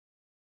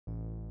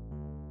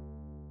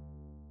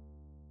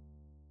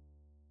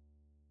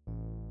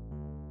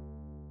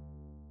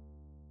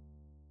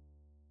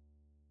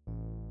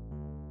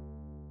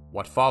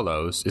What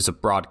follows is a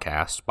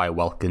broadcast by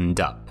Welkin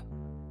Dupp,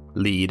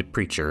 lead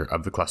preacher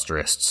of the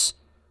Clusterists.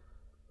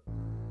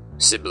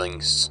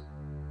 Siblings,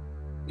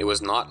 it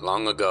was not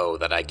long ago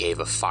that I gave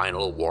a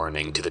final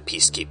warning to the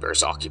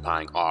peacekeepers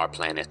occupying our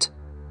planet.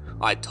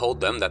 I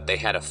told them that they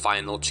had a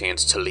final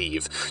chance to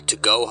leave, to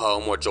go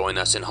home or join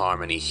us in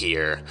harmony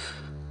here.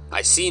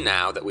 I see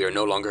now that we are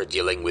no longer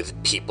dealing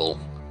with people,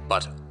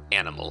 but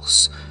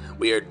animals.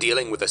 We are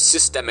dealing with a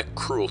systemic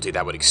cruelty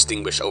that would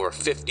extinguish over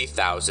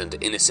 50,000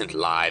 innocent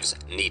lives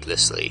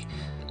needlessly.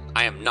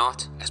 I am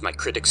not, as my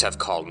critics have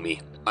called me,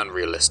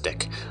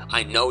 unrealistic.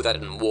 I know that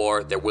in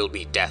war there will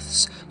be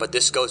deaths, but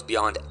this goes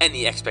beyond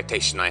any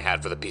expectation I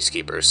had for the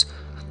peacekeepers.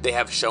 They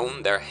have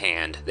shown their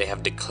hand. They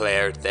have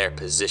declared their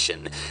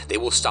position. They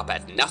will stop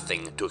at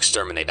nothing to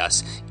exterminate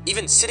us.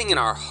 Even sitting in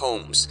our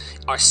homes,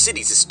 our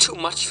cities, is too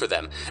much for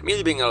them.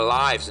 Merely being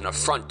alive is an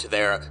affront to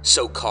their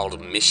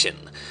so-called mission.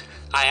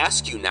 I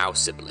ask you now,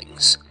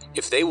 siblings,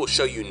 if they will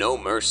show you no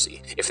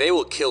mercy, if they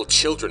will kill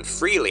children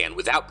freely and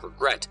without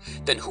regret,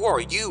 then who are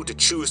you to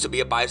choose to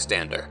be a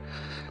bystander?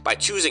 By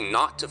choosing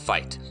not to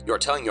fight, you are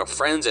telling your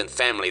friends and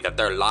family that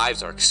their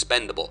lives are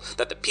expendable,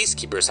 that the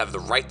peacekeepers have the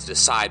right to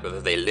decide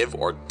whether they live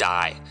or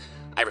die.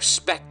 I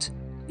respect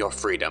your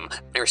freedom.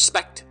 I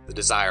respect the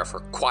desire for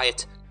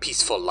quiet,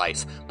 peaceful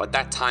life, but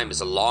that time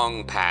is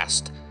long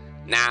past.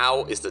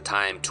 Now is the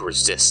time to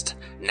resist.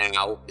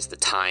 Now is the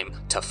time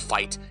to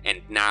fight,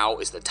 and now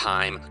is the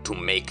time to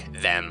make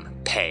them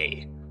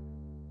pay.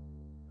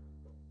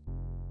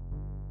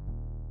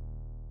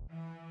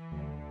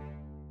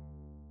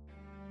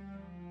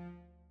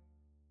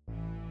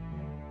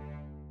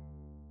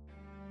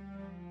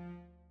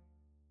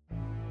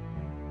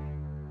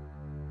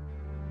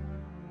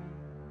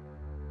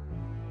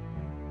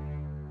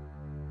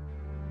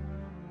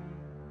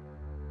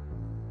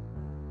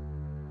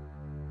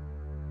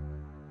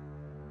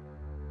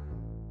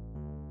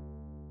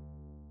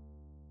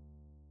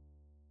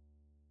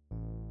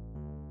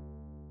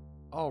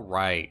 All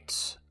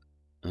right.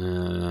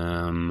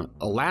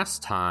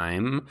 Last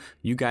time,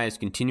 you guys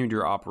continued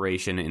your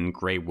operation in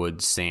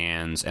Greywood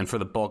Sands, and for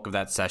the bulk of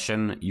that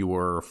session, you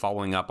were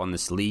following up on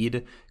this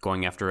lead,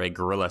 going after a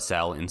guerrilla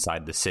cell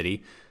inside the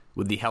city.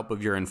 With the help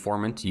of your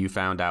informant, you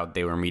found out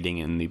they were meeting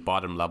in the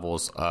bottom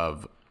levels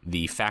of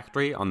the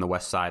factory on the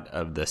west side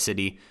of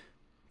the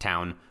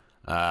town.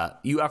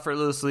 You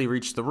effortlessly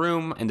reached the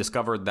room and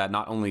discovered that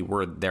not only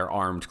were there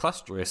armed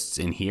clusterists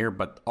in here,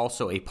 but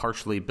also a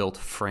partially built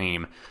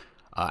frame.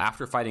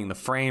 After fighting the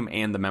frame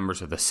and the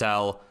members of the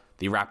cell,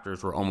 the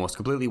raptors were almost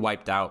completely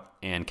wiped out,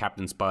 and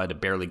Captain Spud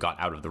barely got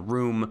out of the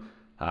room.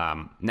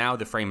 Now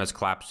the frame has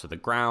collapsed to the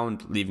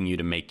ground, leaving you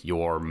to make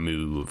your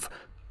move.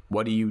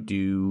 What do you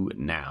do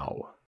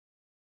now?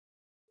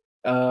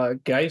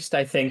 Geist,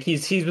 I think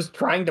he was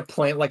trying to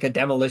plant like a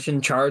demolition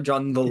charge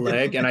on the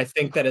leg, and I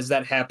think that as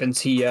that happens,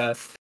 he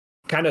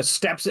kind of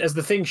steps, as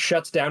the thing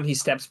shuts down, he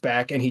steps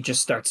back and he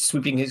just starts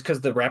sweeping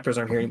because the raptors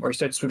aren't here anymore, he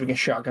starts sweeping his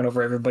shotgun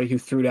over everybody who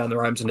threw down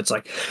their arms, and it's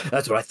like,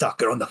 that's what I thought,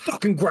 get on the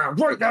fucking ground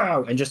right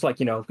now, and just like,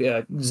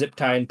 zip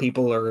tying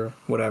people or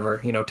whatever,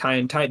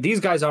 tying, these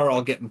guys are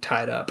all getting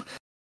tied up.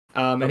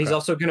 And he's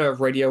also gonna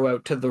radio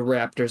out to the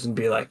raptors and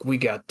be like, we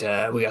got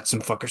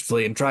some fuckers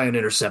fleeing, try and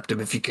intercept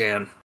them if you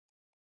can.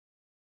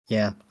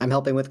 Yeah, I'm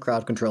helping with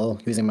crowd control,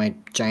 using my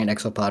giant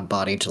exopod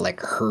body to,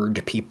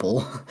 herd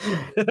people.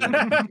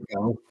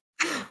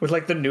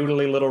 With, the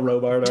noodly little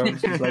robot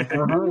arms. He's like,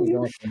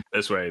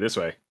 exactly. This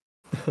way.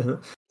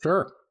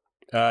 Sure.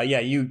 I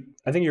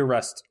think you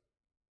arrest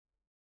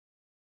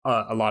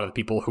a lot of the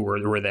people who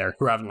were there,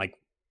 who haven't,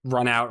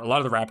 run out. A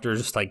lot of the raptors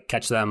just,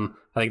 catch them.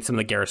 I think some of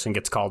the garrison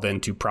gets called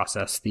in to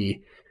process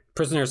the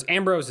prisoners.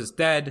 Ambrose is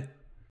dead.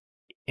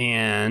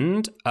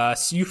 And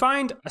so you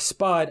find a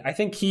Spud. I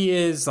think he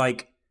is,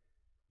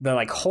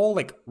 the whole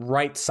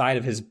right side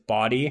of his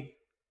body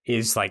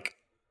is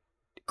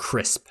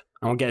crisp.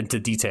 I won't get into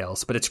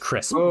details, but it's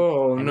crisp.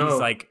 Oh, and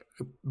no. He's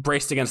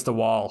braced against the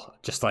wall,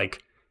 just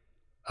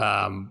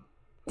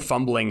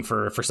fumbling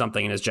for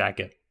something in his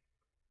jacket.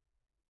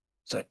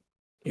 It's like,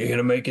 you're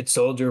gonna make it,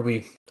 soldier.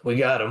 We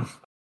got him.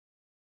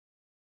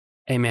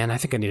 Hey man, I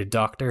think I need a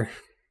doctor.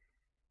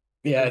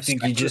 Yeah, I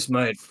think you just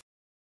might.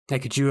 Hey,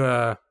 could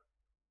you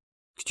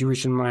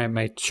reach in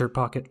my shirt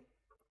pocket?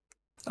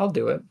 I'll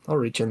do it. I'll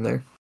reach in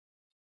there.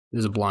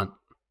 There's a blunt.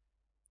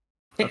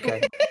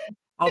 Okay.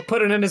 I'll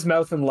put it in his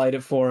mouth and light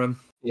it for him.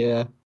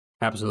 Yeah.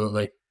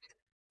 Absolutely.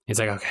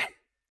 He's like, okay,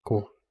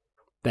 cool.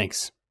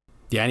 Thanks.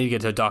 Yeah, I need to get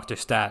to a doctor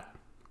stat.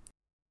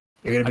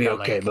 You're gonna be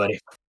okay, buddy.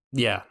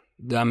 Yeah.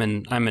 I'm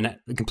in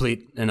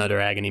complete and utter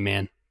agony,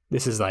 man.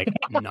 This is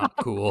not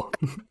cool.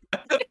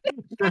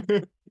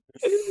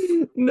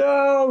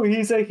 No,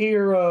 he's a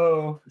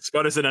hero.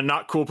 Spud is in a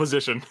not cool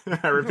position.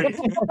 I repeat.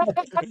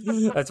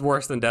 That's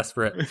worse than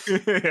desperate.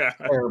 Yeah.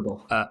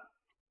 Terrible.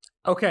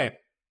 Okay.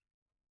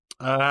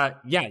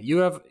 You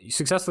have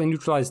successfully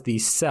neutralized the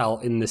cell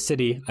in the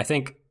city. I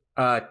think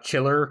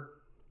Chiller,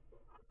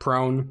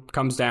 prone,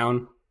 comes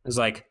down, is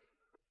like,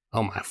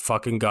 oh my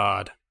fucking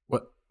god.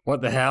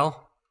 What the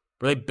hell?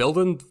 Were they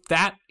building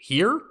that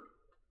here?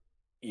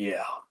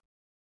 Yeah.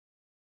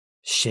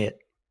 Shit.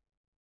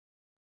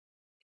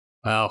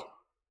 Well,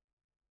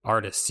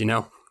 artists, you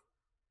know?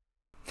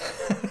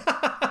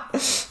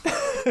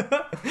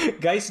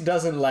 Geist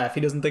doesn't laugh.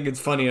 He doesn't think it's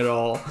funny at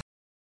all.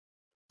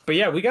 But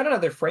yeah, we got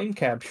another frame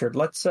captured.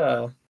 Let's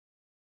I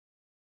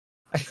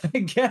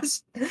think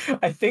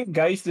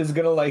Geist is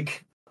gonna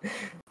like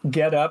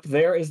get up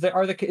there. Is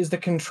the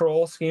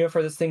control scheme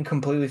for this thing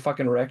completely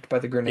fucking wrecked by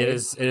the grenade? It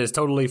is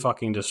totally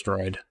fucking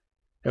destroyed.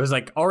 It was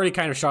like already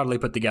kind of shoddily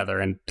put together,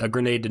 and a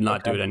grenade did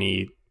not do it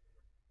any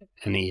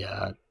thing.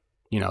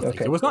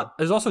 Okay, It was not.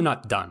 It was also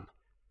not done.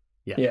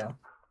 Yeah.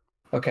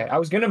 Okay, I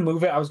was gonna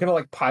move it. I was gonna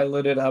like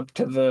pilot it up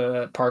to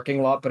the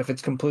parking lot, but if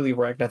it's completely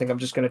wrecked, I think I'm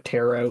just gonna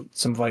tear out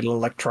some vital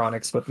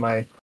electronics with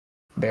my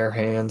bare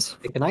hands.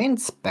 Can I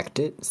inspect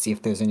it? See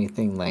if there's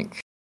anything like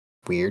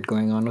weird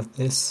going on with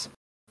this?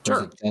 Or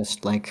Sure. is it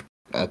just like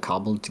a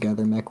cobbled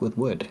together mech with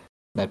wood?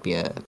 That'd be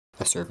a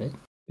survey.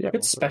 Yeah,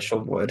 It's special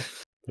wood.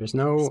 There's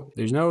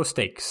no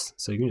stakes,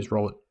 so you can just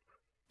roll it.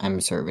 I'm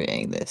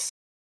surveying this.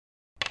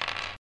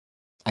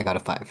 I got a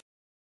 5.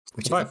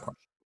 Which is a 5.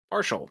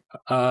 Partial.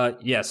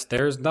 Yes,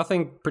 there's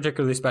nothing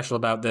particularly special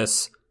about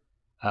this,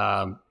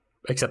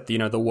 except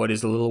the wood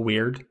is a little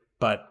weird.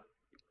 But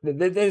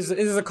this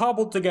is a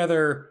cobbled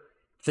together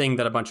thing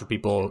that a bunch of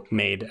people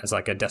made as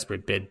like a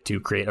desperate bid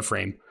to create a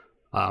frame,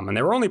 and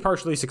they were only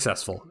partially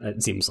successful.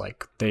 It seems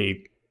like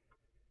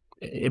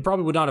it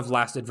probably would not have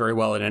lasted very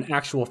well in an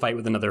actual fight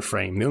with another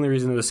frame. The only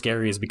reason it was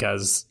scary is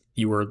because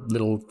you were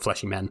little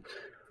fleshy men.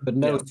 But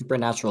no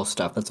supernatural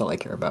stuff. That's all I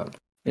care about.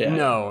 Yeah.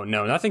 No,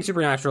 nothing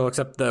supernatural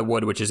except the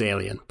wood, which is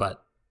alien.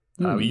 But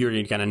you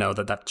already kind of know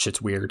that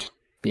shit's weird.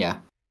 Yeah.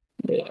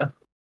 Yeah.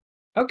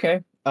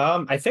 Okay.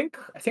 I think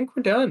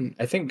we're done.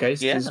 I think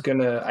Geist is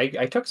gonna.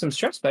 I took some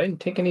stress, but I didn't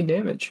take any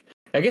damage.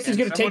 I guess he's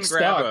gonna take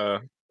stock.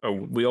 Grab a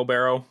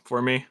wheelbarrow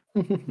for me.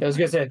 I was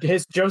gonna say,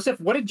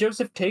 what did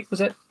Joseph take?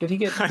 Did he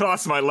get? I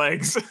lost my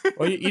legs.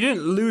 Well, you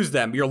didn't lose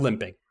them. You're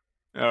limping.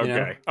 Okay. You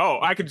know? Oh,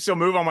 I could still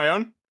move on my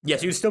own?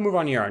 Yes, you still move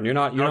on your own. You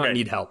don't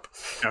need help.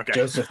 Okay.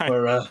 Joseph,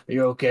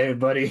 you okay,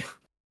 buddy?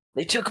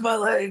 They took my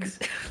legs.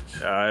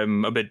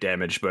 I'm a bit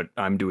damaged, but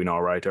I'm doing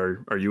all right.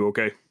 Are you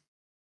okay?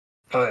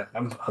 Oh yeah,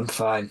 I'm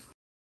fine.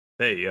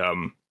 Hey,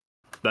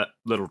 that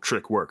little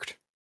trick worked.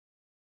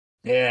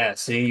 Yeah,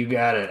 see, you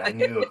got it. I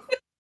knew.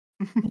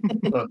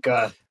 Look,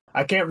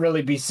 I can't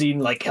really be seen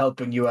like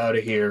helping you out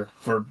of here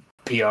for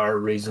PR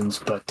reasons,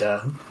 but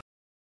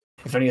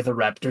if any of the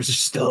raptors are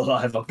still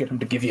alive, I'll get them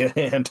to give you a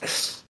hand.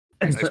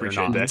 I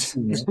appreciate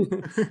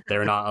that.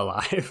 They're not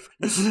alive.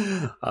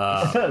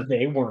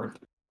 They weren't.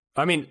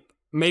 I mean,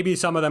 maybe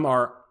some of them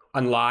are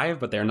alive,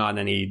 but they're not in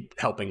any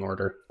helping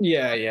order.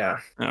 Yeah.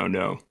 Oh,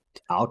 no.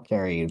 I'll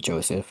carry you,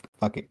 Joseph.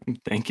 Fuck it.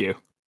 Thank you.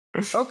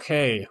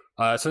 Okay,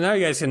 so now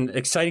you guys can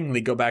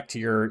excitingly go back to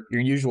your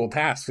usual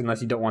tasks,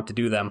 unless you don't want to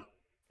do them.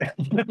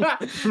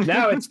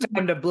 Now it's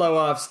time to blow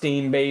off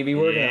steam, baby.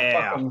 We're gonna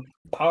fucking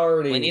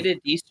party. We need to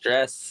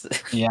de-stress.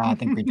 Yeah, I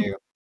think we do.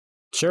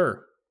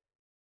 Sure.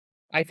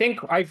 I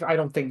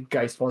don't think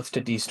Geist wants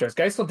to de-stress.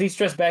 Geist will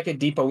de-stress back at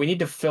Depot. We need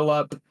to fill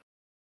up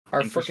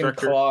our freaking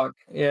Infrastructure. clock.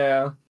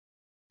 Yeah.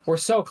 We're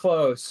so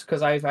close,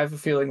 because I have a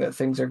feeling that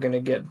things are going to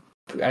get...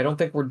 I don't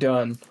think we're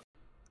done.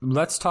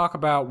 Let's talk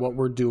about what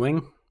we're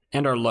doing,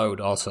 and our load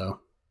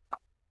also.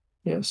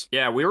 Yes.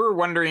 Yeah, we were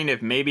wondering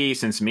if maybe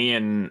since me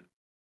and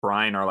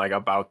Brian are like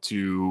about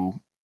to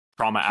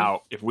trauma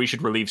out, if we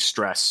should relieve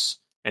stress,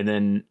 and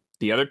then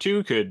the other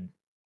two could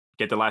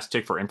get the last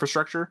tick for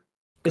infrastructure.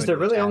 Is there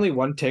really only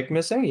one tick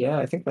missing? Yeah,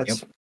 I think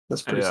that's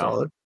pretty Yeah.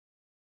 solid.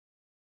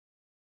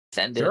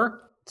 Send it. Sure.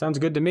 Sounds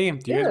good to me.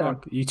 Do you guys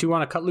you two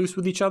want to cut loose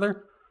with each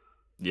other?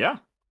 Yeah.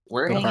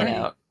 We're Go hanging party.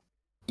 out.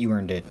 You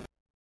earned it.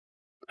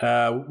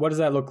 What does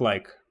that look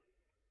like?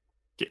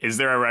 Is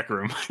there a rec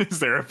room? Is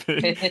there a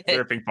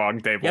ping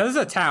pong table? Yeah, this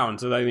is a town,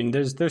 so I mean,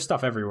 there's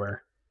stuff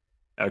everywhere.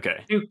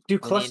 Okay. Do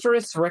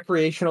clusterists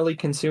recreationally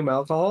consume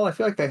alcohol? I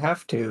feel like they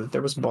have to.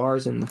 There was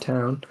bars in the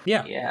town.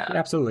 Yeah, Yeah.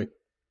 absolutely.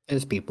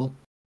 There's people.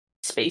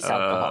 Space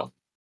alcohol.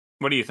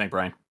 What do you think,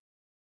 Brian?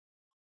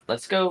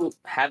 Let's go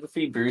have a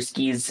few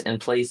brewskis and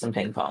play some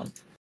ping pong.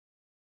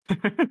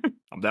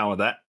 I'm down with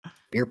that.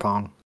 Beer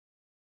pong.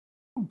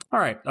 All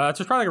right, so it's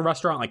probably like a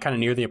restaurant, like kind of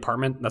near the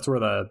apartment. That's where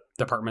the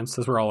apartments.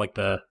 That's where all like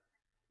the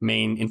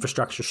main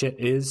infrastructure shit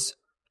is.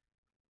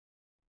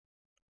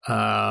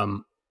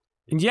 And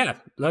yeah,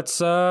 let's.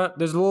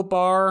 There's a little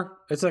bar.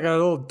 It's like a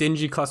little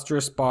dingy,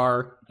 clusterous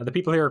bar. The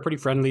people here are pretty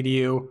friendly to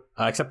you,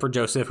 except for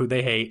Joseph, who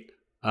they hate.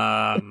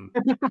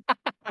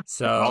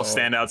 So I'll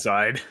stand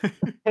outside.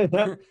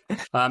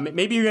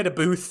 maybe you get a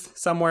booth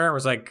somewhere. It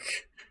was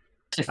like,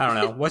 I don't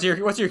know. What's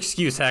your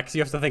excuse, Hex?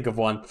 You have to think of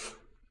one.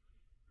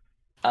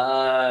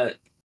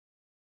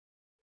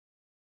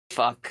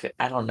 Fuck,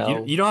 I don't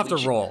know. You don't have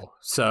to roll.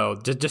 So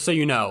just so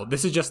you know,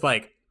 this is just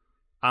like,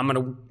 I'm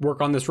gonna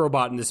work on this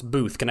robot in this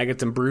booth. Can I get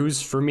some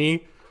brews for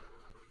me?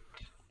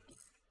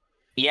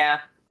 Yeah.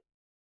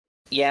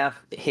 If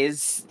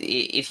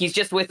he's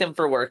just with him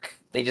for work,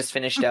 they just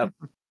finished up,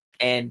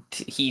 and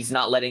he's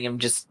not letting him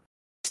just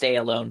stay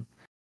alone.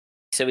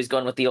 So he's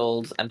going with the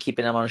old, I'm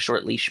keeping him on a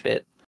short leash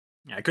bit.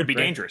 Yeah, it could be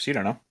dangerous. You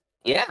don't know.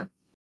 Yeah.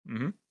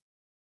 Mm-hmm.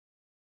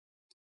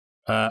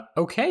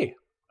 Okay.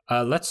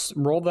 Let's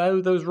roll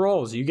those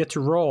rolls. You get to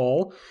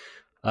roll,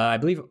 I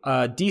believe,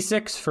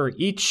 d6 for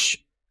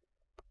each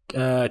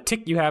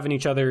tick you have in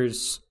each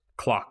other's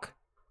clock.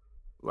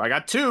 I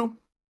got 2.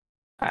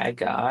 I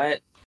got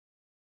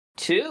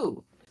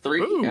 2.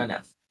 3. Ooh. No.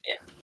 Yeah.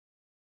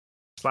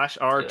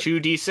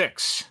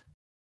 /R2d6.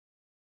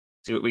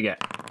 See what we get.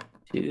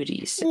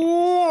 2d6.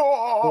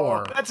 Whoa,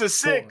 4. That's a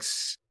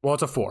 6. Well,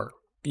 it's a 4.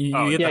 You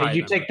get the Yeah, highest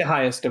you number. take the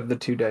highest of the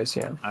 2 dice,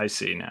 yeah. I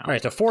see now. All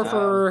right, so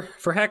 4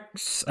 for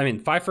Hex.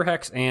 5 for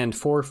Hex and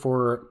 4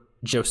 for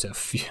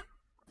Joseph.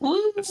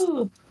 Woo!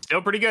 Still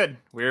pretty good.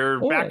 We're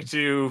back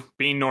to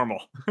being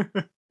normal.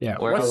 Yeah.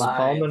 We're alive.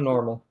 Calm and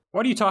normal.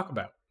 What do you talk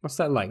about? What's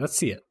that like? Let's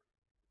see it.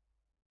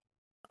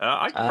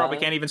 I probably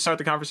can't even start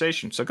the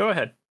conversation, so go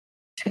ahead.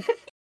 I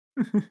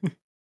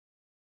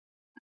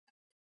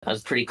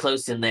was pretty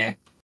close in there.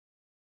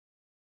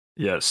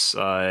 Yes,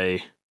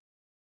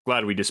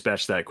 glad we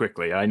dispatched that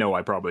quickly. I know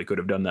I probably could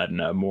have done that in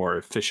a more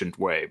efficient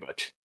way,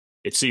 but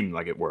it seemed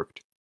like it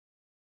worked.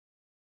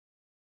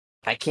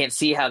 I can't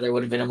see how there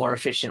would have been a more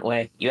efficient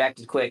way. You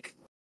acted quick.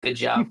 Good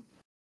job.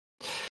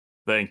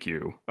 Thank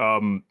you.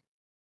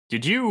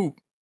 Did you...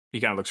 He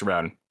kind of looks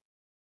around.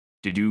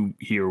 Did you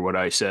hear what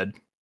I said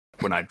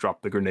when I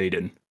dropped the grenade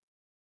in?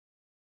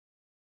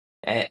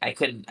 I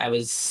couldn't. I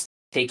was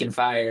taking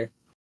fire.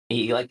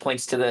 He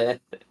points to the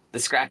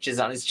scratches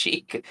on his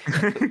cheek.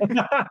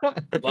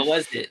 What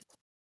was it?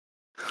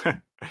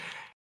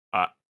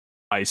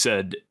 I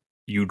said,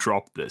 you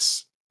dropped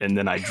this, and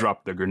then I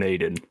dropped the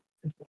grenade in.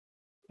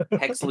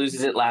 Hex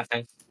loses it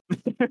laughing.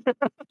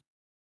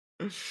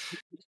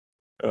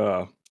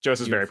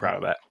 Joseph's very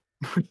proud of that.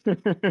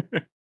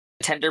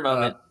 Tender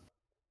moment.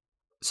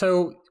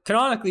 So,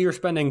 canonically, you're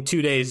spending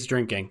 2 days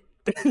drinking.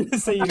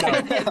 So you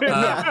know.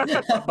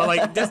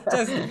 But just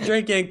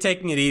drinking,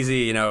 taking it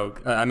easy,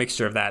 a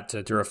mixture of that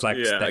to reflect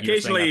that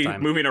occasionally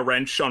time. moving a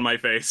wrench on my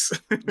face.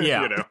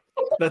 Yeah.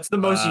 That's the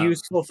most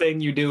useful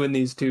thing you do in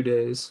these 2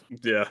 days.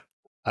 Yeah.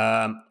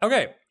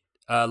 Okay.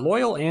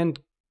 Loyal and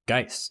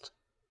Geist.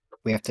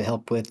 We have to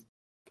help with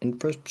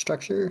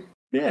infrastructure.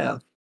 Yeah.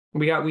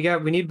 We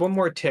need one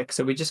more tick,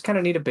 so we just kind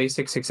of need a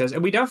basic success.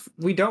 And we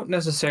don't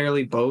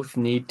necessarily both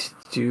need to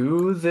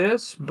do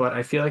this, but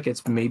I feel like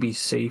it's maybe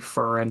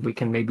safer and we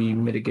can maybe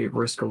mitigate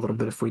risk a little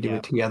bit if we do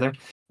it together.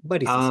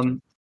 Buddy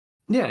system.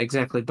 Yeah,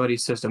 exactly, buddy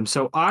system.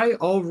 So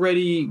Geist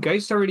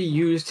already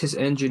used his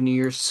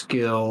engineer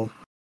skill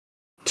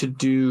to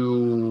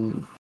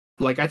do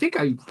I think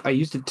I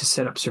used it to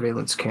set up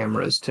surveillance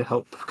cameras to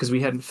help because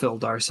we hadn't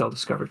filled our cell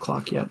discovered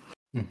clock yet.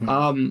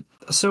 Mm-hmm.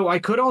 So I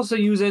could also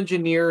use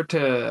engineer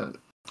to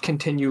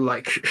continue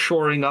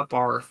shoring up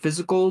our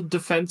physical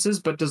defenses,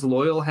 but does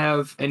Loyal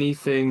have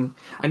anything?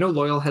 I know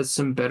Loyal has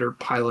some better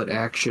pilot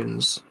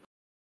actions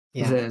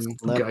than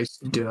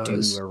Geist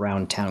does. Do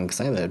around town because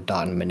I have a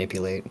dot and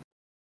manipulate.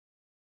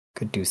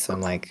 Could do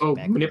some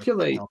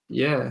manipulate,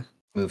 yeah.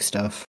 Move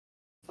stuff.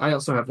 I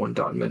also have one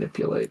dot and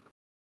manipulate.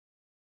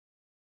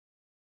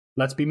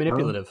 Let's be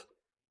manipulative.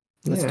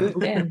 Let's do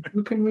it.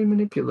 Who can we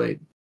manipulate?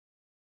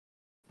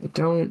 I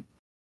don't.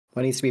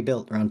 What needs to be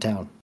built around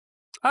town?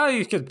 Oh,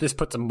 you could just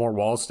put some more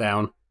walls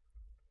down.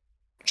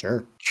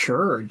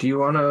 Sure. Do you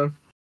want to?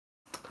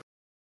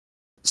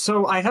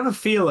 So I have a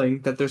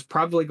feeling that there's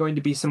probably going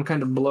to be some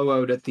kind of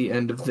blowout at the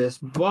end of this,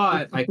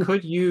 but I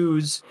could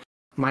use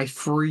my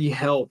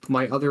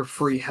other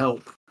free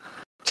help,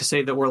 to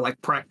say that we're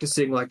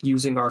practicing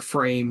using our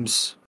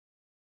frames,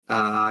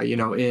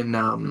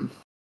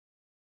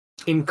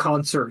 in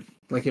concert.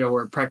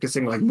 We're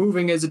practicing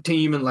moving as a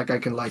team, and I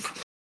can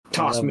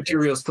toss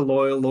materials to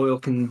Loyal. Loyal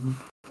can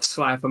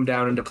slap them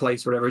down into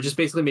place, whatever. Just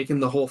basically making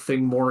the whole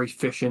thing more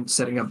efficient,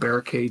 setting up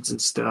barricades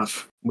and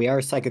stuff. We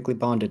are psychically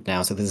bonded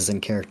now, so this is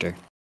in character.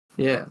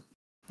 Yeah.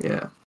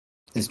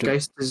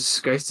 Geist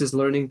is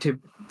learning to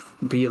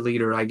be a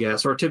leader, I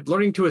guess, or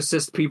learning to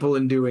assist people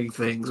in doing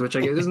things. Which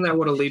I guess isn't that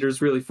what a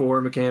leader's really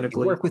for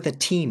mechanically? You work with a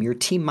team. You're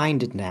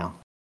team-minded now.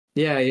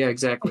 Yeah,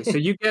 exactly. So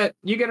you get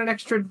an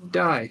extra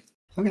die.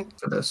 Okay.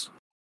 For this.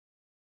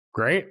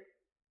 Great.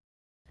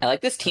 I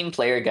like this team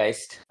player,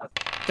 Geist.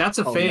 That's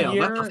a fail.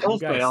 That's a full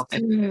fail.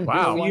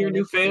 Wow.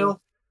 New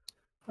fail.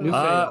 New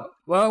fail.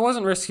 Well, it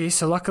wasn't risky,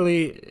 so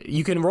luckily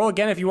you can roll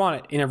again if you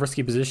want it in a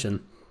risky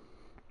position.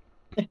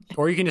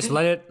 Or you can just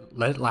let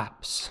it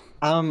lapse.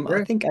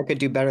 I think I could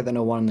do better than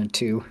a 1 and a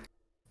 2.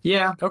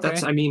 Yeah,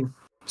 okay.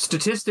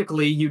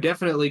 Statistically, you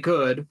definitely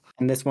could.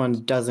 And this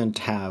one doesn't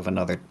have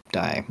another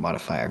die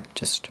modifier,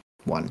 just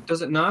 1.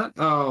 Does it not?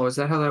 Oh, is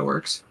that how that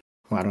works?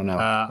 Well, I don't know.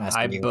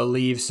 I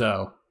believe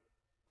so.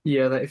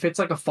 Yeah, if it's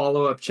a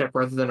follow-up check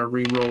rather than a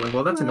re-rolling,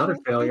 well, that's another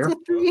failure.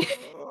 It's a 3.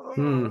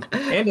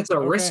 And it's a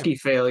risky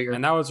failure.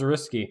 And that was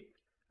risky.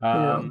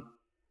 So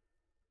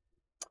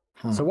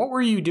what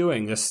were you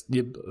doing? Just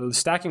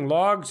stacking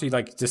logs? Or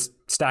you just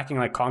stacking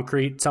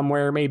concrete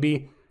somewhere,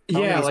 maybe?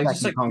 Yeah,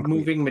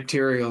 moving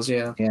materials.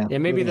 Yeah. Yeah,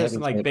 maybe there's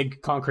some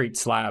big concrete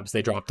slabs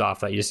they dropped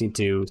off that you just need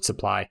to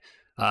supply.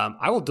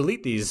 I will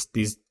delete these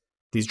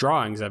these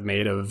drawings I've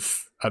made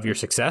of your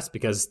success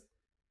because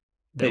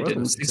They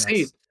didn't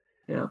succeed.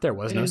 Yeah. There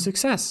was no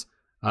success.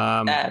 We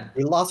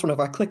lost one of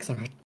our clicks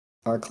on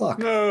our clock.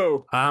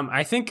 No.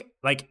 I think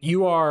like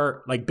you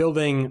are like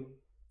building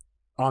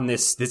on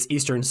this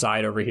eastern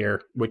side over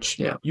here, which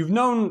you've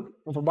known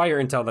by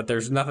your intel that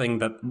there's nothing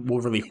that will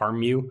really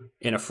harm you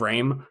in a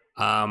frame,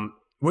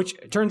 which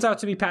turns out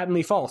to be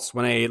patently false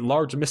when a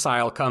large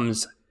missile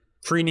comes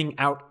careening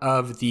out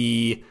of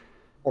the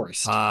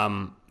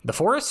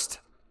forest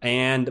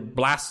and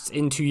blasts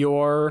into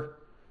your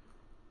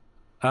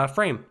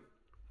frame.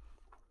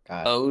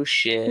 Oh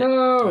shit!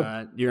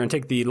 No. You're gonna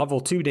take the level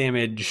 2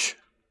 damage.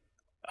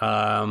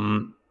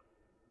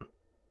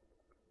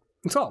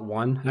 It's got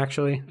 1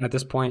 actually at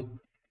this point.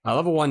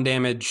 Level 1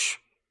 damage.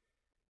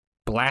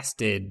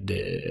 Blasted.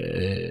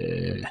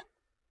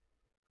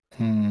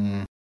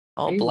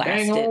 All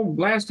Dang old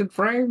blasted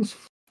frames.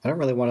 I don't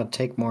really want to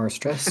take more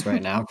stress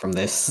right now from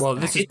this. Well,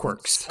 this is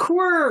quirks.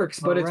 Quirks,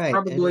 but it's Alright,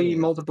 probably it is.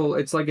 multiple.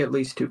 It's like at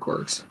least 2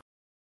 quirks.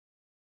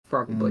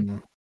 Probably.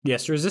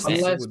 Yes, resistance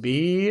Unless- would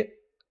be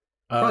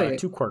Probably-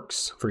 2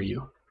 quirks for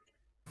you.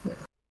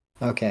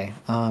 Okay,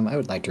 I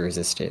would like to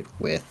resist it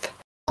with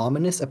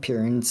ominous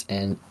appearance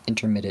and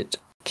intermittent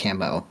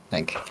camo.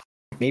 Like,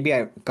 maybe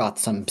I got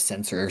some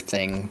sensor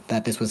thing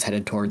that this was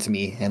headed towards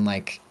me, and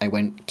like I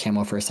went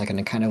camo for a second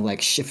and kind of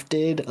like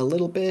shifted a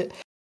little bit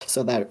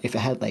so that if it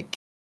had like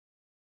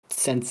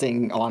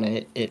sensing on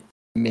it, it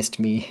missed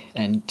me,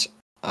 and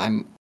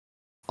I'm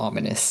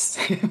ominous,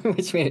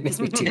 which made it miss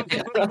me too.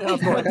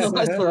 Of course. I'm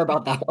not sure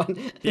about that one.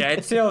 Yeah,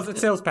 it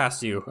sails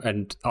past you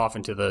and off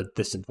into the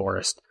distant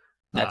forest.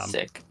 That's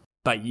sick.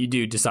 But you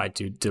do decide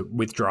to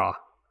withdraw.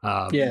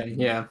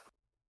 Yeah.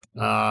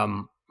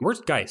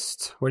 Where's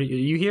Geist? Are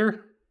you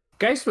here?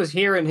 Geist was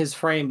here in his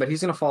frame, but he's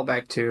gonna fall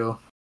back too.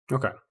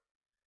 Okay.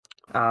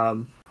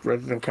 Rather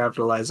than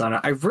capitalize on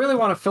it. I really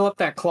want to fill up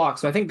that clock,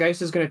 so I think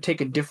Geist is gonna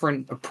take a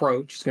different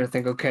approach. He's gonna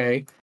think,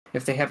 okay,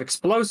 if they have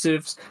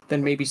explosives,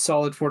 then maybe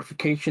solid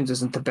fortifications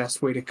isn't the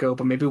best way to go,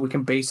 but maybe we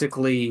can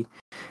basically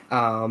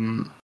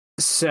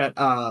set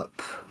up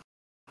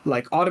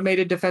like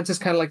automated defenses,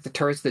 kind of like the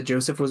turrets that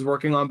Joseph was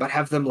working on, but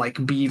have them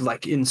like be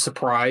like in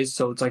surprise,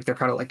 so it's like they're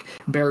kind of like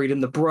buried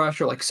in the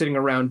brush or like sitting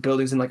around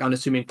buildings in like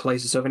unassuming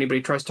places. So if anybody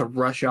tries to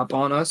rush up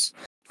on us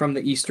from the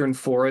eastern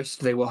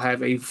forest, they will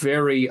have a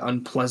very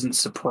unpleasant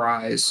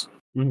surprise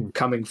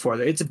coming for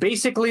them. It's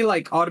basically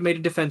like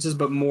automated defenses,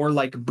 but more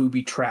like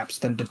booby traps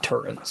than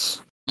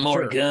deterrents.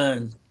 More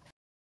gun.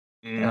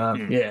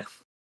 Yeah.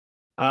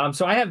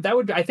 So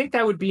I think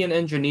that would be an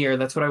engineer.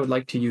 That's what I would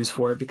like to use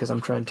for it because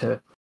I'm trying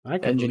to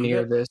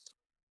engineer this.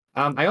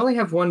 I only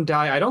have 1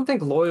 die. I don't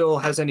think Loyal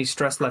has any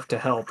stress left to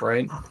help,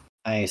 right?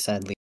 I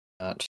sadly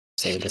not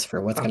save this for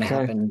what's going to Okay.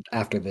 happen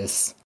after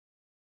this.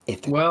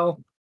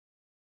 Well,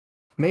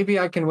 maybe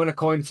I can win a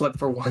coin flip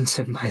for once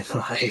in my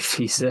life,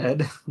 he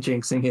said,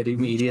 jinxing it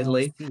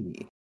immediately. This time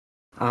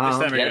You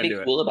we're gotta gonna be do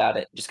it. cool about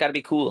it. Just gotta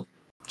be cool.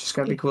 Just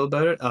gotta be cool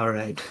about it?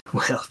 Alright.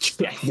 Well,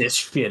 check this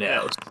shit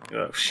out.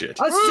 Oh shit.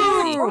 A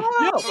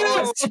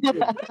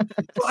city!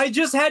 I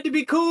just had to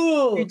be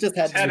cool! You just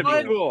had Had to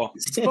to be cool.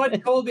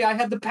 Spud told me I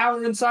had the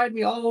power inside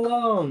me all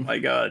along. My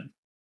God.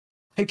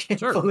 I can't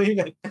Sure. believe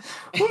it.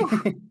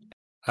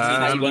 How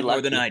you want more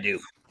lucky. than I do.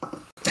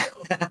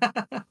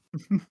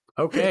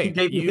 Okay. He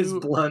gave me his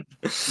blunt.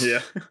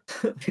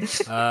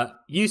 Yeah.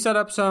 You set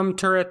up some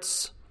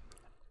turrets.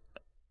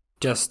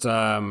 Just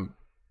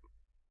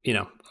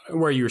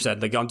where you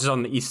said, like just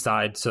on the east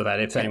side, so that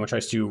if anyone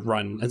tries to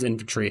run as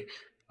infantry,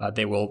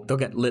 they'll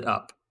get lit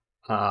up.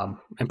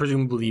 And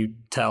presumably you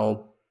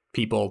tell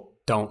people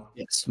don't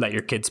let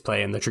your kids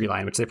play in the tree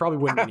line, which they probably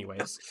wouldn't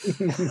anyways.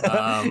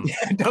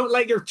 Don't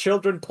let your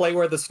children play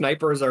where the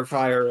snipers are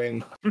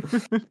firing.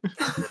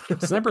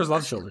 Snipers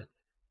love children,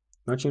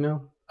 don't you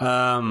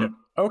know?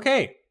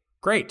 Okay,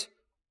 great.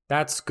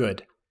 That's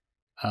good.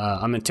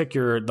 I'm gonna tick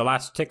the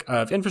last tick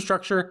of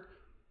infrastructure.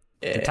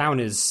 The town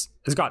has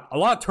got a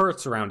lot of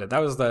turrets around it. That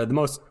was the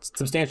most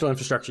substantial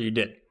infrastructure you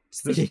did.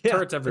 So there's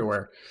turrets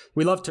everywhere.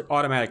 We love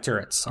automatic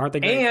turrets, aren't they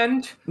great?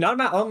 And not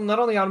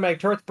only automatic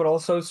turrets, but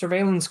also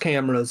surveillance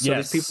cameras. So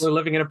Yes. these people are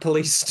living in a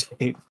police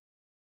state.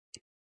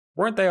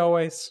 Weren't they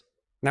always?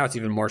 Now it's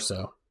even more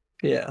so.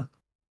 Yeah.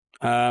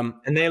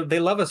 Um, And they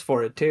love us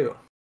for it, too.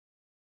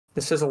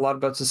 This says a lot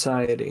about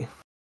society.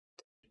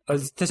 to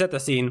set the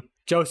scene,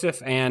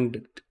 Joseph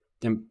and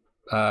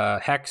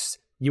Hex,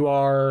 you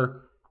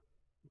are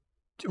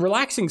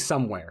relaxing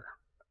somewhere.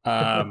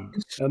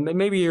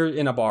 Maybe you're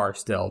in a bar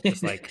still,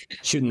 just like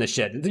shooting the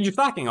shit. You're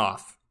slacking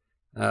off.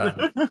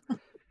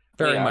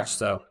 Very much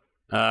so.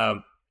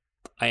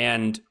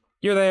 And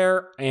you're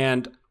there,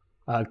 and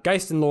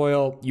Geist and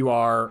Loyal, you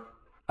are,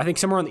 I think,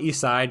 somewhere on the east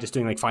side, just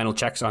doing like final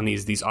checks on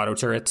these auto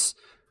turrets.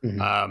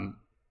 Mm-hmm.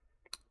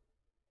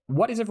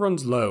 What is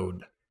everyone's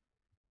load?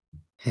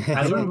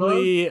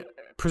 Presumably,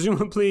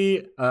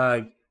 Presumably,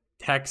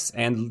 Hex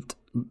and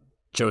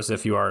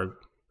Joseph, you are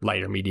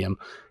light or medium.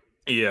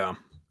 Yeah.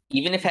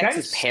 Even if Hex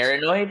is Guys-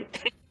 paranoid.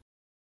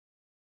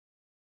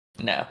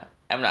 No,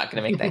 I'm not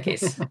going to make that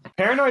case.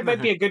 Paranoid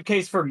might be a good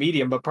case for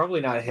medium, but probably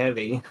not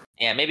heavy.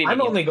 Yeah, maybe I'm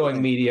medium. only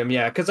going medium,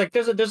 yeah, because like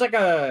there's like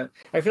I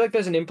feel like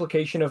there's an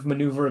implication of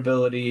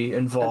maneuverability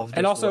involved,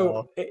 And as also,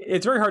 well.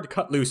 it's very hard to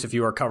cut loose if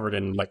you are covered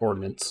in like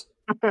ordnance.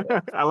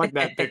 I like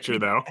that picture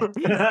though.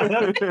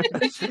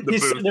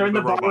 He's sitting there in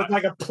the bar with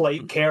like a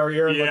plate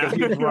carrier and like a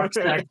huge Yeah.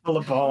 rucksack full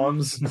of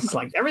bombs. It's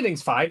like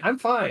everything's fine. I'm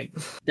fine.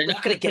 They're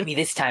not going to get me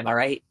this time, all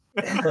right?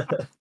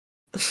 But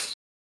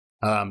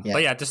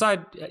yeah,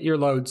 decide your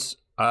loads.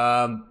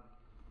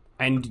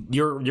 And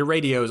your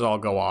radios all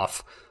go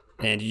off,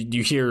 and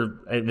you hear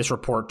this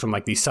report from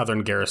like the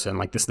southern garrison,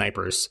 like the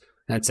snipers,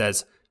 and it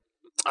says,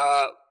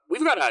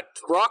 We've got a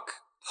truck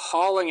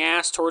hauling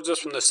ass towards us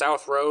from the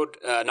south road,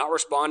 not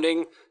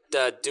responding.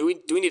 Do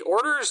we need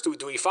orders? Do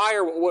we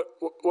fire? What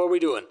are we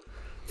doing?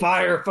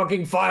 Fire,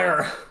 fucking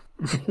fire.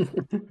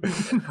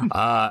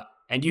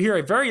 and you hear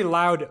a very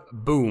loud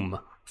boom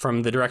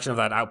from the direction of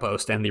that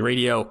outpost, and the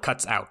radio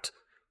cuts out.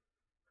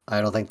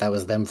 I don't think that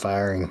was them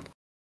firing.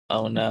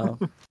 Oh, no.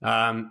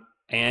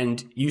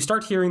 And you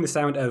start hearing the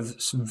sound of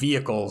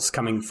vehicles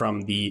coming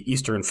from the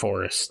eastern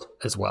forest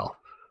as well.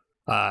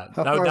 How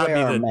far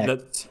away are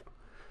mechs?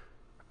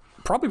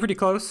 Probably pretty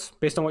close,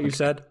 based on what you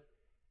said.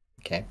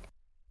 Okay.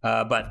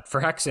 But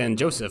for Hex and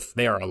Joseph,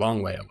 they are a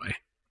long way away.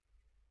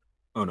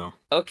 Oh no.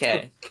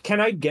 Okay. Can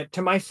I get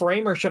to my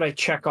frame, or should I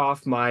check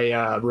off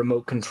my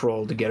remote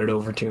control to get it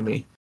over to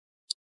me?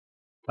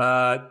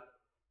 Yeah.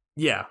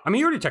 I mean,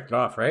 you already checked it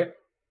off, right?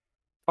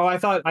 Oh, I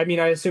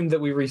assumed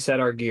that we reset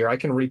our gear. I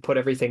can re-put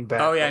everything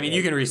back. Oh, yeah, I mean,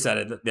 you can reset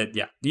it.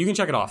 Yeah, you can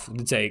check it off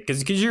and say,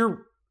 because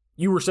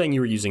you were saying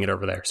you were using it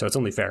over there, so it's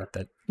only fair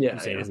that you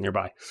say it is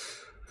nearby.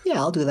 Yeah,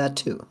 I'll do that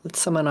too. Let's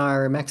summon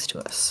our mechs to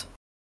us.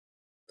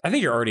 I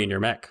think you're already in your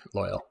mech,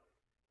 Loyal.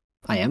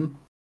 I am.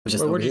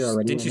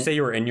 Didn't you say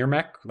you were in your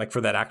mech, like,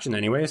 for that action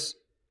anyways?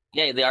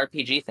 Yeah, the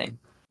RPG thing.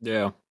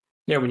 Yeah.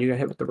 Yeah, when you got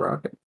hit with the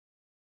rocket.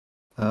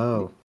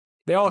 Oh.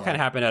 They all kind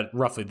of happen at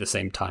roughly the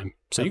same time,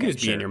 so you can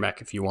just be in your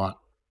mech if you want.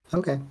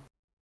 Okay.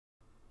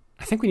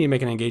 I think we need to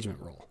make an engagement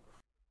roll.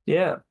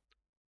 Yeah.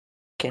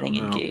 Getting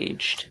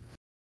engaged.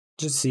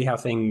 Just see how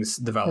things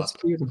develop. That's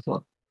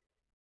beautiful.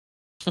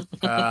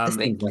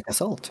 Things like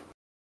assault.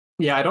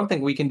 Yeah, I don't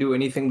think we can do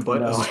anything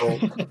but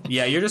assault.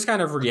 Yeah, you're just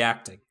kind of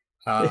reacting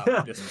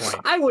at this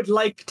point. I would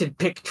like to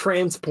pick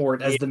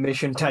transport as the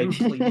mission type,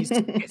 please.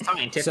 It's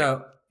scientific.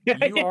 So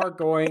you are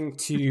going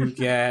to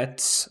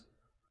get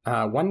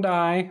 1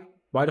 die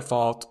by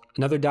default,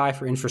 another die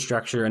for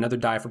infrastructure, another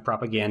die for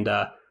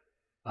propaganda,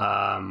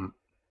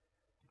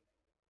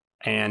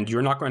 and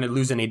you're not going to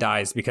lose any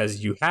dies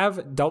because you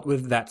have dealt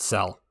with that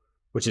cell,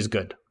 which is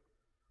good.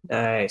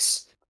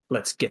 Nice.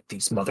 Let's get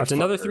these motherfuckers. That's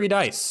another 3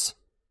 dice.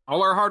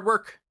 All our hard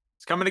work.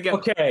 It's coming together.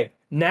 Okay,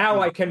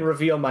 now I can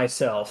reveal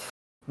myself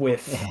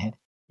with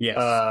Yes.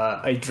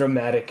 a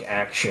dramatic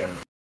action.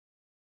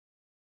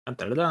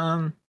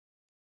 Dun-dun-dun.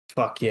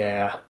 Fuck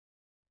yeah.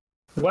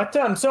 What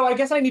so I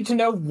guess I need to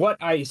know what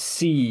I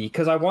see,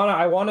 because I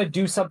wanna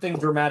do something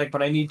dramatic,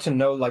 but I need to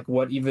know like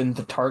what even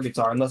the targets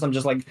are, unless I'm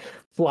just like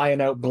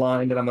flying out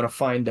blind and I'm gonna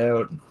find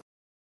out.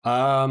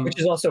 Which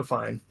is also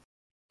fine.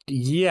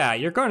 Yeah,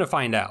 you're going to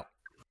find out.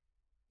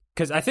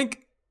 Because I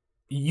think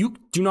you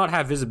do not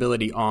have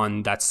visibility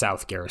on that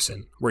south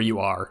garrison where you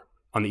are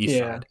on the east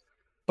side.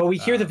 But we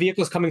hear the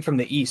vehicles coming from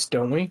the east,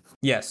 don't we?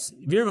 Yes,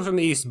 vehicles from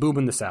the east, boom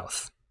in the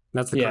south.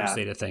 That's the current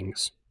state of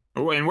things.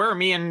 Oh, and where are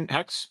me and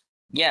Hex?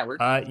 Yeah, we're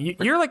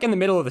You're like in the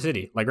middle of the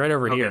city, like right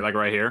over Okay, here. like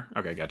right here?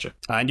 Okay, gotcha.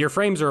 And your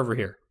frames are over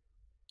here.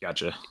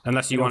 Gotcha.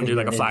 Unless you I don't want to do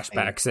like a think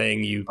they're flashback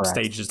saying you Correct.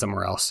 staged it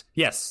somewhere else.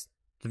 Yes,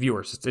 the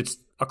viewers. It's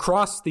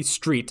across the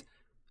street,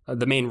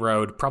 the main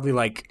road, probably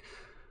like,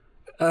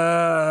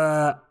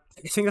 I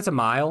think that's a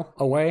mile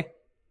away.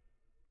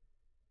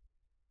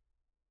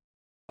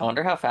 I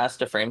wonder how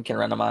fast a frame can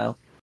run a mile.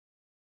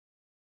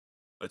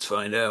 Let's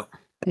find out.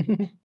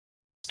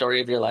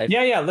 Story of your life.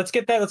 Yeah, let's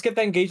get that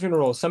engagement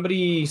roll.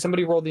 Somebody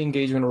roll the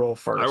engagement roll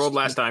first. I rolled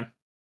last time.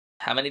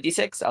 How many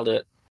d6? I'll do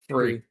it.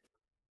 3. All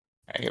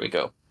right, here we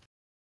go.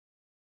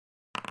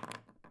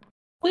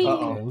 Whee!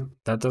 Uh-oh.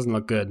 That doesn't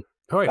look good.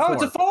 Oh, wait, Oh, 4.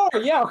 it's a 4.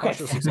 Yeah, okay.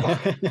 Partial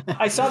success.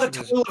 I saw the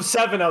total of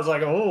 7. I was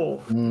like,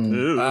 oh.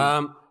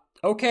 Mm.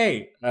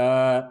 Okay.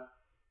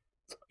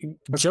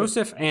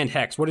 Joseph and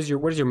Hex, what is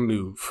your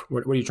move?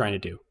 What are you trying to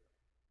do?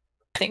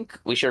 I think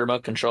we should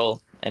remote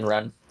control and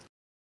run.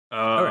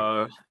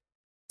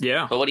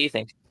 Yeah. But what do you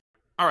think?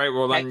 All right,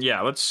 well then,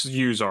 yeah, let's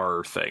use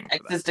our thing.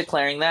 X is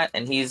declaring that,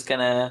 and he's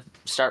gonna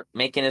start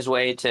making his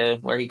way to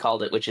where he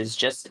called it, which is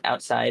just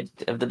outside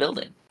of the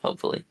building,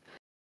 hopefully.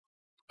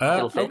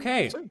 It'll fit.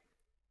 Okay.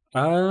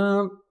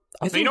 I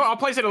think... You know, I'll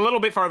place it a little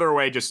bit farther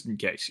away just in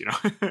case, you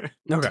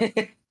know.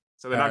 Okay.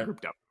 So they're not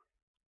grouped up.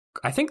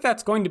 I think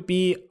that's going to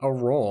be a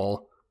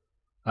roll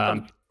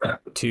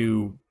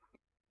to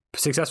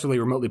successfully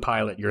remotely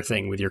pilot your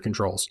thing with your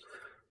controls.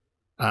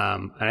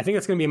 And I think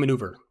that's going to be a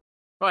maneuver.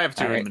 Well, I have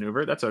 2 All in right.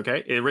 maneuver. That's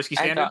okay. A risky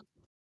standard?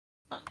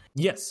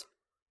 Yes.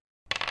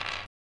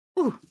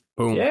 Boom.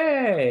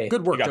 Yay.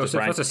 Good work, You got this, Joseph.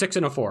 Brian. That's a 6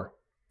 and a 4.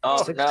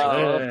 Oh,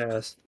 no.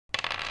 Yes.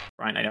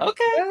 Brian, I know.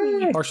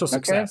 Okay. Partial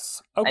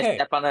success. Okay. I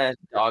step on a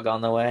dog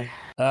on the way.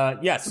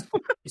 Yes.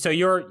 So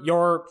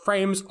your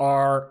frames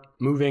are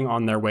moving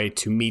on their way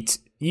to meet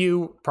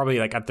you, probably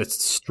like at the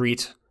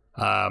street,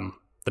 the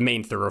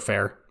main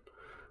thoroughfare.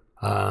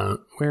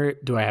 Where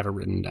do I have it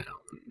written down?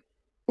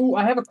 Ooh,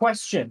 I have a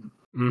question.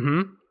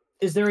 Mm-hmm.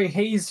 Is there a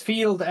Hayes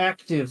Field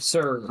active,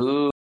 sir?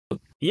 Ooh.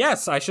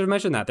 Yes, I should have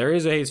mentioned that. There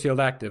is a Hayes Field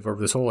active over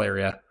this whole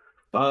area.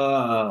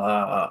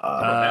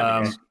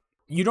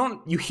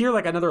 You hear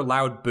like another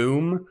loud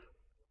boom,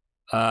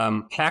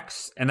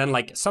 hex, and then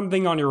like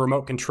something on your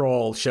remote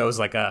control shows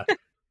like a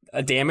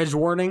damage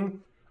warning.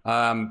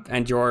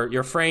 And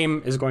your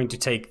frame is going to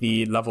take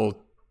the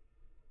level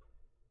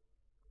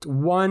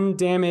 1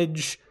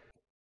 damage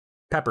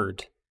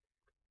peppered.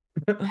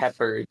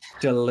 Peppered.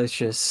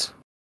 Delicious.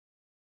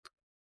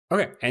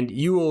 Okay, and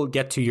you will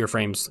get to your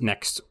frames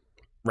next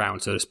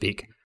round, so to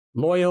speak.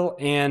 Loyal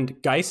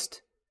and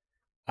Geist.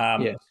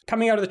 Yes.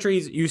 Coming out of the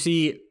trees, you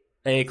see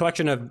a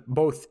collection of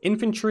both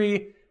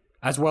infantry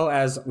as well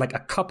as like a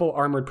couple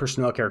armored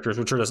personnel characters,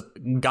 which are just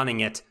gunning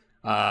it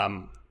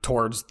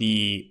towards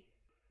the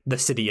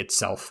city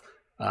itself.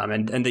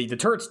 And the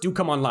turrets do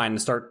come online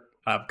and start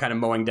kind of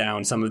mowing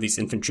down some of these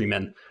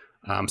infantrymen.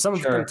 Some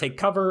of them take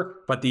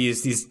cover, but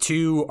these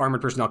two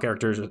armored personnel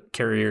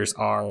carriers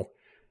are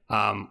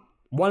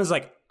one is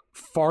like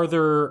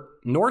farther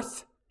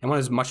north and one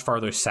is much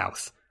farther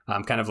south,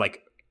 kind of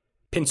like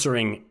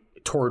pincering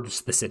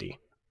towards the city.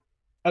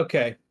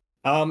 Okay.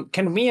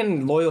 Can me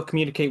and Loyal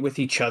communicate with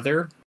each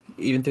other,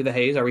 even through the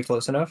haze? Are we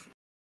close enough?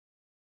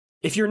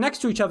 If you're next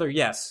to each other,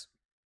 yes.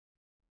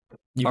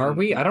 Are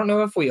we? I don't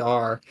know if we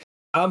are.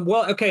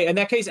 Well, okay, in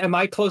that case, am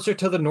I closer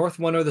to the north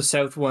one or the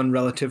south one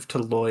relative to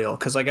Loyal?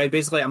 Because like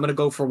I'm gonna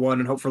go for one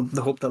and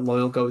hope that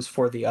Loyal goes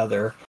for the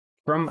other.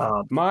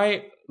 From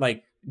my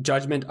like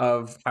judgment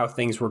of how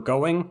things were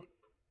going,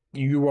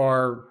 you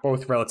are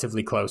both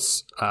relatively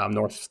close,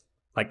 north,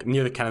 like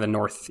near the kind of the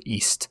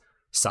northeast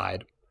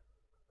side.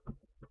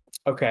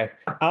 Okay.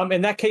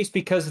 In that case,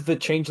 because the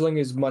changeling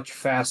is much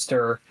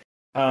faster,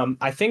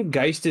 I think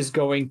Geist is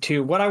going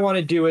to... What I want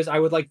to do is I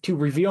would like to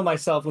reveal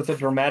myself with a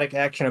dramatic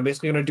action. I'm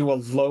basically going to do a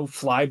low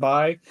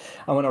flyby.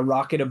 I'm going to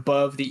rocket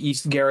above the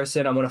East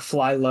Garrison. I'm going to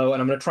fly low,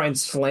 and I'm going to try and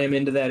slam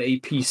into that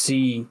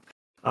APC.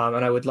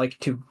 And I would like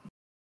to...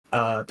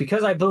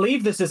 because I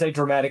believe this is a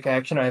dramatic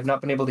action, I have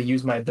not been able to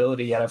use my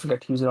ability yet. I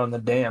forgot to use it on the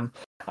dam.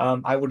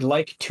 I would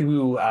like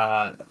to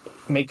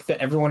make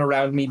everyone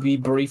around me be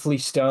briefly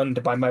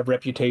stunned by my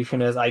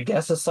reputation as, I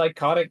guess, a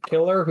psychotic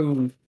killer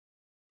who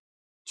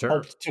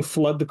helped to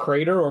flood the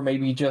crater, or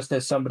maybe just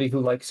as somebody who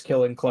likes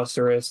killing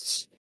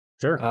clusterists.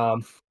 Sure.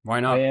 Why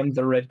not? I am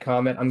the Red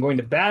Comet. I'm going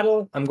to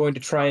battle. I'm going to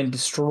try and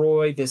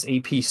destroy this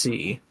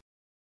APC.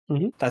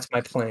 Mm-hmm. That's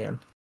my plan.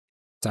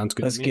 Sounds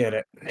good. Let's get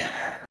it.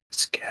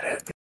 Let's get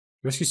it.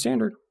 Rescue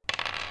standard.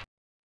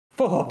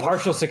 Oh,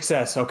 partial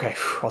success. Okay,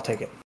 I'll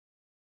take it.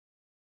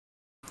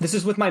 This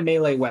is with my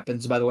melee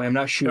weapons, by the way. I'm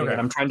not shooting it.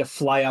 I'm trying to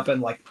fly up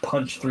and like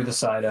punch through the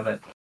side of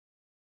it.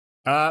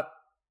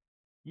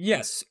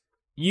 Yes.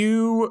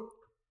 You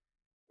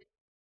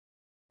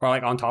are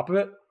like on top of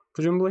it,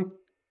 presumably?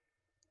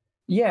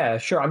 Yeah,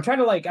 sure. I'm trying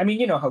to like, I mean,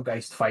 you know how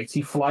Geist fights.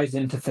 He flies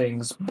into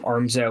things,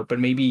 arms out, but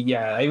maybe,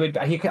 yeah,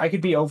 I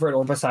could be over it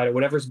or beside it,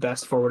 whatever's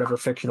best for whatever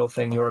fictional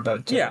thing you're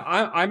about to. Yeah,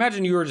 I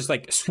imagine you were just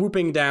like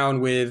swooping down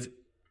with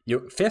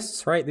your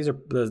fists, right? These are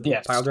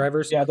the pile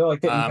drivers. Yeah, they're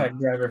like the impact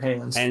driver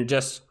hands. And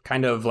just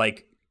kind of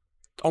like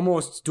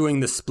almost doing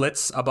the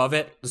splits above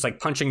it, just like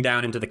punching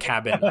down into the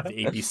cabin of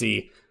the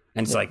APC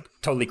and just like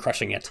totally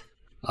crushing it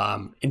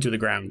into the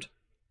ground,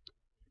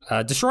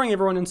 destroying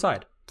everyone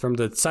inside from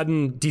the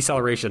sudden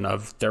deceleration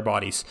of their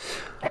bodies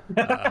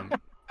and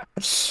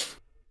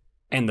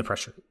the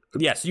pressure.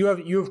 Yes, you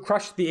have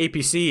crushed the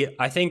APC.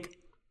 I think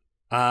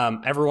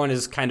everyone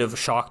is kind of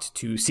shocked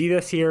to see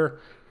this here.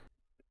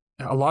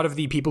 A lot of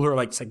the people who are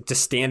like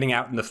just standing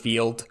out in the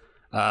field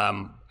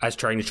as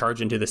trying to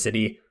charge into the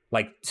city,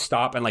 like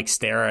stop and like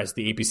stare as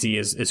the APC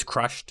is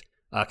crushed,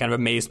 kind of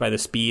amazed by the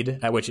speed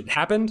at which it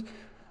happened.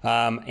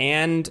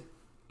 And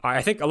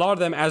I think a lot of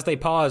them, as they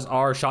pause,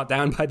 are shot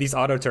down by these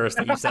auto turrets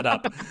that you set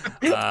up.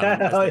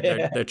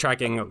 Their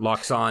tracking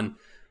locks on.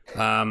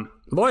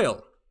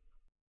 Loyal.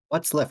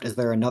 What's left? Is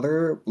there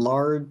another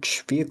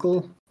large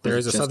vehicle? There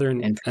is a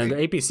southern and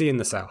the APC in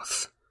the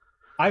south.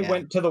 I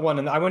went to the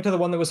one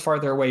that was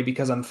farther away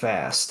because I'm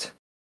fast.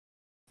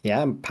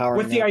 Yeah, I'm powering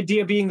with the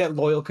idea being that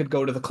Loyal could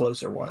go to the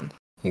closer one.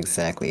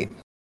 Exactly.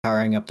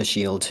 Powering up the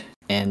shield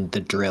and the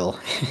drill.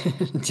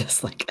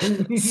 Just like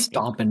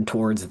stomping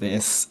towards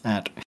this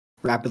at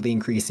rapidly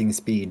increasing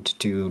speed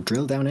to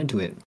drill down into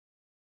it.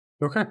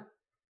 Okay.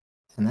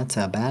 And that's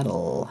a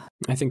battle.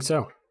 I think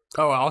so.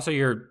 Oh, also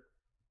your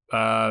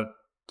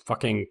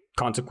fucking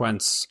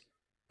consequence,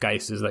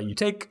 Geist, is that you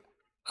take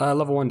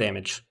level 1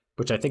 damage,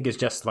 which I think is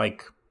just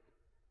like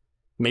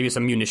maybe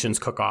some munitions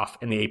cook off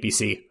in the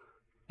APC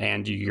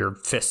and your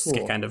fists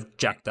get kind of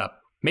jacked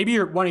up. Maybe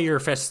one of your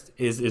fists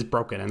is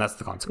broken and that's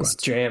the consequence.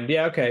 It's jammed.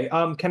 Yeah, okay.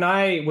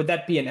 Would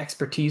that be an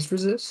expertise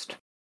resist?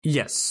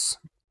 Yes.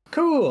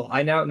 Cool.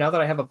 Now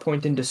that I have a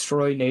point in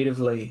destroy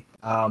natively,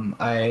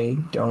 I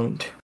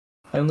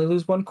only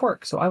lose 1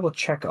 quirk, so I will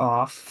check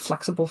off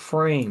flexible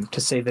frame to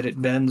say that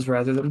it bends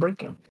rather than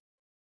breaking.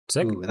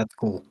 Sick. Ooh, that's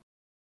cool.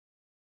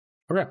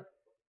 Okay.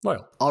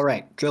 Loyal. All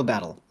right, drill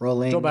battle.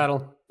 Rolling. Drill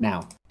battle.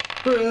 Now.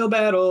 Drill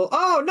battle.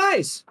 Oh,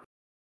 nice.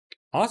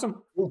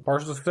 Awesome.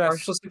 Partial success.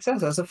 Partial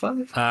success. That's a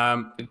 5.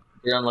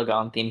 Your own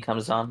Lagon theme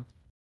comes on.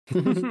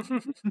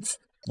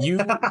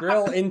 You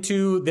drill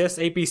into this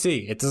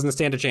APC. It doesn't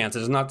stand a chance.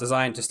 It is not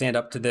designed to stand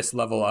up to this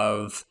level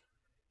of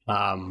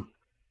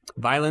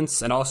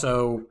violence, and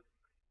also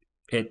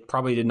it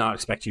probably did not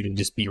expect you to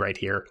just be right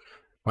here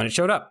when it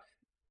showed up.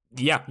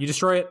 Yeah, you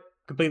destroy it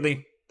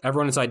completely.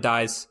 Everyone inside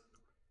dies.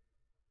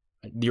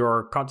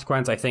 Your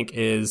consequence, I think,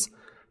 is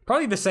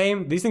probably the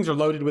same. These things are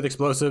loaded with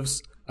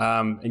explosives,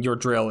 and your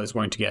drill is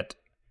going to get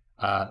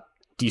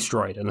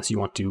destroyed unless you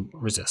want to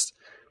resist.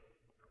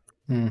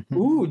 Mm-hmm.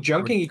 Ooh,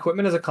 junking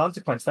equipment as a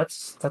consequence.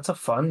 That's a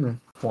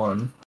fun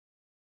one.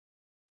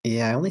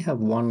 Yeah, I only have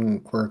 1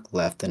 quirk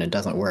left and it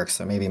doesn't work,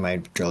 so maybe my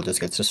drill just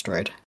gets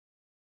destroyed.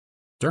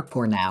 Sure.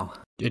 For now.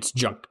 It's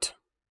junked.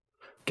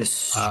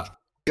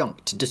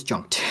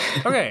 Disjunked.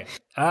 Okay.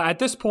 At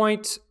this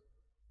point,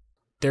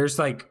 there's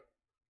like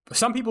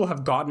some people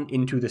have gotten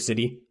into the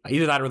city.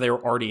 Either that or they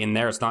were already in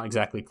there. It's not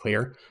exactly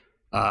clear.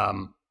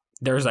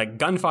 There's like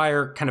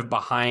gunfire kind of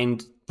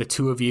behind the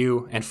two of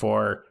you, and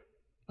for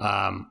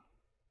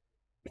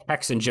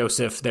Hex and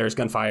Joseph, there's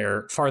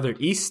gunfire farther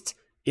east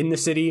in the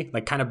city,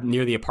 like kind of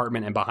near the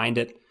apartment and behind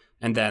it.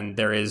 And then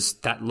there is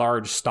that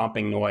large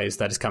stomping noise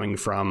that is coming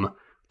from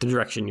the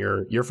direction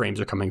your frames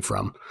are coming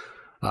from.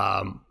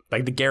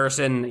 Like the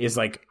garrison is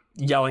like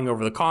yelling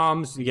over the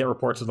comms. You get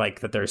reports of like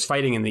that there's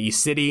fighting in the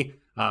East City.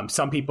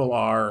 Some people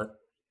are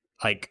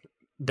like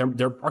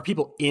there are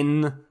people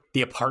in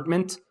the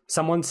apartment,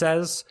 someone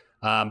says,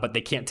 but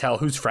they can't tell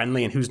who's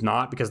friendly and who's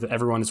not because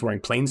everyone is wearing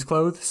plain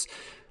clothes.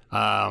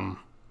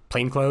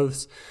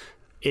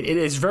 It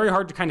is very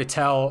hard to kind of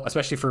tell,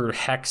 especially for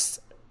Hex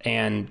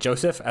and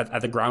Joseph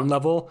at the ground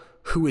level,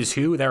 who is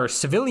who. There are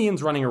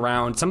civilians running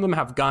around. Some of them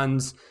have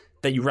guns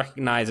that you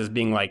recognize as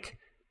being like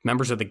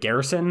members of the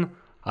garrison,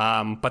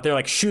 but they're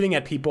like shooting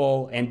at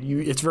people, and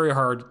it's very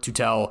hard to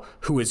tell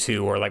who is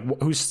who or like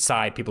whose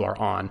side people are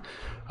on.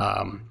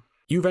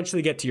 You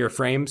eventually get to your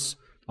frames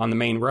on the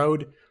main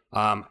road,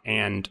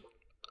 and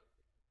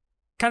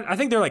kind of, I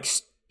think they're like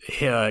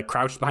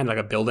crouched behind like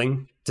a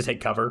building to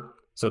take cover,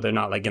 so they're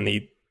not like in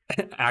the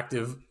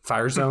active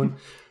fire zone.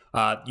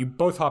 You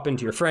both hop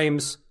into your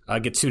frames,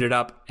 get suited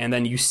up, and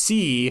then you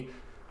see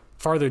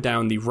farther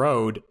down the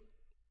road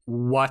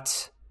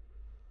what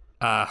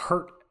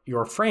hurt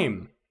your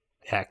frame,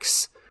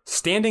 Hex.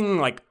 Standing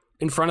like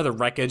in front of the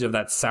wreckage of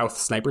that south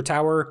sniper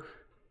tower,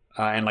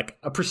 and like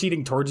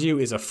proceeding towards you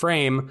is a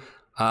frame,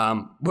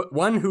 but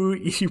one who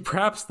you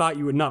perhaps thought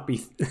you would not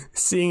be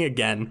seeing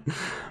again.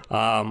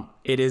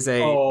 It is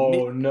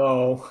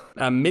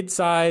a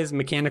mid-size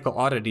mechanical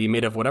oddity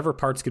made of whatever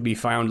parts could be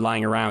found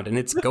lying around, and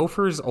it's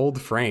Gopher's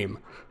old frame.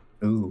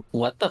 Ooh.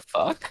 What the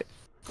fuck?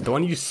 The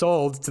one you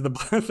sold to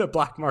the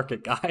black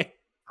market guy.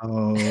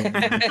 Oh.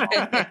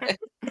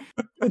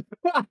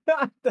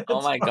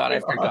 Oh my god, I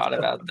forgot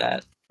about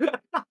that.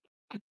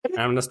 I'm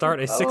going to start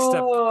a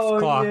 6-step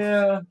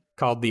clock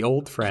called The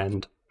Old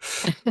Friend.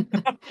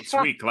 It's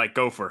weak like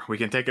Gopher. We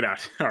can take it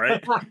out. All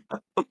right.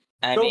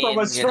 Gopher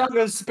was strong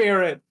as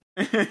spirit.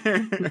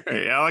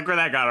 Yeah, I like where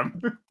that got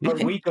him.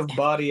 But weak of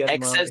body and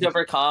X mind. says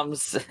over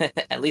comms.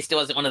 At least it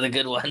wasn't one of the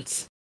good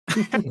ones.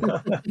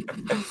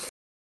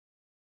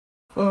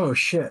 Oh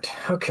shit.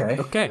 Okay.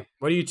 Okay,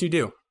 what do you two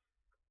do?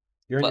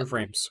 You're in your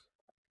frames.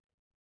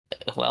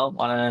 Well,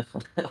 wanna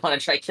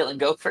try killing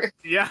Gopher?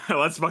 Yeah,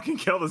 let's fucking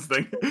kill this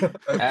thing.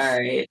 All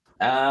right.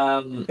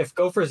 If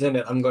Gopher's in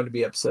it, I'm going to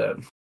be upset.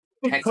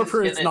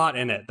 Gopher is not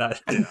in it.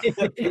 That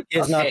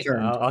It's not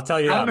turned. I'll tell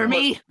you that. For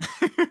me.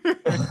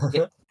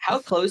 How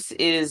close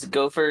is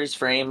Gopher's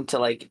frame to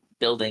like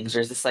buildings, or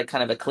is this like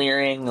kind of a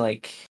clearing?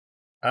 Like,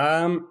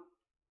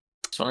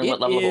 just wondering what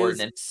level of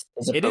ordnance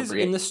is appropriate. It is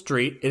in the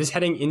street. It is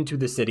heading into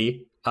the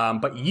city,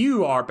 but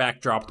you are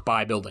backdropped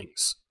by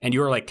buildings, and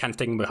you are like kind of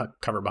taking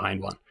cover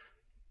behind one.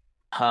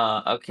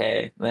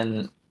 Okay.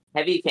 Then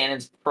heavy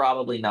cannon's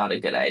probably not a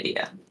good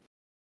idea.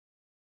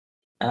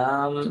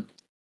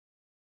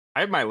 I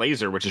have my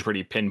laser, which is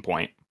pretty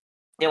pinpoint.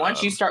 Yeah, why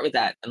don't you start with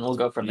that, and we'll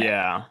go from there.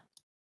 Yeah.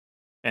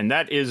 And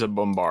that is a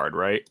bombard,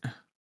 right?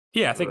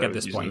 Yeah, I think at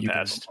this point you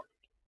can.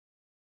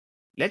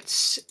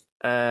 Let's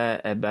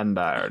a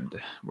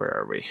bombard. Where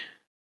are we?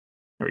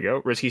 There we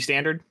go. Risky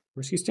standard.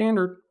 Risky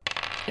standard.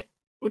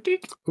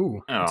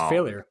 Ooh, it's a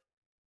failure.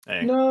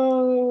 Hey.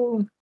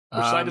 No.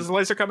 Which side does the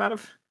laser come out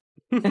of?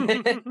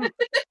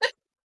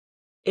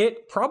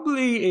 It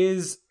probably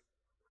is.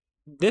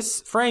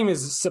 This frame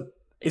is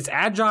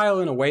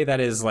agile in a way that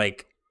is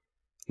like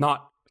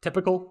not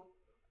typical.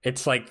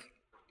 It's like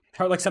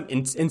how like some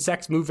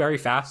insects move very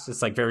fast.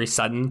 It's like very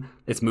sudden.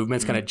 Its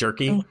movement's kind of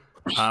jerky.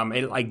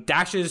 It like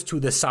dashes to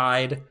the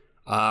side,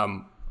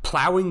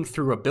 plowing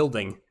through a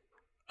building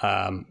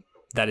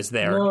that is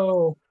there.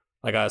 No.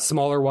 like a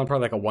smaller one,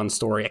 probably like a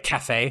 1-story, a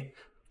cafe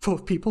full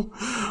of people.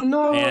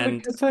 No,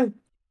 and the cafe.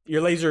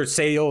 Your laser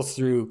sails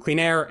through clean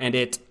air, and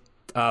it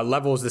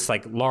levels this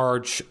like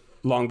large,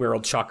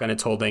 long-barreled shotgun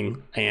it's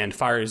holding and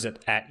fires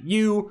it at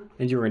you,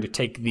 and you're going to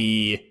take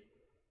the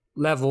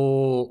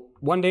level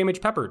 1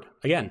 damage peppered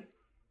again.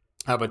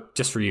 But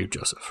just for you,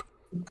 Joseph.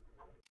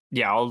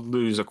 Yeah, I'll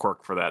lose a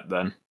quirk for that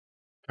then.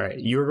 All right,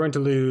 you're going to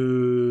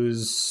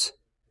lose...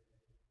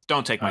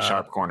 Don't take my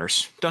sharp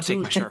corners. Don't take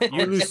my sharp corners.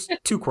 You lose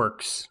 2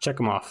 quirks. Check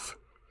them off.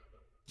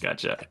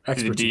 Gotcha.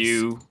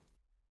 Expertise.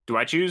 Do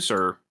I choose,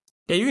 or?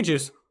 Yeah, you can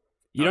choose.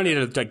 You don't need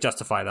to like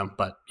justify them,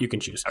 but you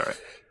can choose. All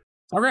right.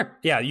 Okay.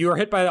 Yeah, you are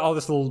hit by all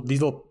these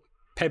little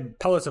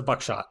pellets of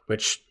buckshot,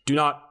 which do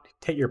not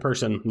hit your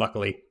person,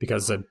 luckily,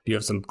 because you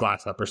have some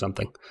glass up or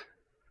something.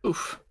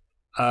 Oof.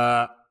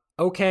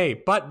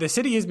 Okay, but the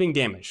city is being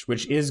damaged,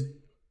 which is,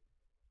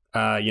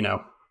 bad.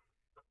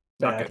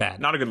 bad.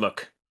 Not a good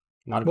look.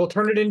 We'll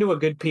turn it into a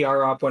good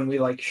PR op when we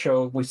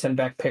we send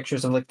back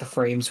pictures of like the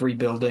frames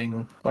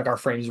rebuilding, like our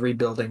frames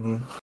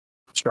rebuilding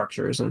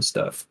structures and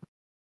stuff.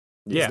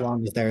 Yeah. As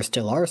long as there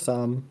still are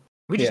some.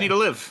 We just need to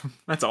live.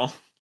 That's all.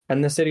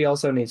 And the city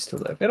also needs to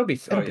live. It'll be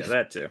fun.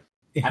 That too.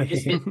 I've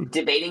just been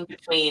debating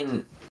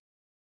between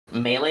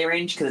melee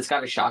range because it's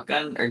got a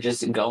shotgun, or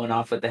just going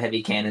off with the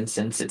heavy cannon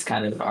since it's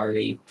kind of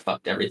already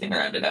fucked everything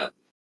around it up.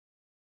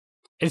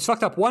 It's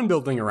fucked up one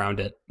building around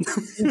it.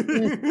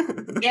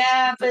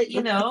 Yeah, but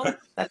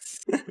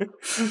that's...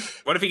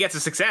 What if he gets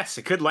a success?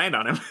 It could land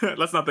on him.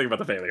 Let's not think about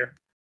the failure.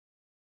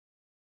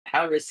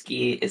 How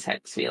risky is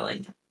Hex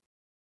feeling?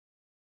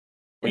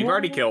 We've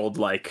already killed,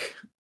 a lot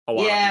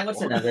Yeah, of what's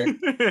people.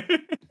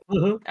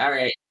 another? All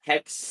right,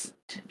 Hex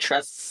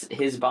trusts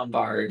his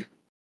bombard.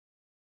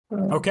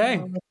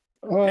 Okay.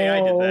 Hey, I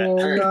did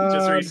that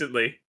just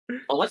recently.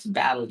 Well, what's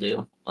battle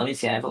do? Let me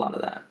see. I have a lot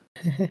of that.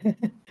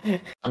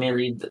 Let me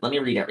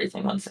read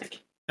everything. 1 sec.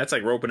 That's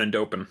like roping and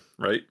doping,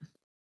 right?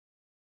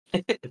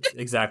 It's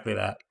exactly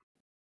that.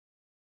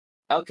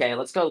 Okay,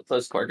 let's go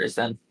close quarters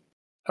then.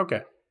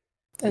 Okay.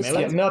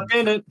 Getting up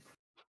in it.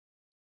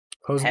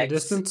 Closing the Hex.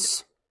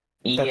 distance.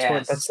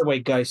 That's the way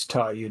Geist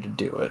taught you to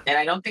do it. And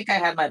I don't think I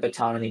have my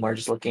baton anymore,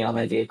 just looking on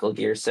my vehicle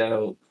gear,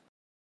 so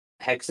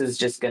Hex is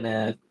just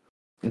gonna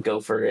go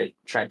for it,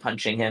 try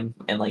punching him,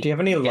 and Do you have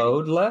any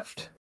load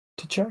left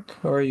to check,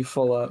 or are you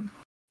full up?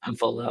 I'm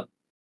full up.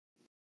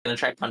 Gonna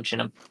try punching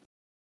him.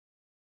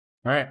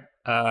 All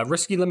right.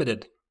 Risky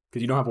limited,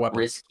 because you don't have a weapon.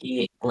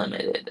 Risky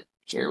limited.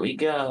 Here we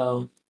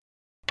go.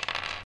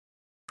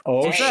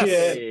 Oh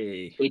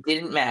Hey. shit! It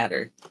didn't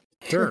matter.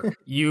 Sure.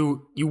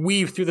 You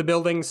weave through the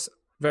buildings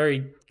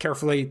very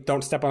carefully.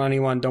 Don't step on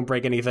anyone. Don't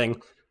break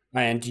anything.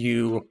 And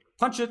you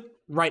punch it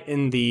right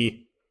in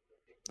the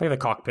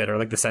cockpit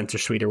or the sensor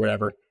suite or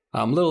whatever.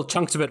 Little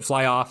chunks of it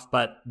fly off,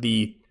 but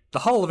the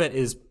hull of it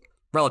is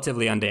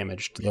relatively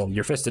undamaged.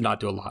 Your fist did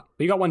not do a lot,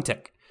 but you got 1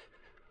 tick,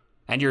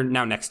 and you're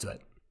now next to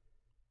it.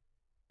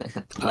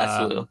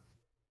 Less Lou.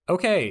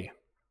 Okay.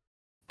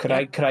 Could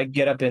I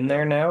get up in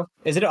there now?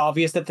 Is it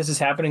obvious that this is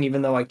happening,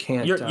 even though I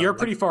can't? You're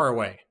pretty far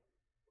away,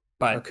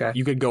 but okay.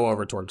 You could go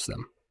over towards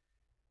them.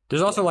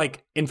 There's also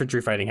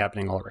infantry fighting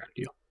happening all around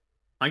you.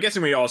 I'm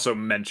guessing we also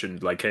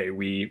mentioned hey,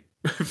 we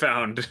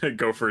found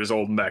Gopher's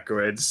old mech who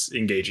it's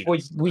engaging.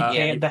 We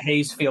can't. The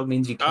haze field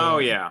means you can't. Oh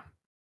yeah,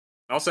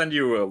 I'll send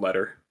you a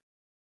letter.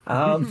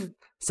 So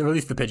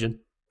release the pigeon.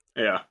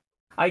 Yeah.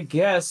 I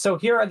guess. So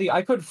here are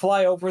I could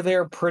fly over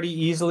there pretty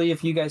easily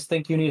if you guys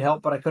think you need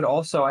help, but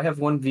I have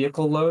 1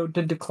 vehicle load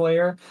to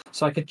declare,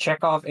 so I could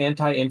check off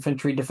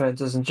anti-infantry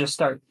defenses and just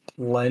start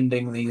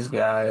blending these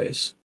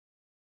guys,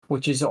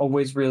 which is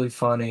always really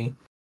funny,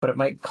 but it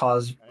might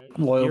cause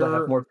Loyal to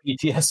have more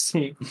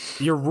PTSD.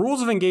 Your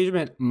rules of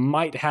engagement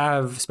might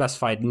have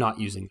specified not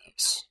using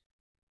those.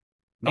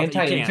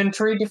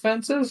 Anti-infantry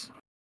defenses?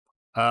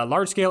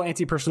 Large-scale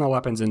anti-personnel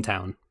weapons in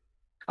town.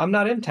 I'm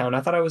not in town.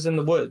 I thought I was in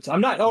the woods. I'm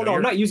not. Oh, no,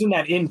 I'm not using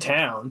that in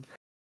town.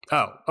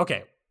 Oh,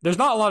 okay. There's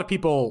not a lot of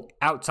people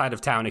outside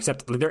of town,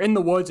 except they're in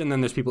the woods, and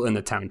then there's people in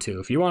the town too.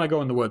 If you want to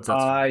go in the woods, that's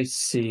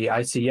fine.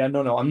 I see. Yeah,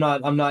 no. I'm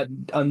not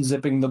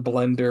unzipping the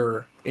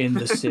blender in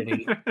the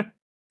city.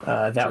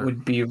 That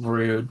would be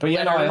rude. But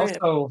yeah,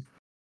 no.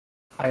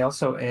 I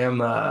also am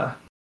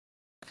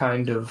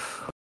kind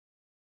of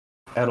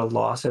at a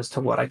loss as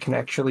to what I can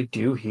actually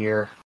do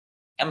here.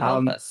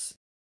 Help us.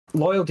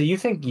 Loyal, do you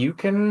think you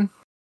can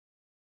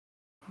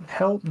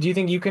help? Do you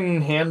think you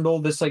can handle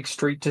this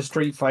street to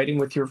street fighting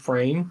with your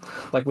frame,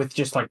 with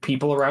just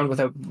people around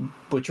without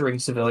butchering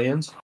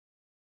civilians?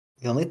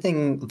 The only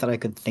thing that I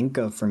could think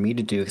of for me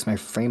to do, because my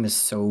frame is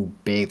so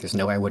big, there's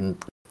no way I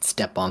wouldn't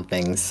step on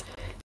things,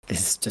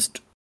 is just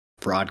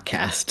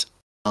broadcast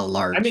a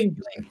large thing.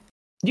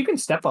 You can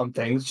step on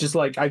things, just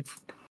I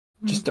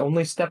just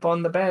only step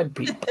on the bad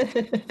people.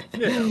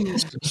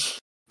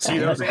 See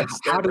those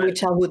How do we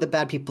tell who the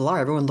bad people are?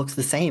 Everyone looks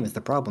the same is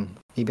the problem.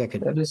 Maybe I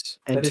could that is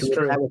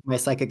true. that with my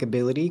psychic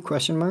ability, ?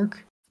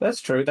 That's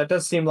true. That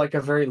does seem like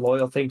a very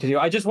loyal thing to do.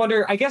 I just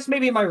wonder, I guess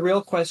maybe my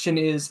real question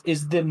is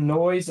the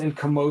noise and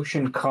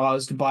commotion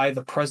caused by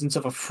the presence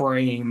of a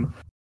frame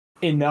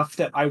enough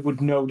that I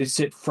would notice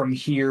it from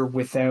here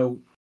without.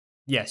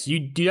 Yes, you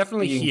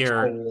definitely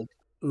hear told.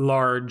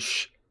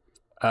 large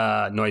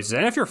noises,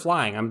 and if you're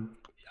flying,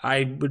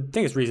 I would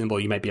think it's reasonable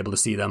you might be able to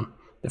see them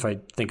if I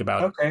think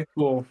about it. Okay,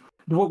 cool.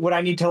 Would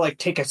I need to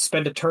like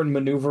spend a turn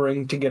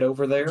maneuvering to get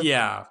over there?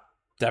 Yeah,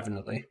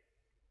 definitely.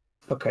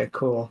 Okay,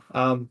 cool.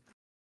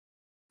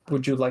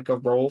 Would you like a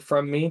roll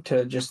from me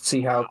to just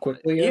see how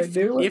quickly I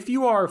do it? If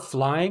you are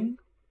flying,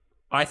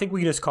 I think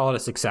we can just call it a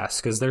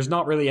success because there's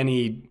not really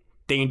any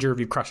danger of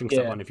you crushing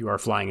someone if you are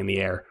flying in the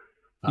air.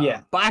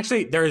 Yeah. But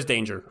actually, there is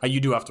danger. You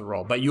do have to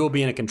roll, but you will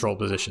be in a controlled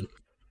position.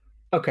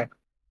 Okay.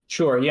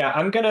 Sure, yeah.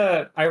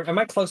 Am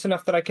I close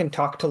enough that I can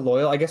talk to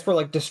Loyal? I guess we're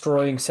like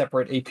destroying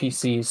separate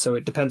APCs, so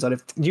it depends on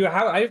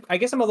I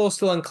guess I'm a little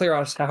still unclear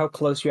on how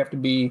close you have to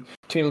be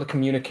able to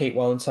communicate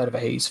while inside of a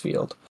haze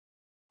field.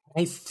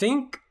 I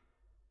think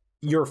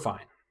you're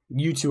fine.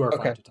 You two are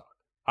fine to talk.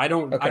 I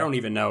don't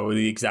even know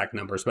the exact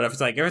numbers, but if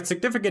it's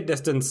significant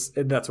distance,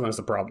 that's when it's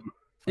a problem.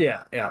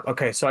 Yeah.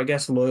 Okay, so I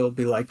guess Loyal will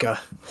be like,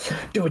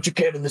 do what you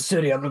can in the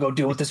city. I'm gonna go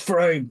deal with this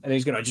frame, and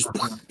he's gonna just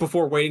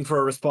before waiting for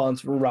a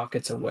response,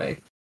 rockets away.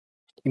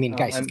 You mean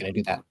Geist is going to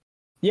do that?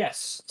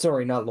 Yes.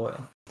 Sorry, not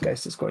Loyal.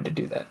 Geist is going to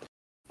do that.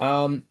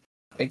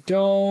 I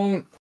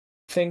don't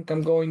think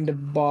I'm going to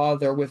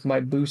bother with my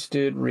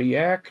boosted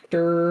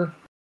reactor.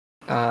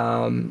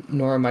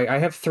 Nor am I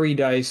have 3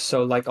 dice,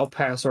 so like I'll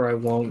pass or I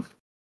won't.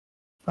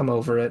 I'm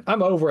over it. I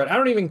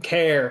don't even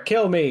care.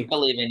 Kill me.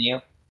 Believe in you.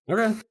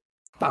 Okay.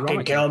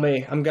 Fucking kill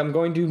me. I'm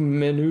going to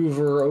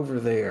maneuver over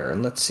there,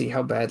 and let's see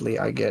how badly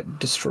I get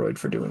destroyed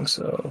for doing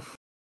so.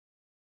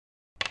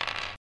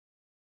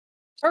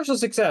 Partial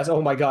success.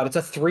 Oh my god, it's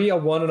a 3, a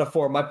 1, and a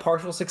 4. My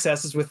partial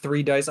successes with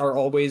 3 dice are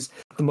always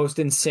the most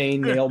insane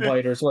nail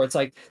biters, where it's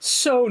like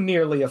so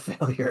nearly a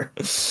failure.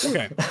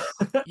 Okay.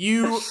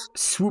 You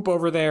swoop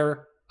over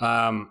there,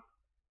 and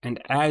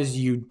as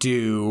you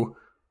do,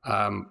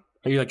 are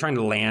you like trying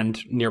to land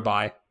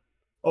nearby?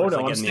 Oh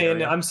no,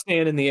 I'm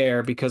staying in the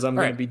air because I'm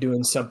going to be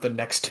doing something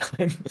next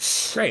time.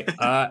 Great.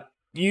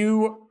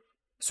 You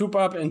swoop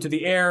up into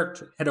the air,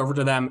 head over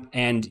to them,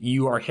 and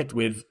you are hit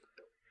with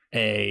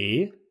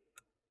a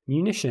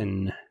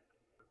munition.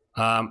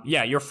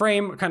 Your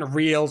frame kind of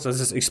reels as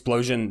this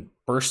explosion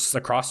bursts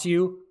across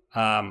you.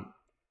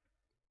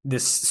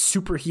 This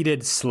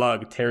superheated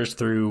slug tears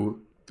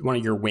through one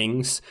of your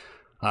wings,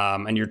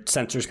 and your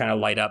sensors kind of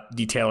light up,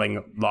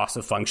 detailing loss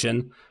of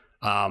function.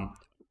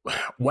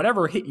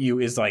 Whatever hit you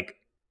is like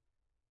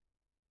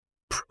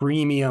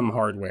premium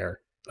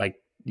hardware. Like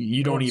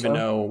you don't even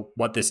know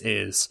what this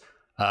is.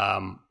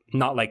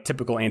 Not like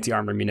typical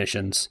anti-armor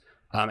munitions.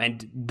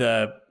 And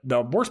the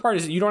worst part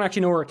is you don't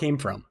actually know where it came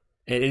from.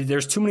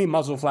 There's too many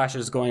muzzle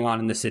flashes going on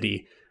in the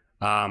city,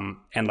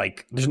 and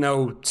like there's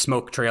no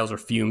smoke trails or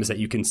fumes that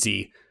you can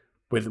see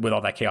with all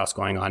that chaos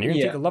going on. You're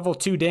gonna take a level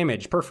 2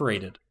 damage,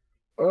 perforated.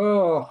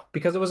 Oh,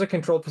 because it was a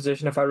controlled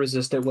position. If I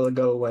resist it, will it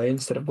go away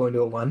instead of going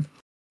to a 1?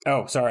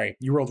 Oh, sorry,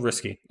 you rolled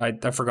risky. I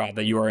forgot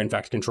that you are in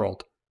fact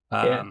controlled.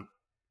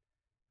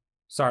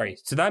 Sorry.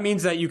 So that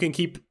means that you can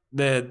keep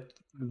the.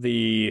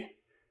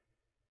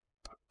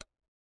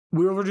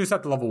 We will reduce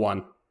that to level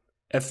 1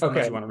 if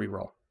unless you want to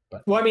reroll.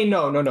 But. Well, I mean,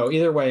 no.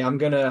 Either way, I'm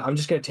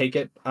just gonna take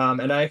it.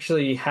 And I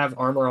actually have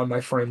armor on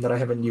my frame that I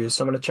haven't used,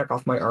 so I'm gonna check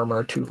off my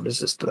armor to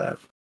resist that.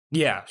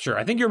 Yeah, sure.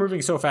 I think you're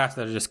moving so fast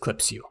that it just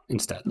clips you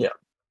instead. Yeah.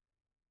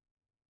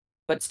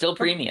 But still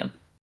premium.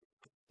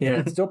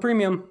 Yeah, still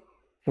premium.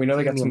 We know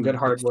they got some good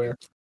hardware.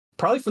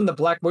 Probably from the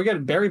black. We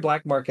got Barry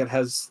Black Market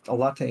has a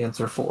lot to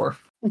answer for.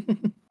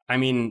 I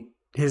mean,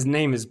 his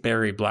name is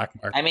Barry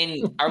Blackmark. I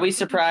mean, are we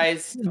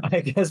surprised?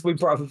 I guess we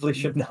probably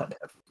should not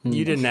have.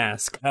 You didn't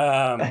ask.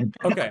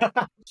 Okay.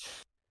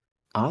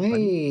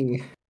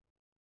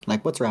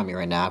 What's around me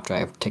right now after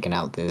I've taken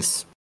out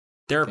this?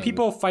 There are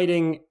people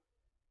fighting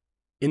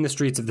in the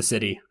streets of the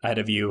city ahead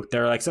of you.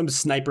 There are like some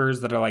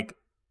snipers that are like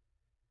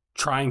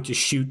trying to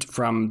shoot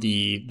from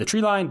the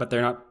tree line, but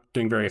they're not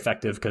doing very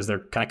effective because they're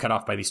kind of cut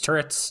off by these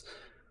turrets.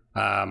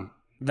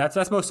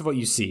 That's most of what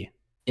you see.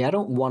 Yeah, I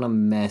don't want to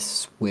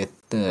mess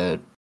with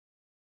the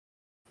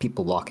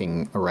people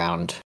walking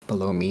around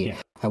below me.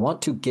 Yeah. I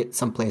want to get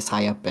someplace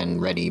high up and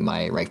ready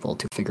my rifle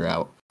to figure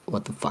out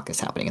what the fuck is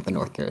happening at the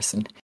North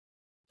Garrison.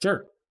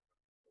 Sure.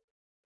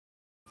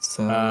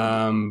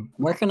 So,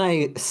 where can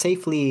I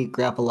safely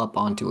grapple up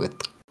onto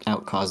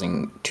without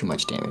causing too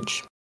much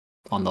damage?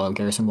 On the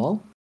garrison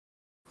wall?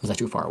 Was that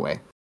too far away?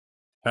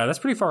 That's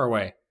pretty far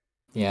away.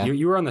 Yeah.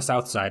 You were on the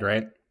south side,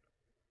 right?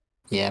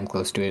 Yeah, I'm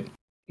close to it.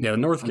 Yeah, the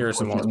North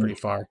Garrison wall is pretty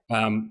far.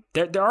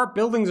 There are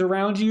buildings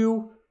around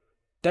you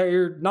that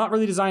are not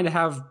really designed to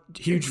have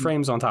huge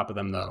frames on top of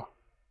them, though.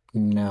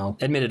 No.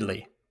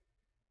 Admittedly.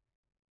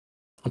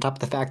 On top of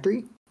the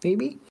factory,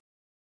 maybe?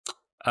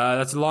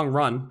 That's a long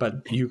run,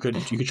 but you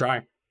could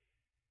try.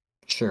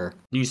 Sure.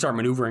 You start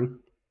maneuvering.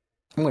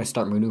 I'm going to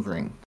start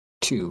maneuvering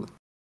to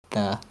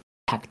the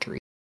factory.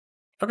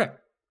 Okay.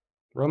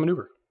 Roll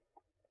maneuver.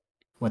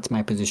 What's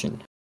my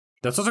position?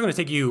 That's also going to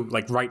take you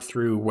like right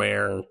through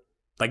where,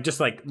 like just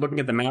like looking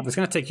at the map, it's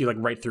going to take you like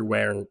right through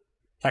where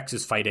Hex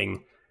is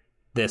fighting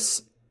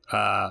this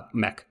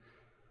mech.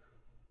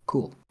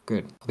 Cool.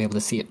 Good. I'll be able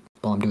to see it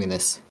while I'm doing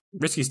this.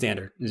 Risky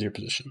standard is your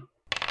position.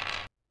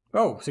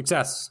 Oh,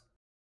 success.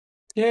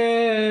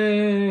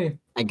 Yay!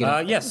 I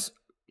get yes.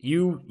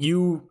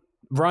 You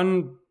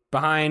run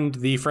behind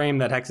the frame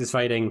that Hex is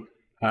fighting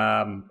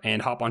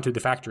and hop onto the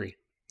factory,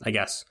 I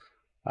guess.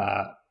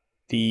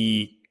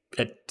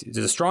 It's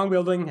a strong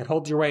building. It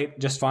holds your weight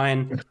just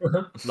fine,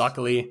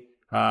 luckily.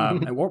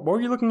 And what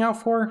were you looking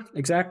out for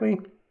exactly?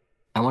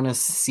 I want to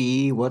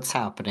see what's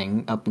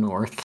happening up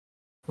north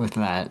with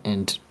that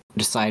and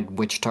decide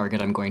which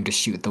target I'm going to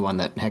shoot, the one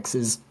that Hex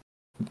is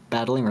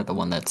battling or the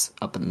one that's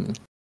up in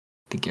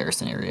the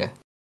garrison area.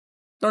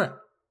 Okay.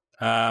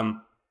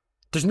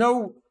 There's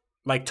no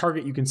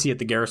target you can see at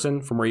the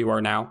garrison from where you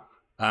are now.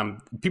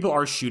 People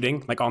are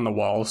shooting on the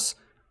walls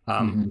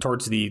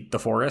towards the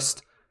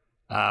forest.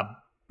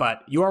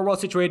 But you are well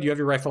situated. You have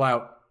your rifle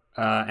out,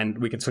 and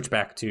we can switch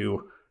back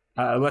to,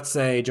 let's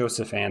say,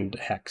 Joseph and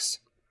Hex.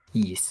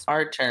 Yes.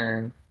 Our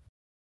turn.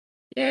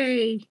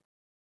 Yay!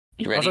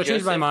 You ready, Also, I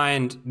changed my Joseph?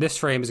 mind. This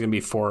frame is going to be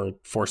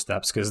four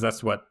steps, because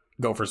that's what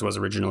Gophers was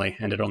originally,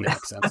 and it only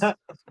makes sense.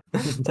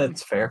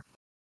 That's fair.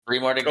 3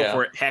 more to Go go.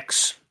 for it,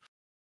 Hex.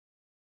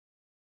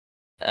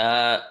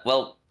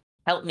 Well,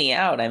 help me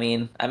out. I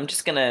mean, I'm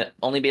just gonna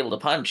only be able to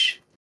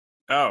punch.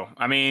 Oh,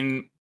 I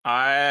mean,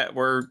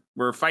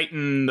 we're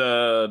fighting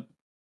our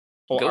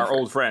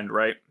old friend,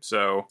 right?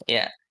 So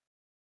Yeah.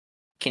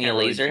 Can you can't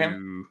really laser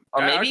him? do-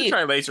 Or I maybe- could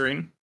try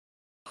lasering.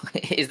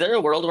 Is there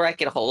a world where I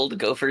could hold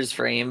Gopher's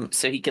frame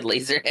so he could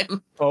laser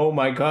him? Oh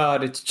my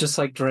god, it's just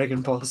like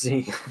Dragon Ball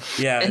Z.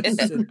 Yeah,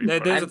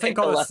 there's a thing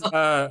called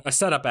Piccolo. a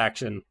setup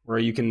action where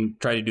you can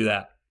try to do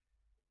that.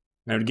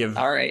 And it would give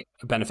All right.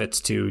 benefits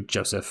to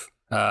Joseph.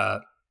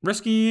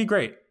 Risky,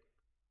 great.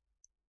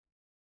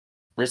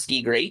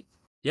 Risky great.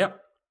 Yep.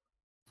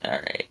 All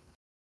right.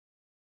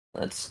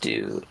 Let's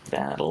do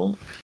battle.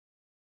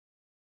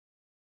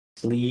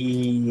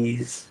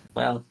 Please.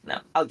 Well, no,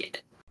 I'll get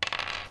it.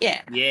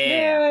 Yeah.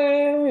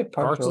 Yeah. Yay!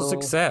 Partial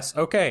success.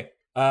 Okay.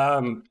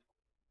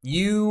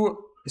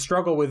 You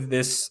struggle with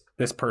this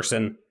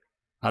person.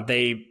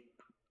 They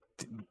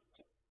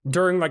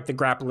during the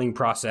grappling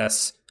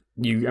process,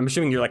 I'm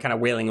assuming you're kind of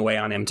wailing away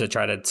on him to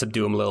try to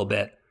subdue him a little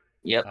bit.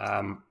 Yep.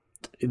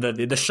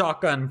 The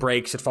shotgun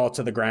breaks, it falls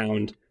to the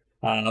ground,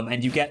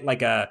 and you get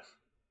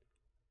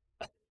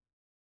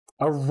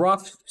a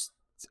rough,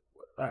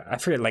 I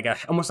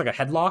forget, almost like a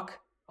headlock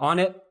on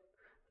it.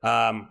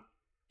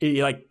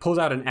 He pulls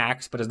out an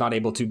axe, but is not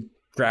able to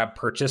grab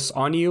purchase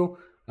on you.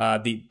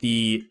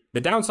 The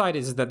downside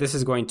is that this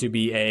is going to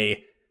be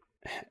a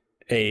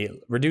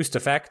reduced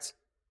effect,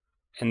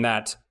 and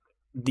that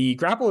the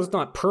grapple is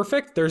not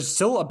perfect. There's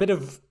still a bit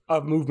of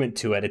movement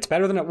to it. It's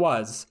better than it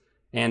was.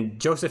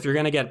 And Joseph, you're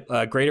going to get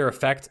a greater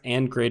effect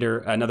and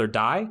another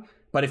die.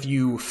 But if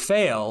you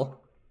fail,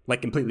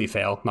 completely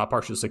fail, not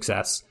partial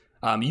success,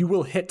 you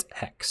will hit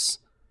Hex.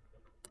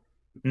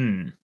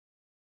 I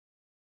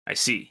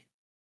see.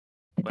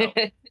 Well,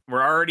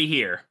 we're already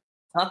here.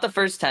 Not the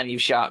first time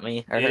you've shot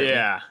me. Or hurt me.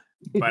 Yeah,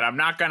 but I'm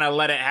not going to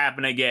let it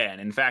happen again.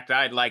 In fact,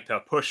 I'd like to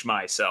push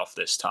myself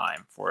this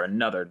time for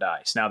another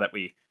dice now that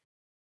we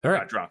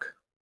got drunk.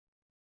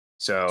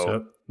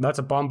 So that's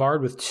a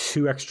bombard with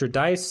 2 extra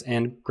dice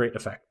and great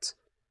effect.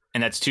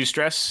 And that's 2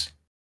 stress?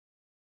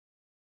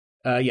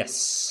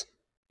 Yes.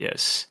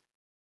 Yes.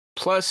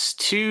 Plus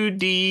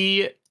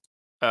 2d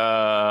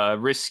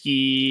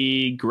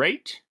risky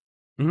great?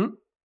 Mm-hmm.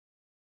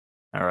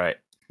 All right.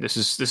 This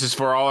is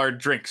for all our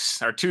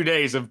drinks, our 2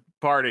 days of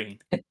partying.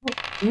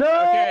 No!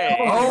 Okay.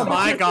 Oh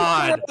my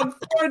god! 4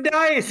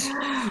 dice!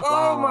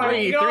 Oh my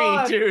 3,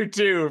 god! 3, 2,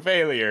 2,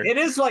 failure. It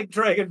is like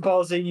Dragon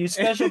Ball Z. You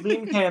special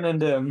beam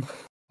cannoned him.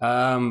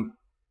 Oh,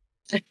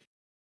 it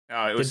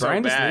was Did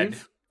Brian so just bad.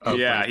 leave? Oh,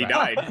 Yeah, Brian's he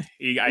back. died.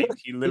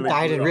 He literally He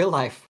died in blew real up.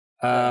 life.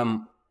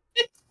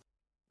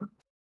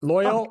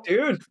 Loyal. Oh,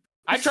 dude.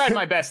 I tried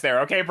my best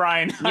there, okay,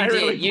 Brian? I did,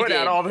 really you put out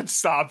did. all the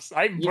stops.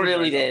 You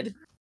really did.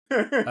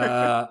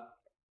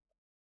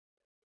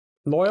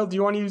 Loyal, do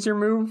you want to use your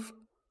move?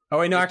 Oh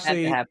wait, no, It had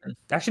to happen.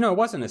 no, it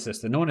wasn't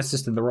assisted. No one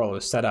assisted the roll. It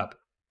was set up.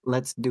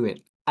 Let's do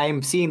it. I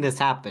am seeing this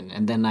happen,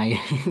 and then I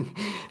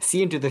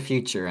see into the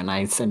future, and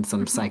I send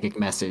some psychic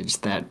message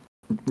that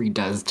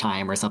redoes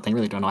time or something. I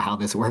really don't know how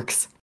this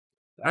works.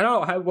 I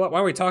don't know. Why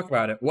don't we talk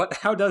about it?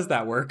 How does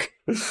that work?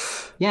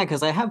 Yeah,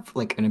 because I have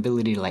an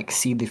ability to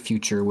see the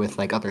future with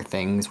other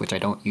things, which I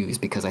don't use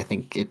because I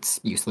think it's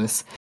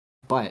useless.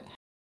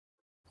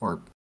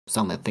 Or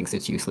someone that thinks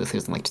it's useless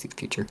doesn't like to see the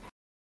future.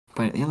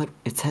 But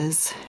it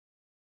says,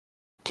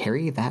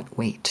 carry that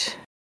weight.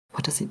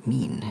 What does it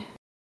mean?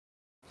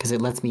 Because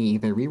it lets me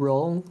either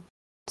re-roll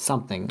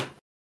something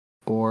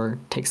or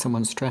take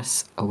someone's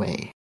stress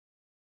away,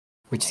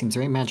 which seems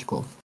very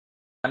magical.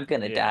 I'm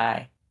gonna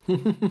die.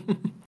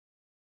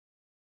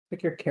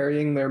 Like you're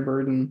carrying their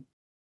burden.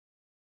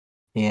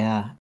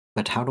 Yeah,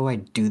 but how do I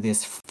do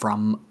this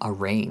from a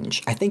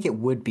range? I think it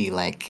would be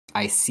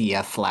I see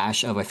a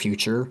flash of a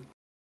future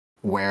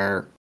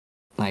where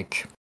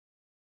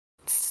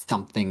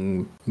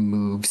something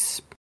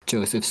moves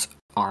Joseph's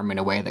arm in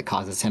a way that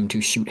causes him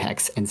to shoot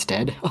Hex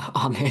instead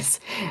on his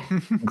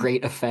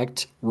great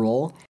effect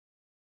roll.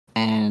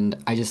 And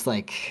I just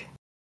like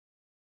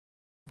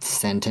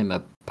send him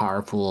a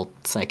powerful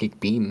psychic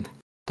beam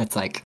that's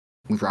like,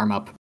 move your arm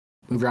up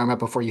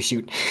before you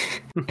shoot.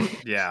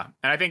 Yeah.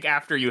 And I think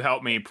after you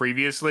helped me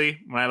previously,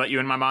 when I let you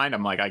in my mind,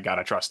 I'm like, I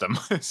gotta trust him.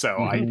 So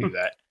I do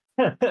that.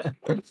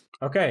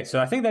 Okay, so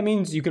I think that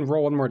means you can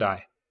roll one more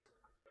die.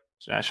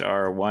 Slash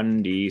R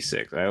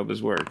 1d6. I hope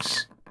this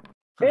works.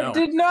 It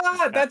did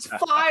not. That's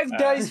 5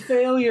 dice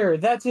failure.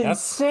 That's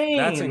insane.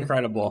 That's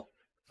incredible.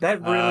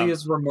 That really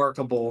is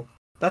remarkable.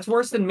 That's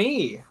worse than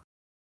me.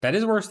 That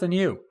is worse than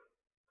you.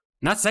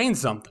 Not saying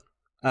something.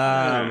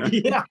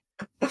 Yeah.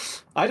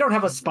 I don't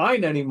have a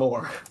spine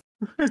anymore.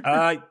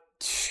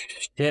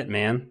 Shit,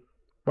 man.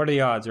 What are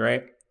the odds,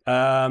 right?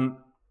 100%.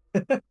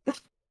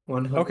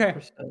 Okay.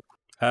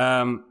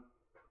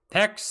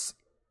 Hex.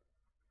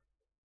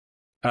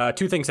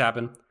 Two things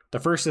happen. The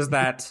first is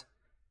that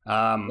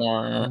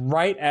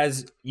right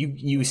as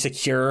you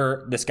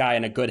secure this guy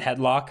in a good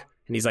headlock,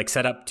 and he's like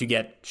set up to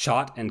get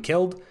shot and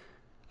killed,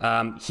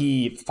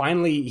 he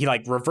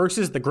like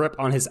reverses the grip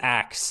on his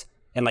axe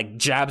and like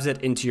jabs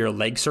it into your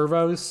leg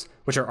servos,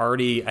 which are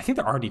already, I think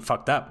they're already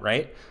fucked up,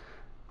 right?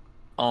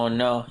 Oh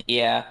no,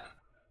 yeah.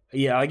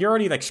 Yeah, like you're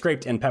already like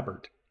scraped and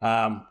peppered.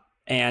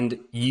 And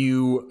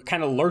you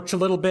kind of lurch a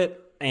little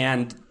bit,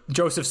 and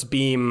Joseph's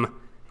beam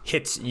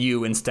hits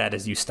you instead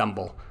as you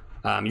stumble.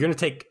 You're going to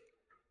take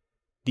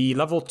the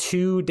level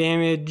 2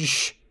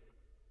 damage,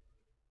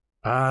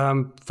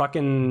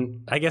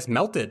 fucking, I guess,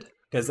 melted,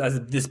 because as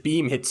this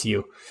beam hits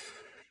you.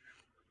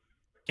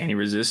 Can you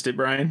resist it,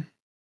 Brian?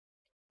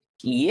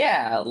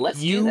 Yeah, let's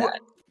do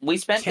that. We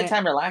spent the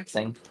time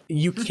relaxing.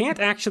 You can't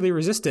actually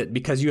resist it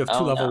because you have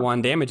 2 level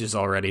 1 damages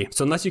already.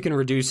 So unless you can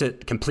reduce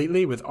it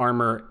completely with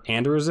armor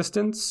and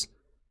resistance.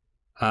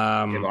 You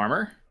have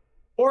armor?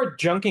 Or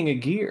junking a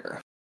gear.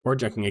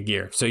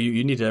 So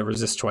you need to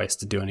resist twice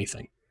to do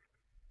anything.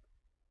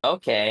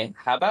 Okay,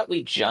 how about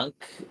we junk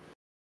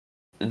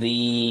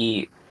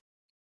the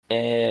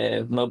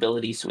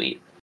mobility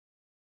suite?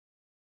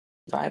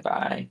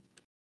 Bye-bye.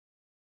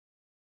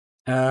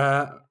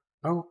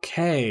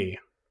 Okay.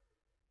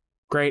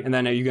 Great, and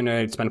then are you going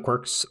to spend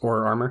quirks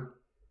or armor?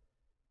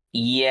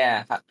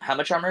 Yeah. How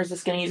much armor is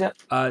this going to use up?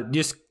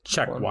 Just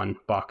check one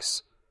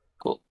box.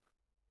 Cool.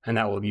 And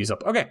that will use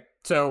up. Okay,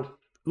 so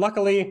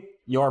luckily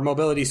your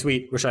mobility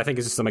suite, which I think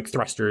is just some like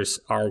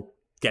thrusters,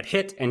 get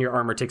hit, and your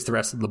armor takes the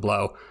rest of the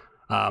blow.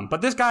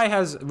 But this guy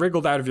has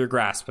wriggled out of your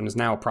grasp and is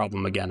now a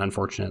problem again,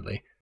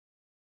 unfortunately.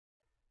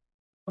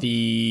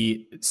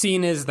 The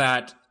scene is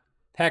that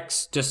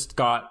Hex just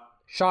got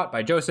shot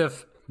by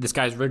Joseph. This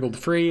guy's wriggled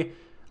free.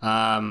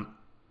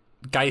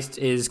 Geist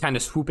is kind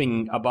of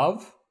swooping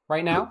above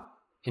right now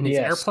in his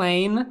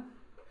airplane,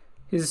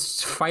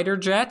 his fighter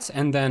jet,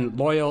 and then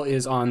Loyal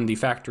is on the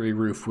factory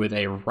roof with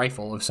a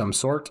rifle of some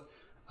sort.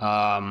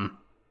 The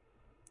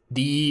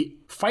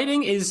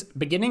fighting is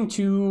beginning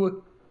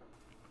to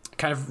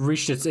kind of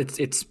reach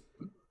its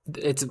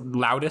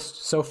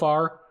loudest so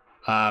far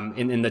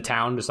in the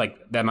town, just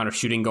like the amount of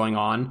shooting going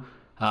on.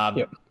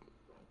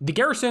 The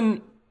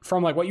garrison,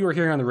 from like what you were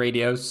hearing on the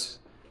radios,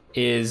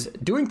 is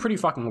doing pretty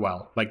fucking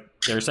well. Like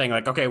they're saying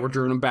like, okay, we're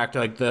driving them back to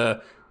like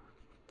the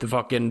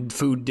fucking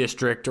food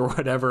district or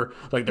whatever.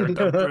 Like they're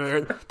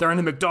in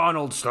the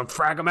McDonald's, so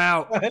frag them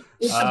out.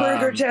 It's the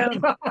burger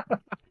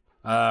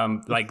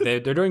town. Like they're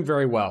doing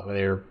very well.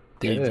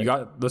 You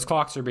got those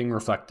clocks are being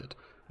reflected.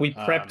 We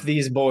prepped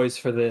these boys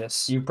for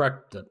this. You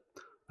prepped it.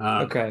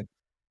 Okay.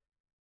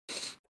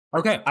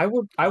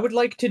 I would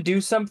like to do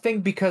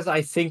something because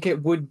I think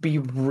it would be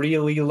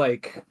really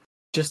like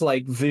just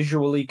like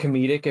visually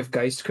comedic if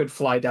Geist could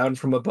fly down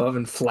from above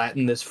and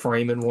flatten this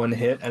frame in one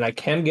hit, and I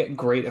can get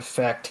great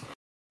effect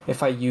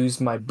if I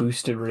use my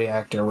boosted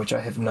reactor, which I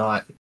have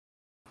not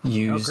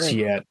used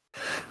yet.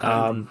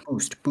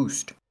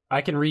 Boost.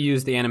 I can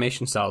reuse the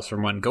animation cells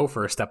from when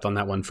Gopher stepped on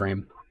that one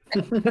frame.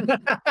 How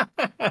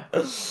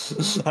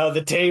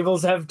the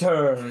tables have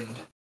turned.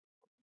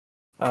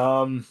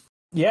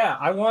 Yeah,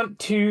 I want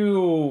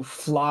to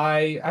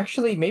fly.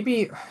 Actually,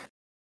 maybe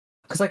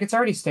because like it's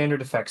already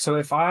standard effect. So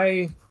if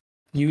I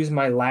use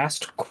my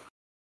last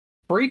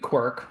free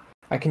quirk,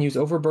 I can use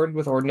Overburdened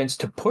with Ordnance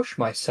to push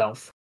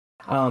myself.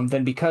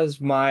 Then because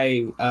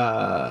my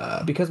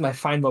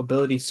fine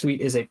mobility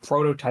suite is a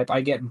prototype,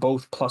 I get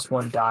both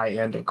 +1 die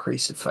and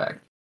increase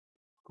effect.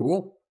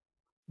 Cool.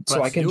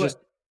 So I can just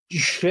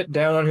shit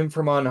down on him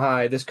from on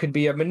high. This could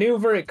be a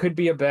maneuver, it could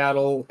be a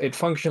battle. It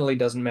functionally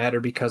doesn't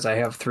matter because I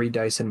have 3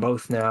 dice in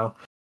both now.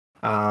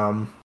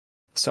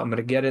 So I'm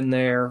gonna get in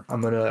there,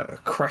 I'm gonna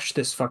crush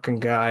this fucking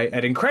guy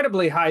at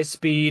incredibly high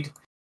speed,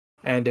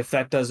 and if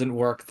that doesn't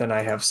work, then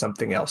I have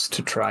something else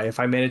to try. If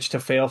I manage to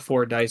fail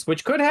 4 dice,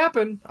 which could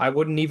happen, I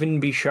wouldn't even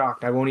be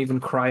shocked. I won't even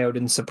cry out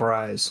in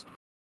surprise.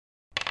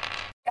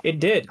 It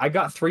did. I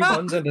got 3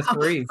 1s and a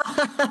 3.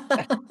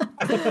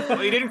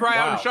 Well, you didn't cry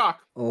out in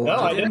shock. No,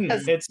 I didn't.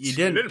 You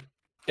didn't.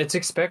 It's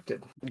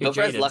expected.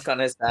 Gopher has luck on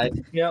his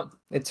side. Yeah,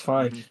 it's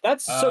fine.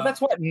 That's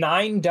what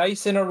 9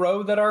 dice in a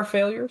row that are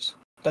failures.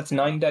 That's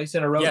 9 dice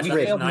in a row. Yes, we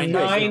failed failed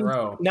dice in a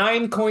row.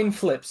 9 coin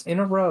flips in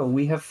a row.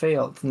 We have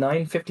failed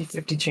 9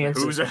 50-50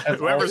 chances.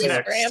 Whoever's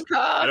next?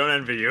 Rampart. I don't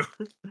envy you.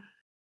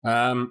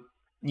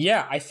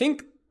 Yeah, I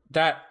think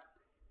that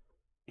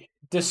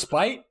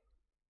despite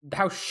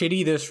how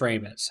shitty this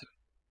frame is,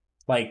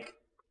 like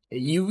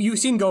you've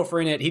seen Gopher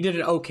in it, he did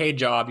an okay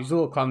job. He's a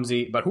little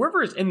clumsy, but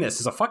whoever is in this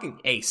is a fucking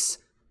ace.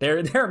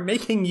 They're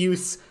making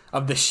use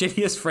of the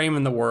shittiest frame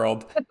in the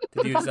world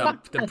to do some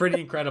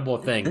pretty incredible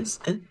things.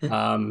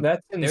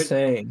 That's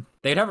insane.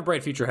 They'd have a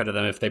bright future ahead of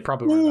them if they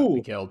probably weren't about to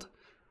be killed.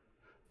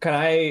 Can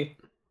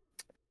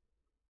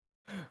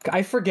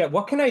I forget,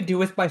 what can I do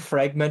with my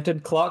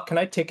fragmented clock? Can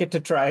I take it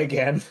to try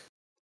again?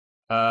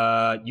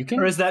 You can.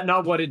 Or is that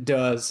not what it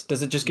does?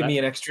 Does it just give me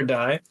an extra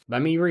die?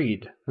 Let me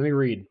read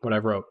what I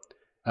wrote.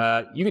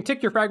 You can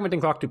tick your fragmenting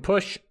clock to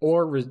push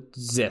or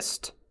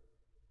resist.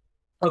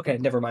 Okay,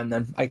 never mind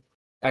then. I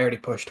already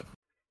pushed.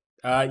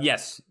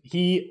 Yes,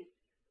 he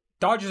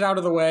dodges out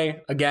of the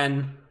way.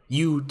 Again,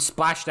 you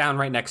splash down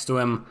right next to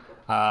him.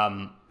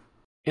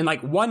 In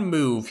like one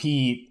move,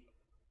 he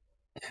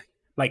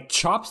like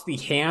chops the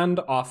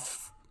hand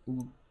off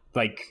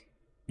like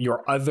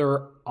your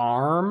other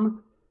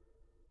arm.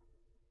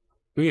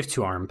 We have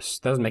 2 arms.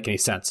 Doesn't make any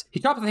sense. He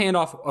chops the hand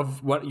off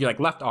of what your like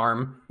left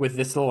arm with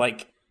this little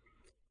like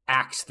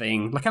axe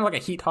thing, kind of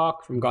like a heat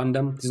hawk from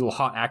Gundam. These little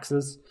hot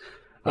axes.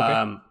 Okay.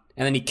 And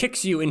then he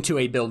kicks you into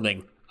a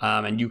building,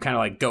 and you kind of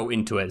like go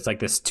into it. It's like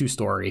this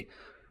 2-story.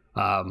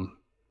 And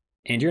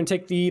you're going to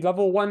take the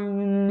level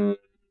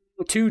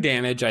 1-2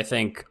 damage, I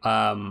think.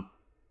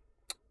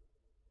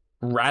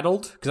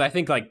 Rattled, because I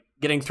think like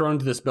getting thrown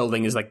into this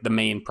building is like the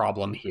main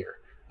problem here.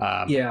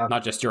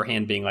 Not just your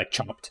hand being like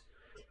chopped.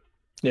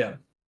 Yeah.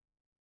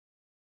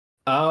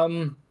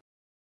 Can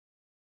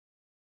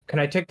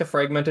I take the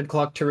fragmented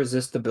clock to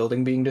resist the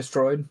building being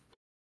destroyed?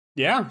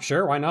 Yeah,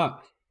 sure. Why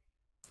not?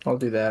 I'll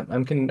do that.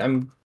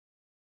 I'm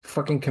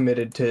fucking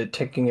committed to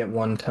taking it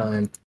one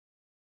time.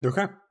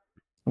 Okay.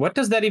 What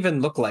does that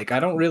even look like? I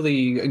don't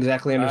really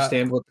exactly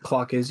understand what the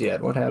clock is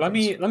yet. What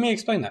happens? Let me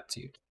explain that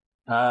to you.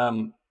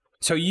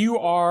 So you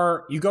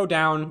go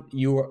down.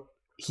 You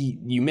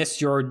miss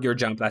your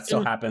jump. That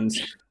still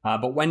happens.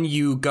 But when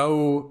he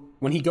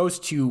goes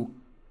to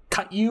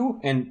cut you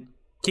and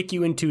kick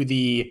you into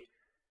the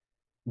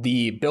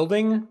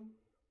building,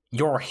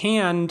 your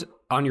hand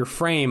on your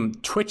frame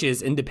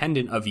twitches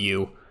independent of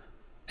you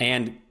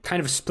and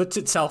kind of splits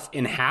itself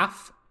in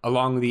half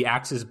along the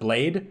axe's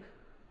blade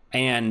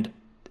and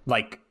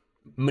like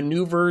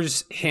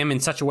maneuvers him in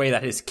such a way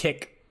that his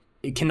kick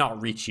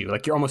cannot reach you.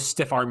 Like you're almost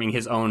stiff arming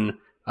his own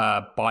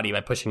body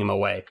by pushing him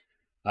away,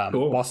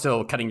 while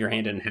still cutting your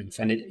hand in half.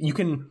 And you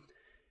can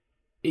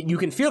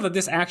feel that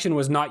this action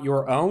was not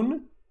your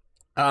own,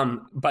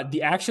 but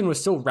the action was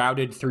still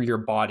routed through your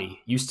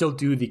body. You still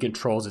do the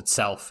controls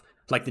itself.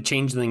 Like the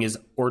changeling is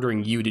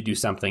ordering you to do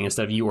something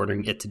instead of you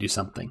ordering it to do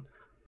something.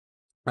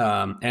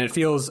 And it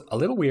feels a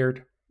little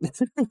weird. I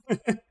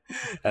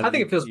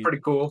think it feels pretty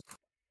cool.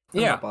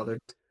 I'm not bothered.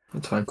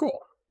 It's fine. Cool.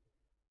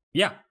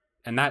 Yeah.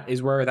 And that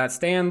is where that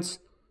stands.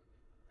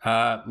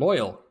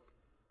 Loyal.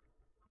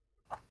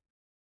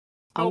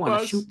 I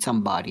want to shoot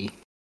somebody.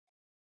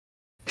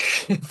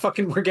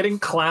 Fucking, we're getting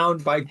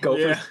clowned by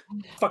Gopher. Yeah.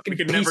 Fucking we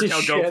can never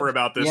tell Gopher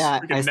about this. Yeah,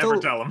 we can never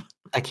tell him.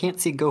 I can't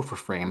see Gopher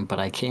frame, but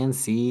I can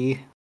see.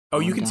 Oh,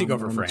 you can see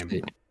Gopher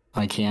frame.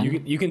 I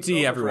can. You can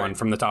see everyone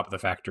from the top of the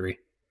factory.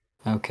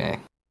 Okay.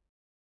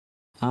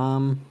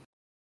 Yeah,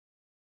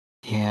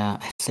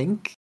 I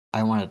think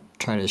I want to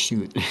try to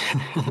shoot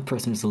the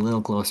person who's a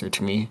little closer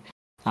to me.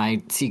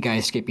 I see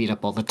guys get beat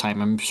up all the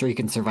time. I'm sure you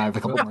can survive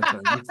a couple more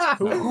turns.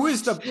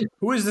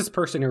 Who is this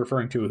person you're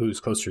referring to who's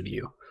closer to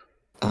you?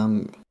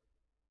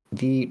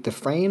 The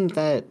frame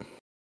that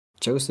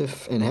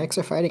Joseph and Hex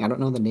are fighting. I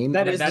don't know the name.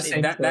 That is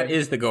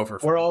the Gopher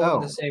frame. We're all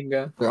in the same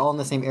guy. They're all in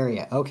the same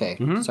area. Okay.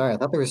 Mm-hmm. Sorry, I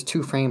thought there was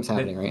 2 frames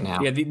happening right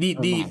now. Yeah,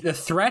 the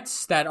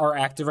threats that are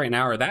active right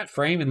now are that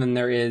frame, and then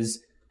there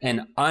is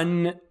an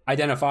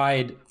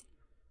unidentified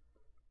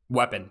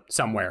weapon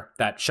somewhere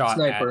that shot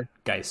at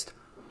Geist.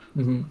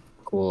 Mm-hmm.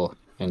 Cool.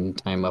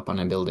 And I'm up on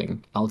a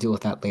building. I'll deal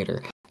with that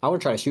later. I want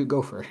to try to shoot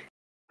Gopher.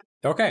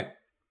 Okay.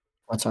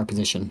 What's our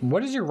position?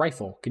 What is your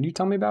rifle? Can you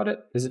tell me about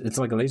it? It's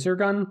like a laser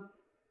gun?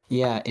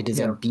 Yeah, it is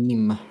a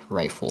beam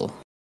rifle.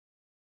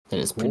 That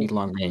is pretty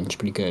long range,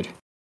 pretty good.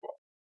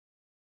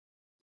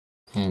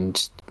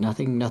 And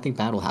nothing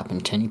bad will happen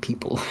to any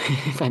people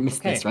if I miss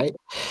this, right?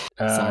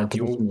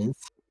 Do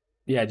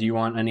you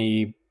want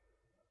any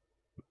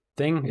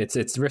thing?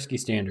 It's risky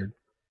standard.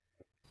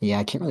 Yeah,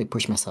 I can't really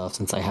push myself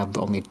since I have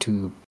only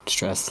 2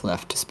 stress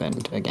left to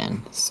spend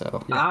again.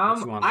 So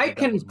I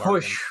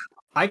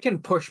can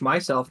push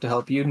myself to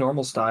help you,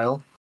 normal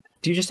style.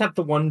 Do you just have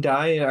the 1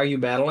 die? Are you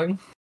battling?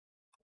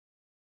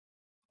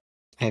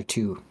 I have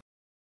 2.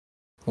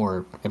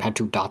 Or I've had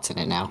 2 dots in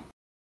it now.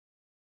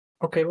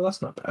 Okay, well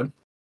that's not bad.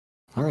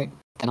 Alright,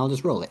 then I'll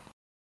just roll it.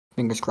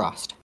 Fingers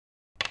crossed.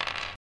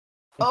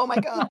 Oh my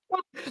god.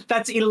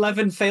 That's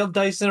 11 failed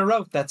dice in a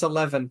row. That's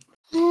 11.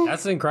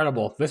 That's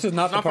incredible. This is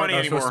not the part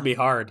that's supposed to be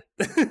hard.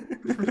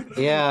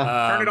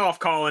 Yeah. Turn it off,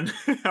 Colin.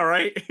 All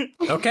right.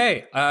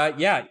 Okay.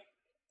 Yeah.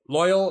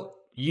 Loyal,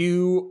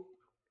 you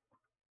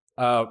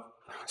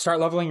start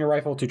leveling your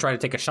rifle to try to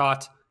take a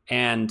shot,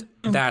 and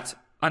that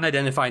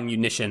unidentified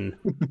munition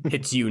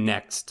hits you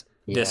next.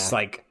 Yeah. This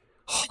like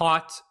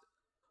hot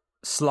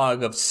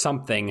slug of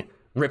something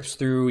rips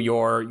through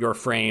your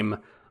frame,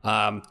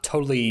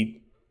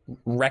 totally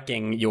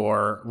wrecking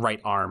your right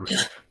arm.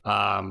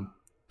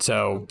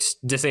 So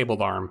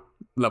disabled arm,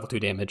 level 2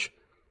 damage.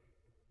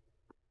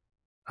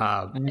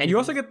 And you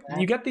also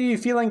get the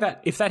feeling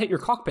that if that hit your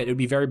cockpit, it would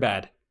be very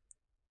bad.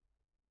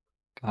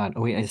 God,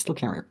 oh wait, I still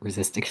can't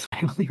resist it because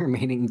my only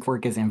remaining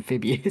quirk is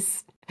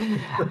amphibious.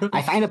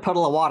 I find a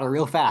puddle of water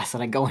real fast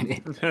and I go in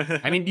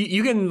it. I mean,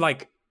 you can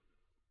like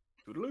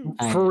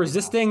for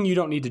resisting, you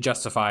don't need to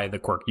justify the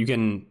quirk. You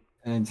can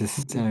you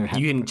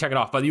can check it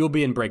off, but you'll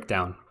be in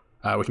breakdown,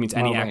 which means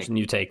any action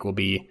you take will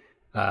be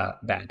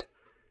bad.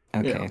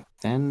 Okay,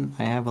 then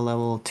I have a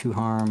level 2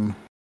 harm.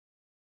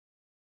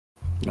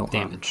 No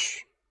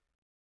damage.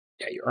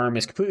 Yeah, your arm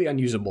is completely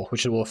unusable,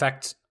 which will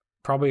affect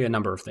probably a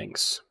number of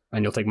things,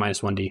 and you'll take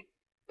minus 1d.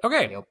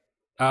 Okay,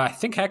 I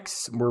think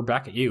Hex, we're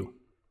back at you.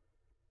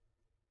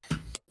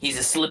 He's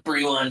a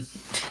slippery one.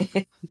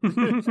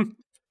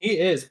 He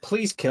is.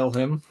 Please kill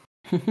him.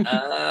 Hex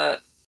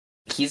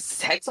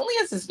only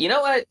has his. You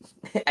know what?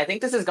 I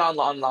think this has gone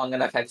long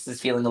enough. Hex is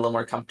feeling a little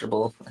more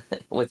comfortable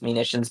with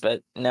munitions,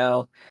 but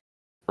no.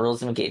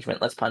 Rules of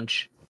engagement. Let's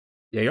punch.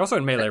 Yeah, you're also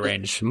in melee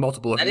range.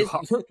 Multiple of you.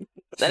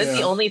 That is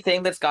the only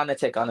thing that's gone a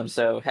tick on him,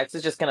 so Hex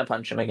is just going to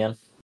punch him again.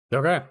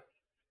 Okay.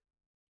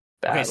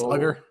 Battle. Okay,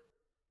 Slugger.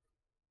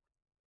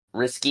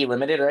 Risky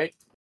limited, right?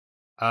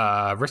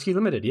 Risky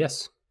limited,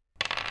 yes.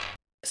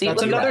 See,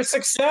 that's another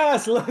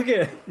success. Look at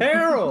it.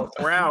 Harold.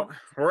 We're out.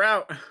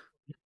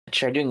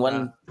 Try doing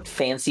one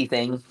fancy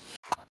thing.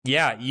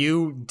 Yeah,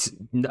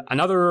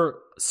 another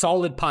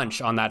solid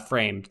punch on that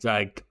frame.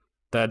 Like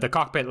the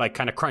cockpit like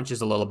kind of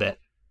crunches a little bit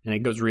and it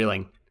goes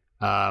reeling.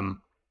 And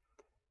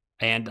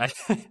I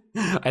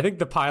think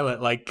the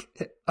pilot like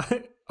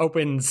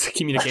opens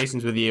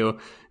communications with you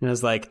and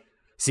is like,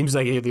 seems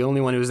like you're the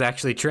only one who's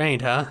actually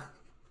trained, huh?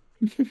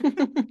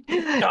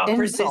 Stop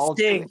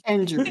resisting.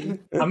 I'm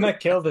gonna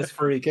kill this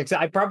freak.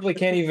 I probably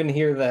can't even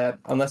hear that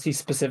unless he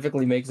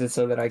specifically makes it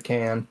so that I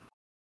can.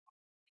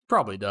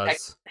 Probably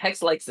does.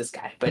 Hex likes this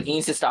guy, but he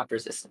needs to stop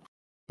resisting.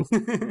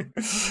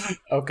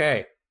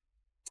 Okay.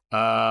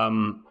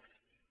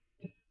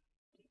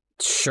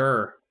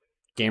 Sure.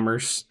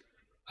 Gamers.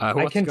 Who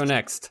wants to go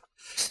next?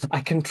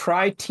 I can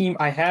try team.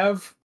 I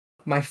have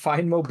my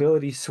fine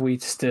mobility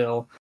suite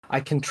still. I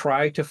can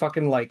try to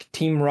fucking like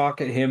team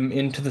rocket him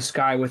into the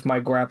sky with my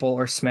grapple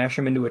or smash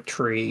him into a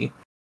tree.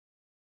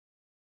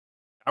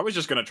 I was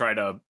just gonna try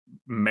to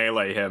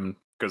melee him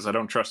because I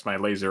don't trust my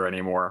laser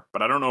anymore.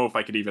 But I don't know if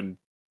I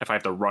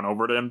have to run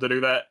over to him to do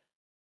that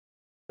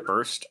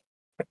first.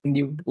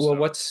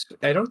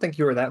 I don't think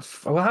you were that.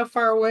 Well, how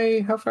far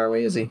away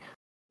is he?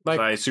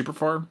 Like super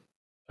far?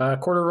 A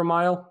quarter of a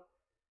mile.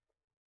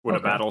 Would a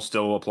battle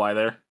still apply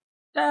there?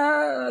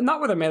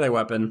 Not with a melee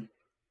weapon.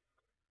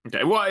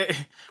 Okay, well,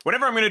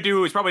 whatever I'm going to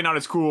do is probably not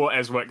as cool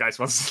as what Geist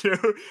wants to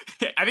do.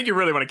 I think you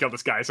really want to kill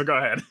this guy, so go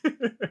ahead.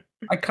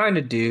 I kind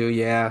of do,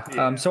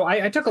 yeah. So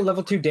I took a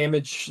level 2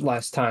 damage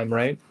last time,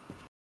 right?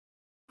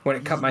 When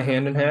it cut my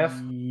hand in half?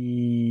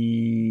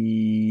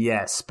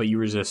 Yes, but you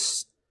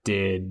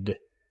resisted.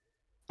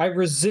 I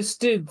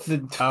resisted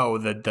the... Oh,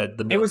 the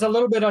building. It was a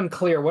little bit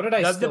unclear. What did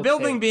I The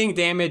building being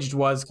damaged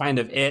was kind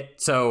of it,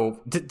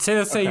 so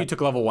let's say you took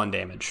level 1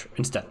 damage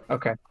instead.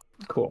 Okay,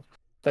 cool.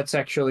 That's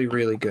actually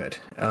really good.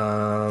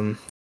 I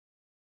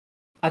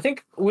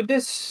think with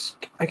this,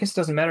 I guess it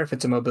doesn't matter if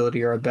it's a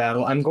mobility or a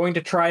battle. I'm going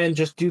to try and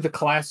just do the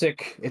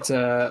classic. It's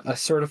a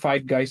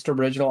certified Geist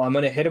original. I'm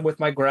going to hit him with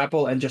my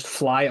grapple and just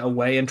fly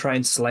away and try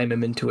and slam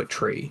him into a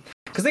tree.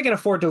 Because they can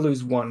afford to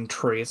lose one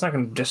tree. It's not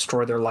going to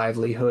destroy their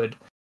livelihood.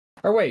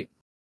 Or wait,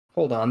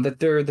 hold on.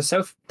 The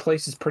south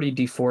place is pretty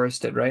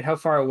deforested, right? How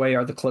far away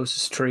are the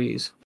closest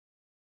trees?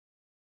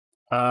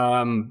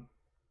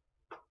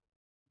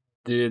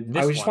 Dude,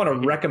 I just want to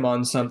wreck him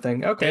on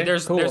something. Okay,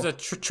 there's cool. There's a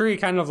tree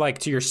kind of like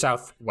to your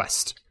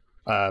southwest.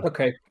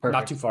 Okay, perfect.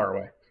 Not too far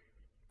away.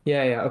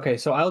 Yeah. Okay,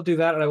 so I'll do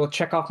that, and I will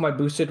check off my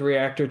boosted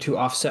reactor to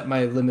offset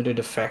my limited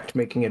effect,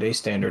 making it a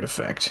standard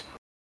effect.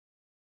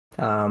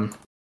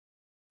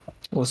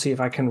 We'll see if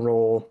I can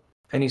roll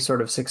any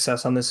sort of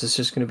success on this. It's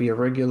just going to be a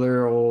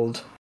regular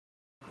old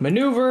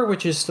maneuver,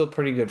 which is still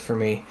pretty good for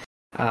me.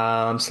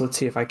 So let's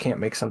see if I can't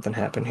make something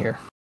happen here.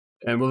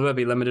 And will that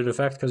be limited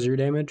effect because of your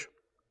damage?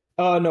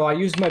 Oh, no, I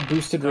used my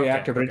boosted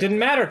reactor, but it didn't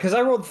matter because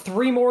I rolled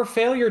 3 more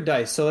failure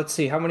dice. So let's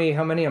see, how many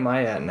am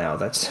I at now?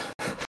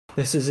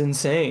 This is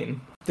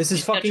insane. This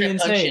is fucking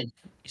insane. You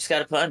just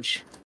gotta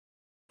punch.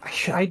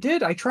 I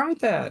did. I tried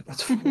that.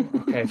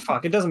 Okay,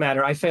 fuck. It doesn't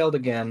matter. I failed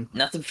again.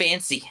 Nothing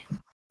fancy.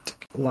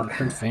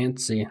 Nothing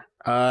fancy.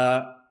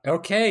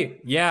 Okay,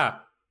 yeah.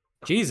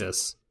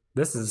 Jesus.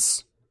 This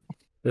is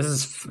This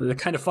is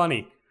kind of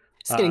funny.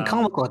 It's getting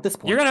comical at this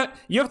point.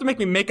 You have to make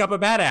me make up a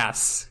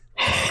badass.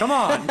 Come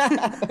on.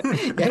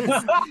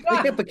 Yes.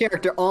 Make up a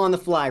character on the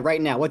fly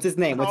right now. What's his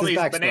name? What's his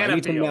backstory? I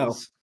need to know.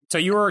 So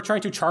you were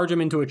trying to charge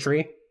him into a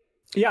tree?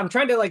 Yeah, I'm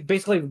trying to like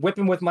basically whip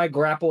him with my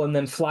grapple and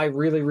then fly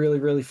really, really,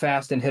 really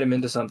fast and hit him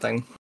into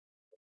something.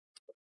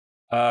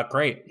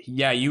 Great.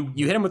 Yeah, you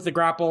hit him with the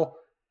grapple,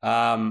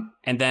 and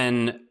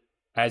then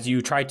as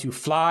you try to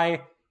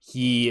fly,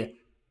 he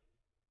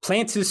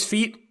plants his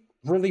feet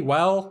really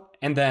well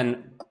and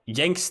then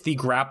yanks the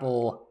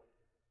grapple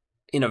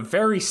in a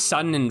very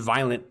sudden and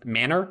violent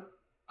manner,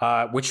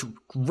 which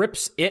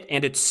rips it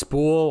and its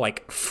spool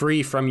like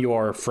free from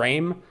your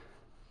frame.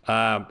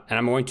 And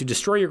I'm going to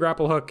destroy your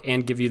grapple hook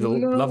and give you the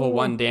level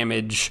 1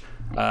 damage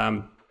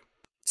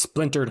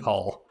splintered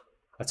hull.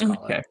 Let's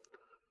call it.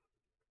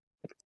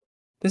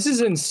 This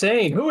is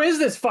insane. Who is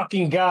this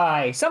fucking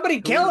guy?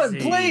 Somebody kill him,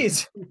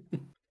 please.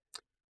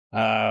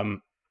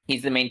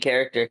 He's the main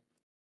character.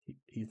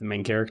 He's the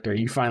main character.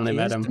 You finally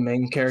met him. The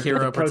main character.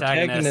 Hero the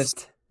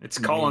protagonist. It's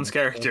Colin's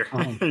character.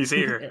 He's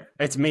here.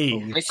 It's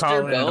me, Mr.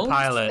 Colin, Bones? the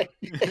pilot.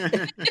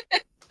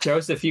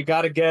 Joseph, you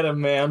gotta get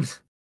him, man.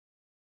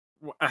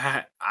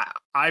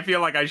 I feel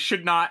like I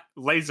should not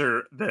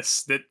laser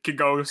this. That could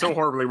go so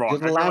horribly wrong. You're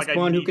the last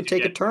one who could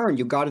take a turn.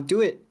 You got to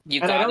do it.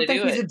 You And I gotta don't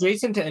think do he's it.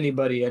 adjacent to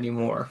anybody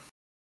anymore.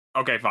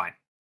 Okay, fine.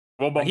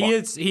 We'll bump He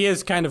up.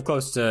 is kind of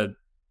close to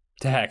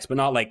Hex, but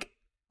not like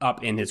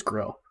up in his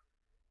grill.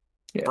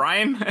 Yeah.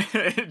 Brian,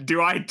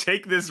 do I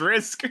take this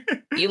risk?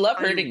 You love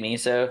hurting me,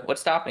 so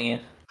what's stopping you?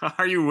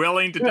 Are you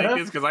willing to take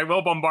this? Because I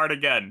will bombard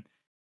again.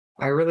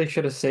 I really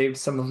should have saved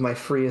some of my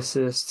free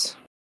assists.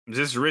 Is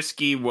this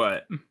risky?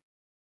 What?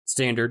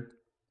 Standard,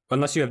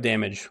 unless you have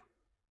damage.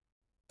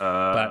 But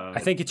I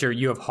think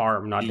you have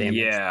harm, not damage.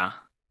 Yeah.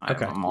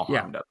 Okay. I'm all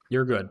harmed up.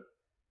 You're good.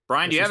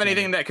 Brian, do you This have is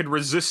anything that could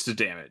resist the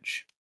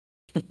damage?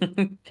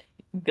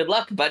 Good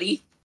luck,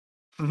 buddy.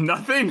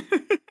 Nothing?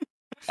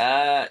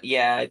 Yeah,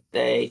 I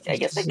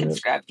guess I can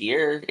scrap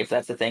gear if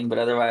that's a thing, but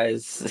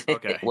otherwise,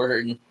 Okay. we're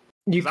hurting.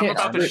 You I'm can't.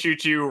 about to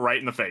shoot you right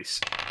in the face.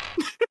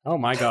 Oh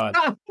my god.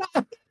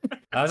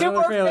 That's Two another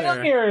more failure.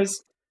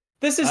 failures.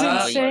 This is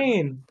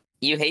insane.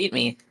 You hate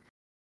me.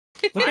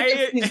 Look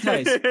at these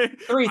dice.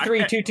 3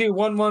 3 2 2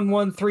 1 1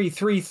 1 3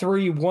 3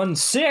 3 1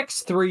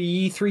 6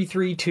 3 3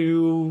 3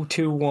 2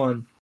 2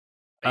 1.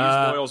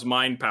 I used Doyle's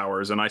mind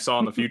powers, and I saw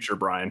in the future,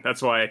 Brian.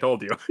 That's why I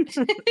told you.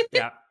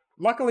 Yeah.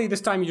 Luckily, this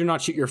time you do not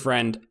shoot your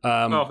friend.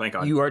 Oh, thank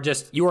God.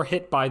 You are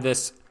hit by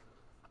this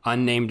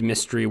unnamed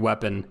mystery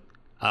weapon.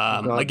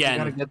 God, Again, you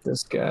gotta get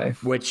this guy.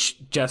 which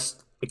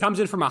it comes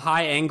in from a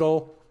high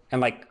angle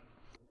and I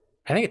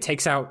think it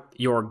takes out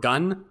your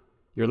gun,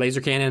 your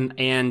laser cannon,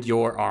 and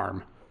your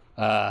arm,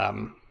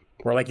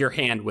 or your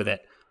hand with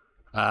it.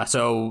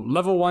 So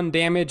level 1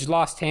 damage,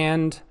 lost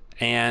hand,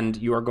 and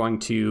you are going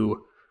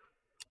to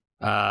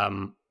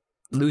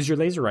lose your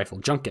laser rifle.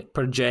 Junk it.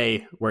 Put a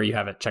J where you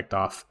have it checked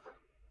off.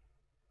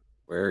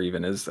 Where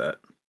even is that?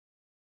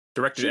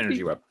 Directed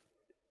energy weapon.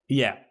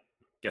 Yeah.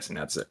 Guessing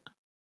that's it.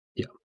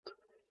 Yeah.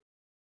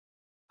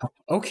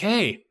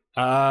 Okay.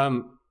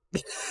 What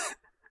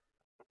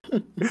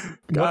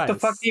What the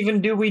fuck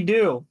even do we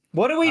do?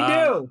 What do we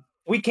do?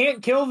 We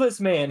can't kill this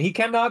man. He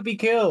cannot be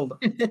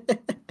killed.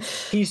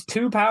 He's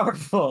too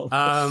powerful.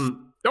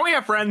 Don't we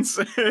have friends?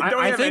 Don't we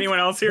have think anyone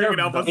else here who can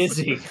help us? Is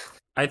he?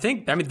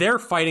 they're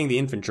fighting the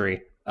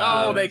infantry.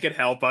 They could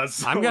help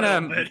us. I'm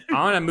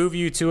gonna move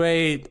you to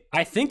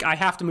I think I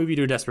have to move you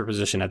to a desperate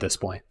position at this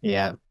point.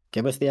 Yeah,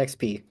 give us the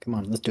XP. Come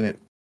on, let's do it.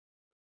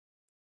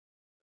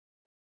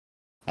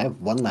 I have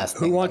one last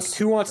thing. Who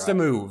wants to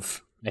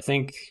move? I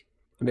think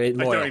I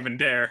don't even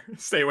dare.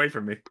 Stay away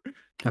from me.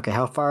 Okay,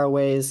 how far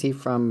away is he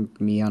from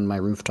me on my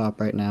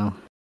rooftop right now?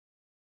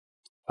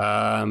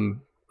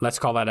 Let's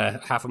call that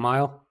a half a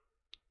mile.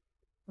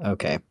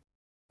 Okay.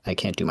 I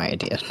can't do my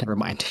idea. Never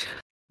mind.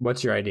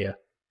 What's your idea?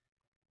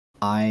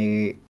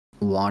 I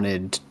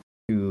wanted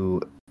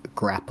to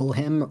grapple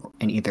him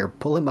and either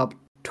pull him up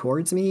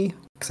towards me,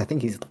 because I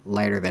think he's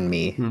lighter than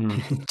me,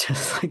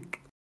 just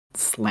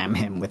slam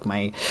him with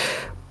my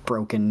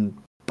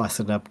broken,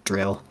 busted up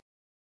drill.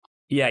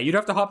 Yeah, you'd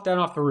have to hop down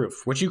off the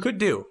roof, which you could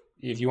do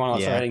if you want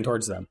to start heading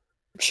towards them.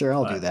 Sure,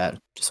 I'll do that,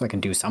 just so I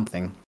can do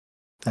something.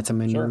 That's a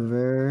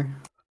maneuver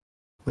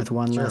with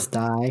one less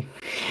die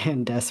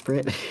and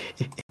desperate.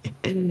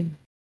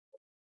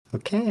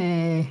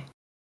 Okay.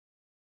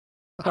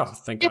 Oh,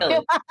 thank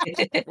God.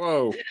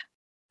 Whoa.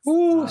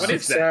 Ooh, What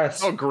is that?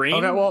 Oh, green?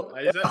 Okay, well,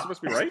 is that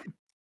supposed to be right?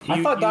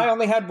 I thought die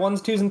only had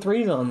 1s, 2s, and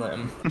 3s on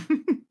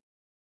them.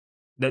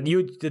 That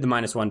you did the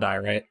 -1 die,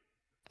 right?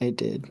 I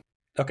did.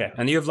 Okay,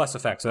 and you have less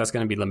effect, so that's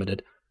going to be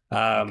limited.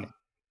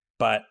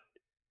 But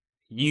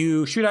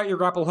you shoot out your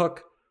grapple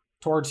hook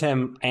towards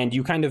him, and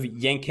you kind of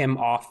yank him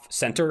off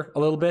center a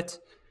little bit,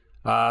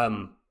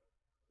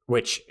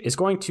 which is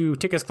going to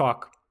tick his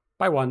clock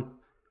by 1.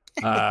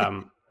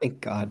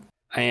 Thank God.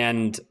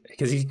 And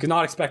because he's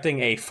not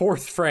expecting a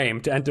 4th frame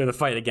to enter the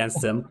fight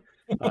against him.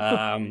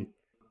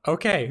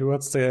 Okay, who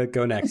wants to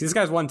go next? This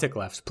guy's 1 tick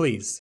left,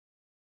 please.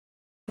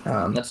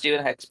 Let's do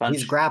a hex punch.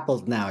 He's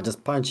grappled now.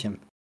 Just punch him.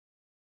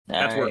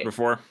 That's worked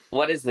before.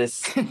 What is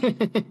this?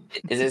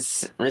 Is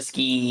this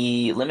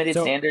risky, limited,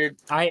 standard?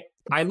 I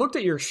looked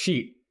at your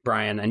sheet,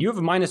 Brian, and you have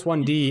a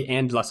 -1d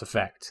and less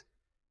effect.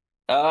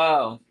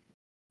 Oh,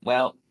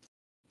 well,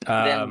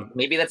 then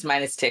maybe that's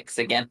minus ticks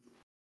again.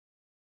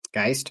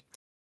 Geist.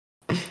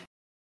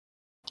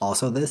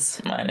 Also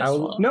this?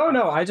 -1.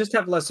 No, I just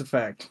have less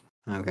effect.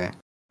 Okay.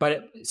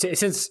 But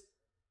since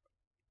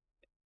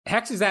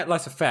Hex is at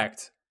less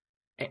effect,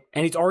 and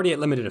he's already at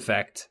limited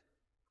effect,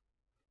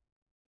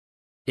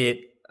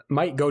 it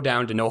might go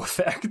down to no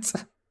effect.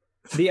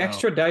 The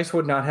extra dice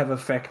would not have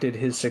affected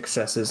his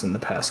successes in the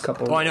past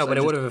couple of I know, but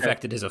it would have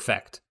affected his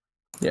effect.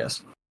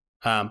 Yes.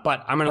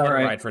 But I'm going to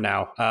let it ride for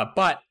now.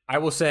 But I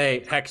will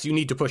say, Hex, you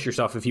need to push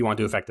yourself if you want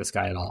to affect this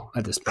guy at all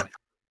at this point.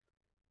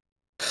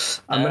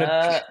 I'm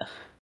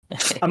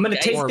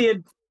gonna take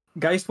the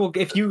Geist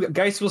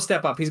will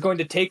step up. He's going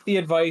to take the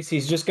advice.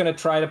 He's just going to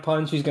try to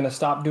punch. He's going to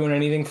stop doing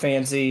anything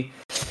fancy.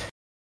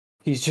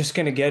 He's just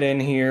going to get in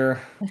here.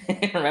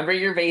 Remember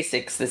your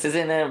basics. This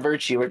isn't a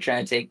virtue we're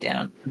trying to take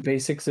down.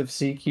 Basics of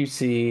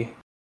CQC.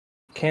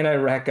 Can I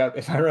rack up?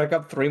 If I rack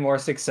up 3 more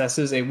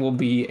successes, it will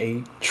be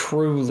a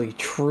truly,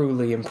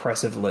 truly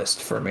impressive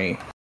list for me.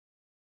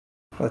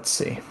 Let's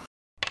see.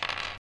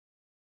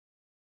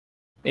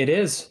 It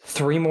is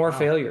 3 more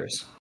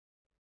failures.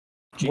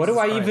 Jesus what do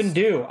I Christ. even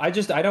do? I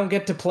don't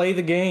get to play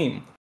the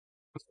game.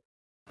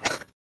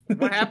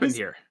 What happened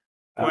here?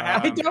 What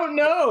happened? I don't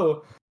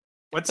know.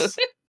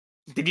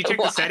 Did you check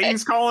the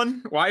settings,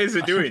 Colin? Why is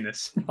it doing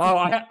this? Oh,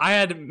 I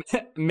had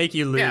to make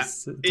you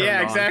lose.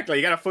 Yeah, exactly.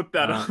 You got to flip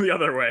that the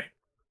other way.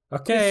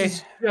 Okay. This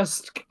is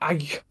just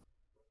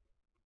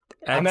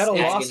I'm at a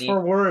loss for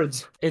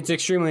words. It's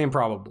extremely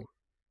improbable.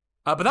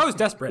 But that was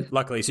desperate,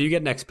 luckily, so you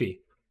get an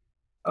XP.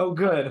 Oh,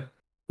 good.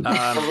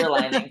 Silver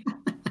lining.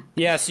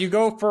 Yes, you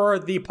go for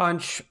the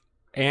punch,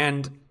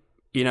 and,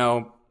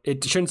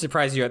 it shouldn't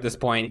surprise you at this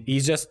point.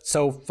 He's just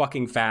so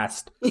fucking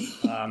fast.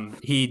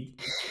 He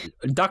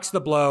ducks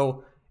the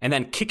blow, and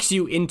then kicks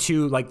you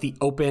into, the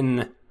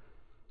open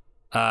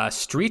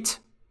street,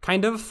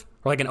 kind of,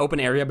 or an open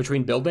area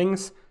between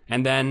buildings.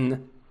 And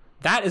then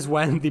that is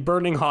when the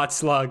burning hot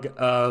slug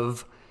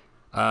of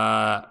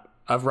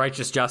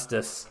righteous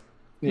justice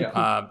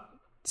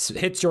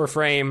hits your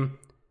frame,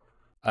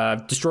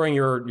 destroying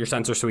your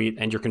sensor suite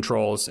and your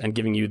controls and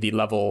giving you the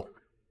level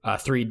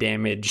 3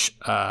 damage,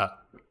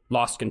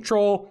 lost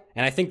control.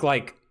 And I think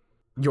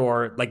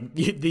your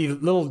the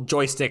little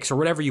joysticks or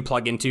whatever you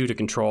plug into to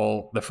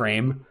control the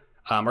frame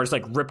are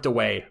just ripped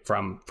away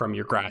from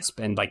your grasp,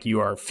 and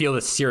you feel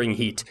the searing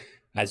heat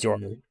as you're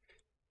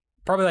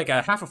probably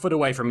a half a foot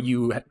away from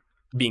you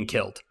being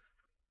killed.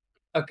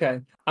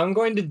 Okay, I'm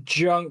going to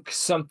junk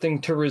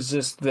something to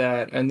resist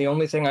that, and the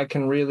only thing I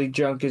can really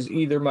junk is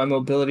either my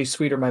mobility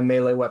suite or my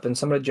melee weapons.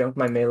 So I'm going to junk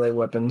my melee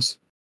weapons.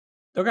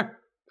 Okay.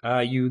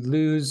 You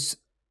lose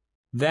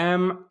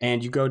them,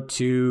 and you're going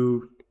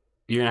to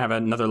have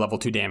another level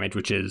 2 damage,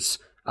 which is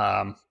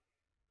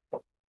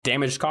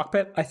damaged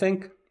cockpit, I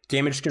think.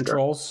 Damaged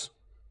controls.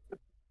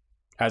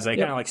 As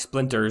kind of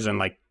splinters and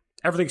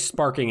everything's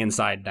sparking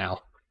inside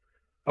now.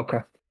 Okay.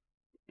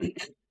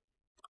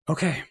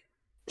 Okay.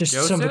 Just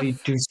Joseph? somebody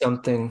do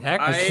something.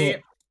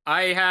 I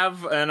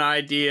have an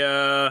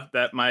idea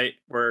that might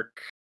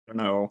work. I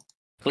don't know.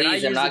 Please, Can I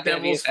I'm use not the going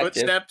to be devil's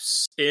effective.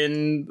 footsteps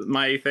in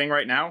my thing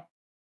right now?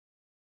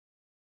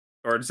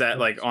 Or is that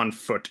on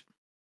foot?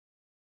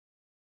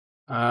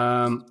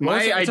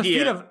 It's a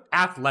feat of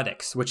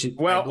athletics, which is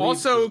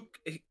also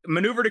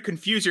maneuver to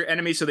confuse your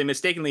enemies so they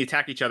mistakenly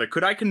attack each other.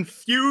 Could I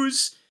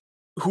confuse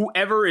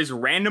whoever is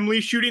randomly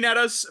shooting at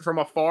us from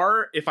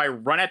afar if I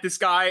run at this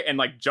guy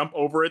and jump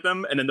over at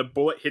them and then the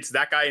bullet hits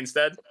that guy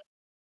instead?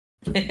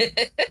 You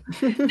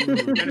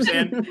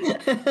understand?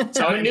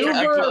 So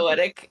Maneuver,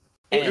 poetic.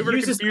 Maneuver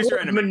to confuse your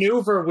enemies.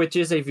 Maneuver, which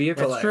is a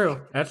vehicle.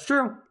 That's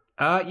true.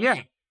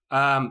 Yeah.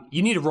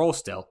 You need to roll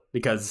still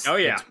because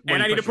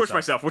and I need to push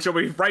myself, which will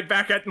be right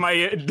back at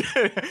my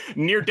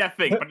near-death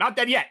thing, but not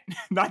dead yet.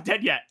 Not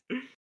dead yet.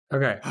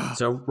 Okay,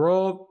 so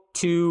roll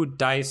 2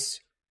 dice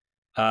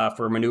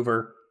for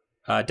maneuver,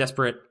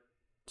 desperate,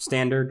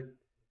 standard,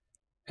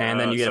 and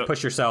then you get to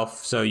push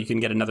yourself so you can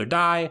get another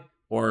die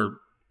or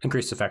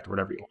increased effect or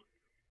whatever you want.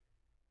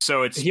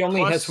 So it's he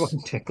only has 1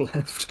 tick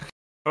left.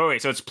 Oh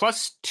wait, so it's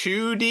plus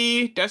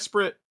 2d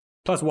desperate,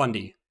 plus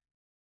 1d,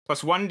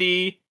 plus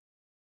 1d.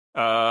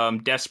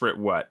 Desperate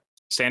what?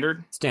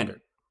 Standard,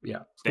 yeah.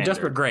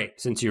 Desperate, great,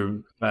 since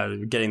you're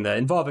getting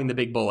involving the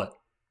big bullet.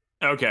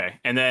 Okay,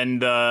 and then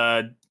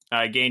the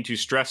gain 2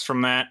 stress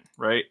from that,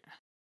 right?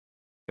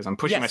 Because I'm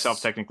pushing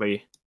myself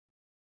technically.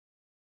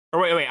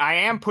 Or wait, I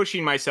am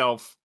pushing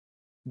myself.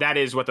 That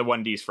is what the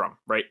 1d's from,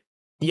 right?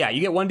 Yeah,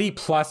 you get 1d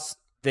plus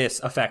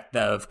this effect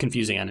of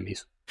confusing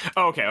enemies.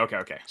 Oh,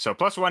 okay. So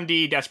plus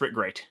 1d, desperate,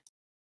 great.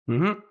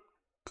 Mm-hmm.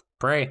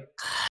 Pray.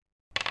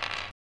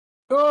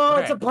 Oh,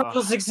 okay. It's a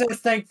partial success,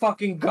 thank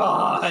fucking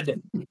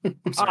God.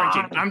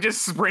 I'm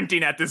just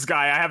sprinting at this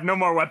guy. I have no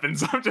more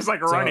weapons. I'm just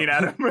running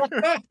at him.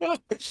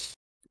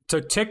 So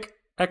tick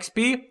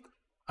XP.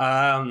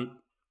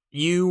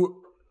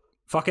 You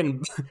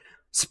fucking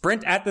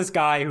sprint at this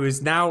guy who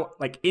is now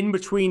like in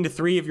between the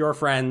three of your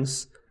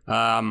friends,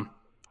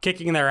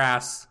 kicking their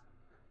ass.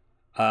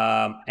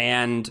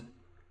 And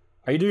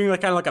are you doing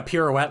like kind of like a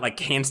pirouette, like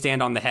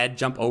handstand on the head,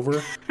 jump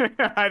over?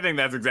 I think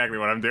that's exactly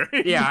what I'm doing.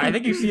 Yeah, I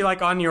think you see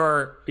like on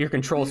your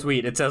control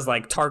suite, it says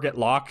like target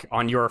lock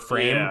on your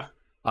frame. Yeah.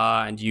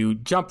 And you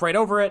jump right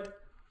over it.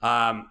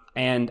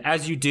 And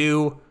as you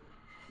do,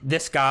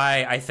 this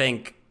guy, I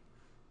think,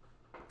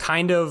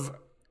 kind of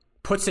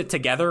puts it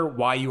together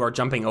why you are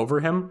jumping over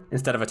him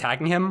instead of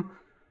attacking him.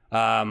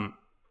 And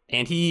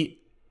he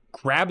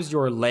grabs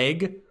your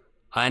leg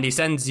and he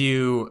sends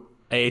you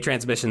a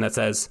transmission that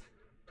says,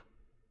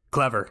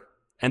 "Clever."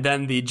 And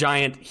then the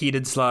giant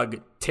heated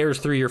slug tears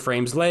through your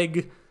frame's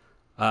leg,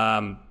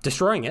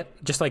 destroying it,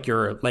 just like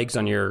your legs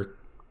on your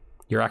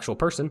actual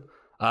person.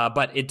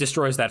 But it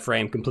destroys that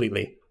frame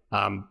completely,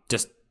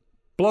 just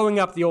blowing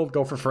up the old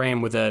Gopher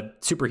frame with a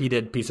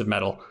superheated piece of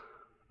metal.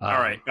 All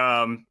right.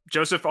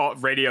 Joseph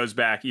radios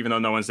back, even though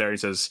no one's there. He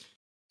says,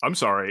 "I'm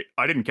sorry,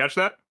 I didn't catch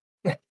that."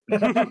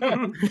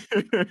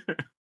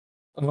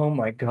 Oh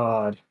my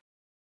god.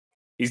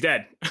 He's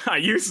dead. I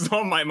used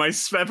all my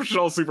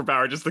special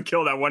superpower just to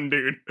kill that one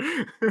dude.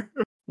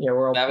 Yeah,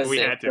 we're all we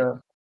had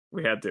to.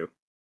 We had to.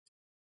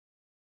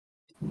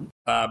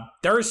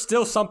 There is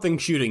still something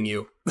shooting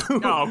you.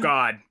 Oh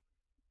god.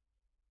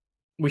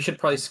 We should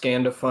probably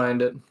scan to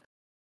find it.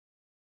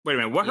 Wait a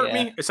minute. What hurt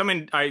me?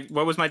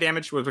 What was my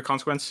damage? What was the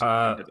consequence?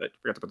 I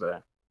forgot to put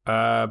that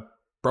in.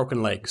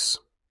 Broken legs.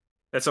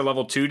 That's a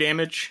level 2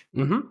 damage.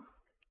 Mm-hmm.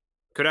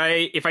 Could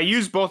I, if I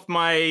use both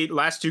my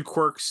last 2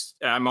 quirks,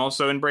 I'm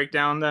also in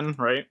breakdown then,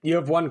 right? You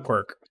have 1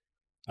 quirk.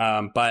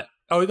 But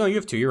oh no, you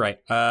have 2. You're right.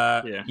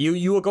 Yeah.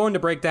 You will go into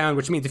breakdown,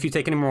 which means if you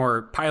take any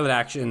more pilot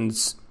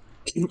actions,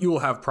 you will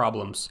have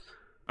problems.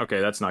 Okay,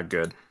 that's not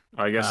good.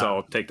 I guess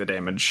I'll take the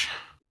damage.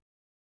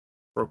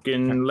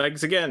 Broken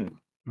legs again.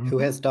 Who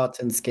has dots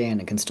and scan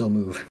and can still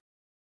move?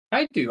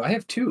 I do. I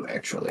have 2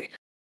 actually.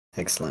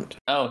 Excellent.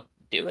 Oh,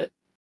 do it.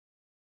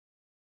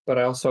 But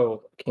I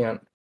also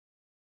can't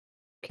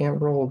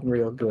roll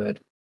real good.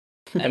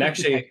 And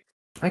actually,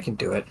 I can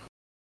do it.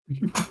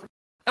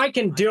 I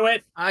can do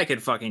it. I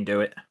could fucking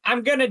do it.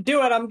 I'm gonna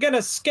do it. I'm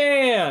gonna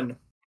scan.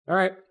 All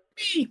right.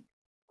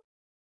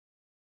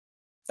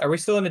 Are we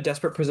still in a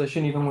desperate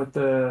position even with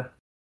the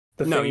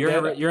No, thing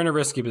you're in a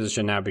risky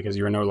position now because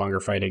you are no longer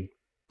fighting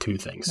 2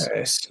 things.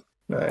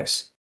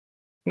 Nice.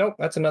 Nope,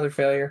 that's another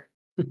failure.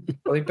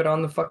 Leave it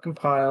on the fucking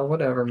pile.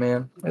 Whatever,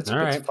 man. It's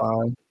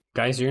fine.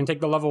 Guys, you're gonna take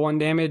the level 1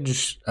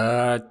 damage.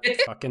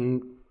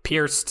 Fucking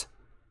pierced.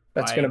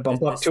 That's gonna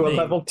bump up to a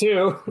level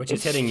 2, which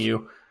is hitting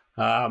you.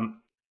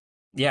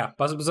 Yeah,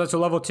 buzz to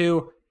level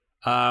 2.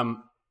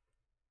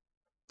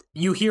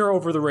 You hear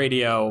over the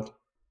radio,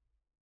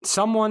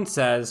 someone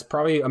says,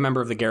 probably a member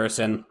of the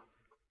garrison,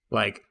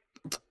 like,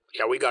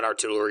 "Yeah, we got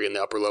artillery in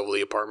the upper level of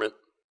the apartment."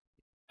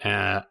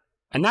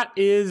 And that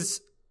is,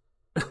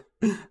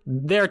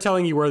 they're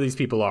telling you where these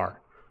people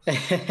are. We've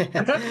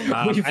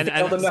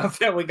failed enough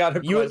that we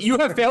got you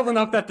have failed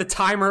enough that the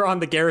timer on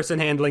the garrison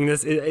handling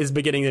this is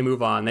beginning to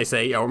move on. They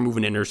say, "Yeah, we're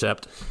moving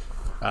intercept."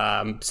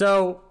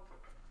 So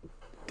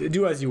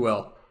do as you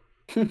will.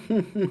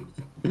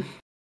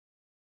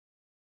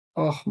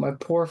 Oh, my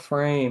poor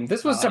frame.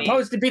 This was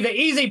supposed to be the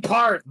easy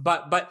part.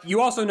 But you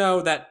also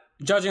know that,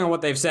 judging on what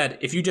they've said,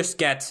 if you just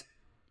get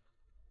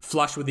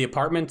flush with the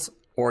apartment,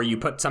 or you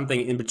put something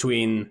in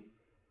between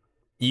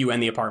you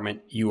and the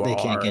apartment, they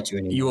can't get you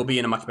anymore. You will be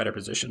in a much better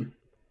position.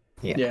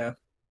 Yeah.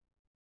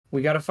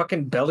 We got a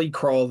fucking belly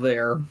crawl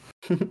there.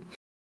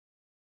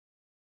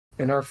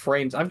 In our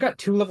frames. I've got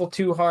 2 level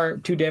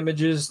 2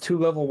 damages, 2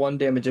 level 1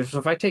 damages. So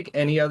if I take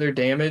any other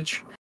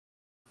damage,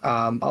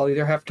 I'll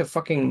either have to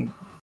fucking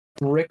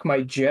brick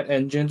my jet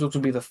engines, which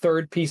will be the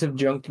 3rd piece of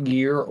junked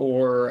gear,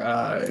 or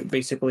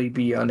basically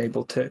be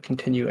unable to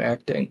continue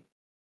acting.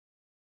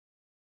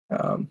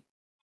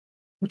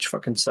 Which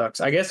fucking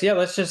sucks. I guess, yeah,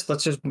 let's just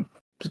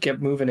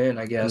get moving in,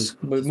 I guess.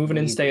 Moving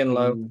in, staying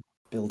low.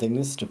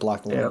 Buildings to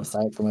block the line of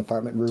sight from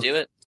apartment roof. Do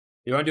it.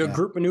 You want to do a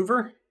group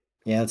maneuver?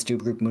 Yeah, let's do a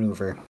group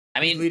maneuver. I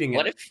mean,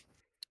 what if...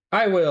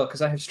 I will,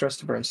 because I have stress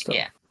to burn still.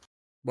 Yeah.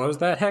 What was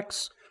that,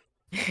 Hex?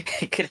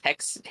 Could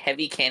Hex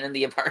heavy cannon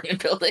the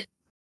apartment building?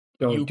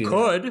 You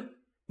could.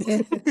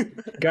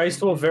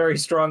 Geist will very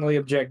strongly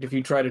object if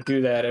you try to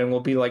do that, and we'll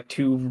be like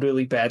 2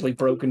 really badly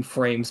broken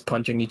frames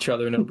punching each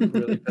other, and it'll be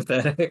really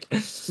pathetic.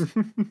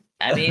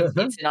 I mean,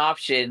 it's an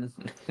option.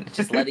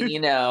 Just letting you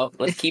know.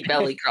 Let's keep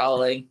belly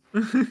crawling.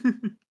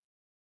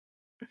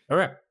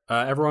 Okay.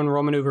 Everyone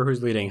roll maneuver.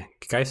 Who's leading?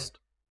 Geist?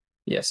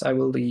 Yes, I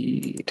will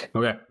lead.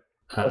 Okay.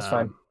 That's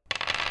fine.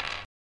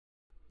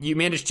 You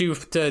managed to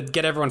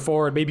get everyone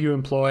forward. Maybe you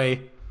employ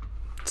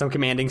some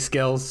commanding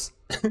skills.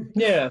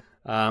 Yeah.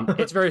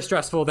 It's very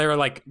stressful. There are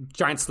like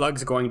giant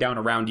slugs going down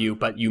around you,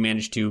 but you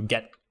managed to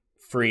get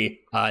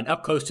free and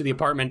up close to the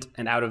apartment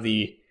and out of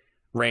the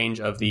range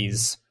of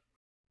these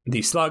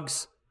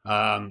slugs.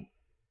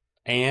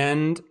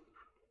 And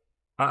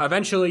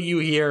eventually you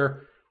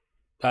hear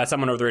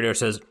someone over the radio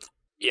says,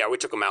 "Yeah, we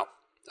took them out.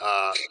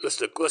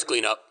 let's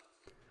clean up.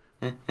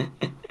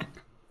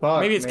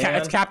 Fuck, Maybe it's man.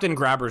 it's Captain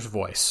Grabber's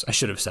voice. I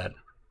should have said.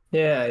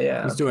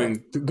 Yeah. He's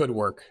doing good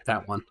work.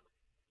 That one.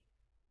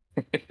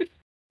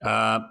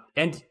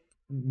 And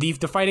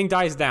the fighting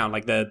dies down.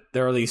 Like there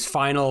are these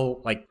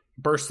final like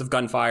bursts of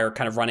gunfire,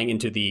 kind of running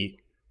into the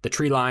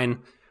tree line.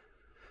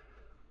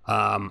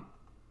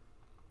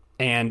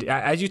 And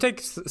as you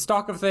take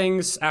stock of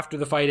things after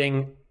the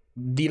fighting,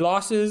 the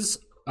losses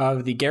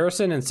of the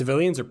garrison and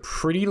civilians are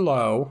pretty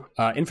low.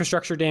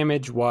 Infrastructure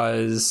damage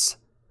was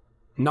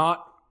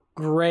not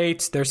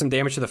great. There's some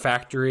damage to the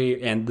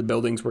factory and the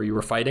buildings where you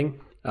were fighting,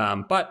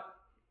 but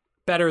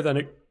better than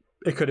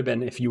it could have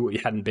been if you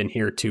hadn't been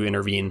here to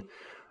intervene.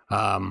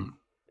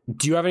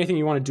 Do you have anything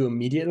you want to do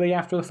immediately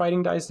after the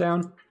fighting dies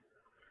down?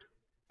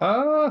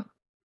 Or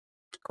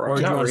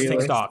do you want to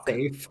take stock?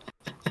 Safe.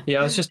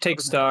 Yeah, let's just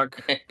take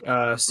stock.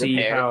 See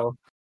how.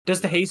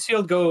 Does the haze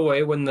field go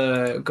away when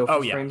the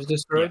gopher frame is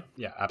destroyed?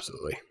 Yeah,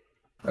 absolutely.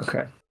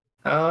 Okay.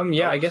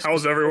 Yeah, I guess.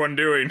 How's everyone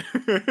doing?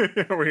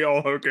 Are we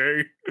all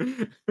okay?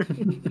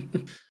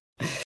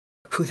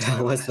 Who the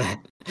hell was that?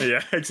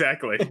 Yeah,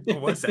 exactly.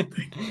 What was that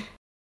thing?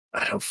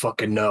 I don't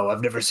fucking know.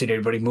 I've never seen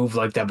anybody move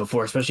like that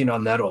before, especially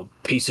not that old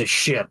piece of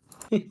shit.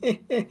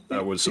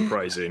 That was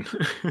surprising.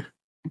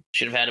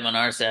 Should have had him on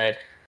our side.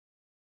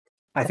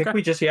 I think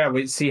we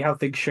see how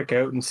things shook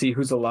out and see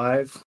who's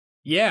alive.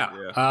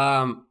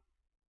 Yeah.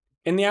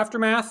 In the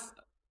aftermath,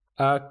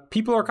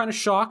 people are kind of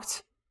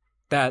shocked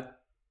that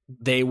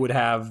they would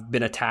have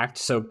been attacked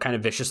so kind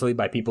of viciously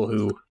by people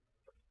who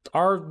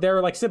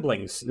they're like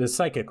siblings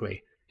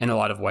psychically in a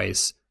lot of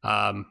ways.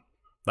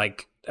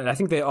 Like I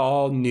think they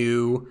all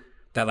knew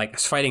that like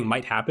fighting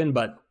might happen,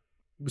 but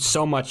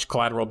so much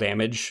collateral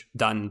damage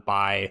done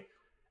by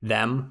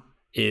them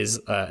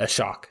is a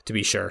shock, to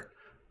be sure.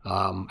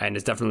 And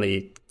it's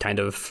definitely kind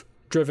of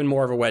driven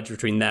more of a wedge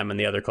between them and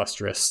the other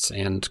clusterists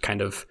and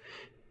kind of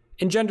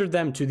engendered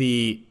them to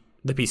the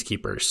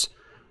peacekeepers.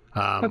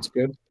 That's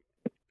good.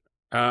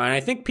 And I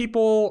think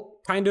people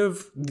kind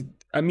of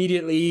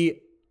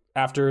immediately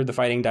after the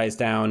fighting dies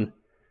down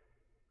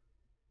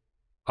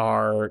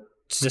are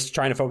just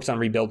trying to focus on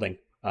rebuilding.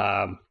 We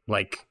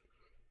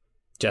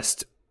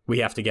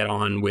have to get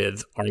on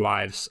with our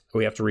lives.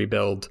 We have to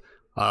rebuild.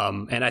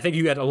 And I think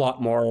you get a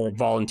lot more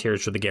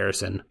volunteers for the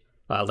garrison,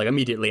 like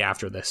immediately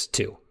after this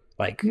too.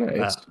 Like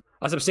nice.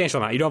 A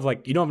substantial amount. You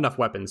don't have enough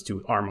weapons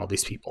to arm all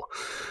these people.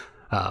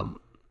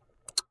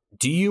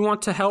 Do you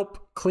want to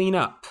help clean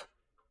up?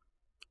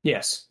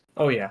 Yes.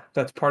 Oh yeah.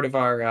 That's part of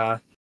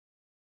our.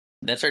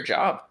 That's our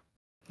job.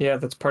 Yeah,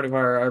 that's part of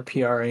our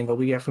PR angle.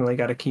 We definitely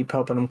got to keep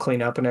helping them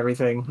clean up and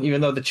everything.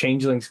 Even though the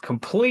changeling's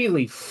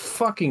completely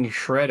fucking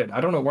shredded.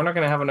 I don't know. We're not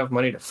going to have enough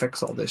money to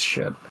fix all this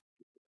shit.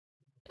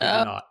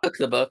 Cook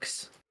the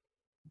books.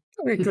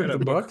 Cook the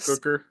books.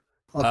 Cooker.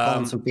 I'll call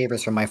in some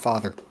favors from my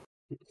father.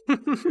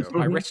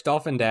 My rich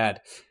dolphin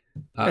dad.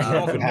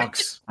 Dolphin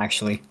books.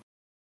 Actually,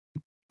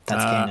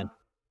 that's canon.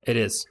 It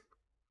is.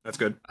 That's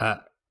good.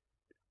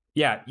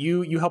 Yeah,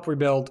 you help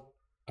rebuild.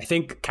 I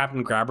think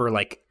Captain Grabber,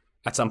 like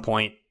at some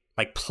point,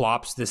 like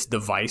plops this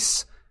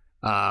device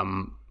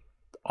on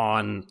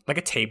like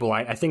a table.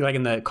 I think like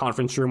in the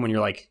conference room when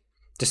you're like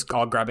just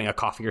all grabbing a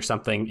coffee or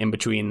something in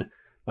between,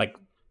 like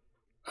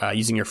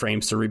using your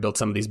frames to rebuild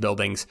some of these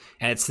buildings.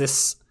 And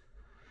it's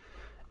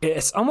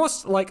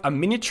almost like a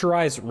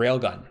miniaturized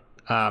railgun.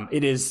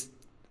 It is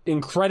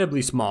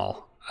incredibly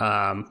small.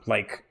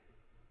 Like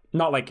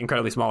not like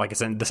incredibly small, like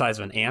it's the size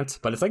of an ant,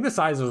 but it's like the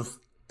size of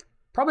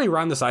probably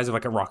around the size of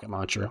like a rocket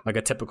launcher, like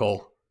a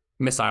typical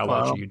missile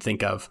launcher you'd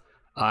think of.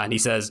 And he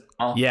says,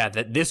 yeah,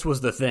 that this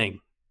was the thing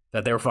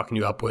that they were fucking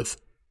you up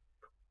with.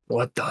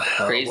 What the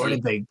hell? Crazy. Where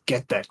did they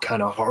get that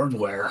kind of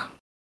hardware?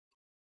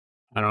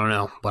 I don't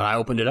know, but I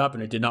opened it up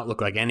and it did not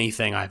look like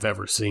anything I've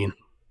ever seen.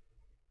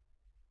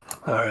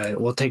 All right,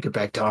 we'll take it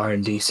back to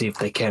R&D, see if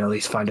they can at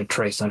least find a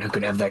trace on who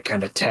could have that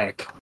kind of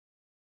tech.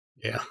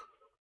 Yeah.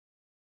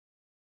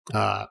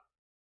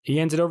 He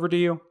hands it over to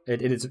you.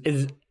 It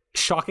is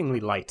shockingly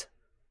light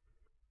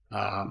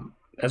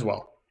as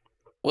well.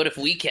 What if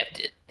we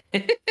kept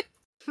it?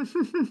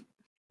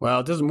 Well,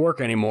 it doesn't work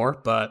anymore,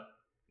 but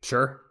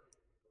sure.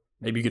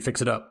 Maybe you could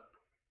fix it up.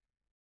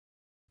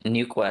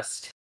 New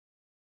quest.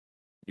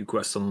 New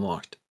quest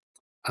unlocked.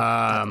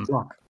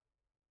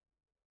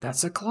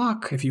 That's a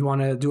clock if you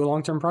want to do a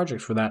long-term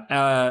project for that.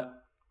 I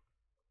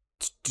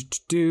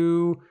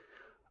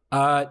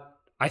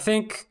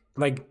think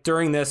like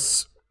during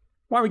this,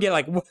 why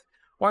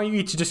don't you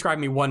each describe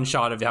me one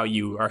shot of how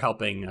you are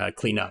helping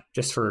clean up,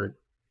 just for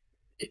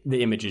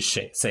the image's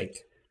sake.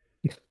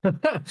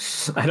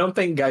 I don't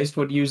think Geist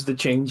would use the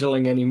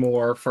changeling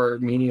anymore for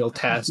menial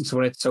tasks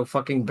when it's so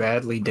fucking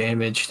badly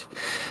damaged.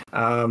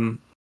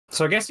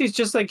 So I guess he's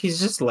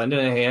just lending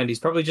a hand. He's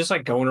probably just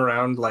like going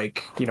around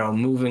like,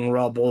 moving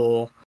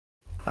rubble,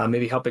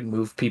 maybe helping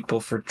move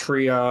people for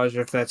triage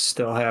if that's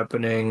still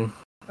happening.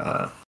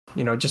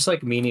 Just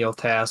like menial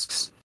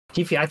tasks.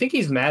 I think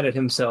he's mad at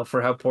himself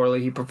for how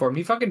poorly he performed.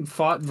 He fucking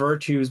fought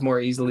virtues more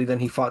easily than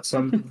he fought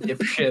some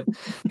dipshit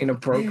in a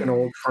broken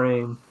old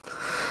frame.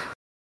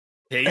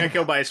 Yeah, he got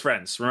killed by his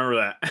friends. Remember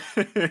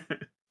that.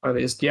 Or at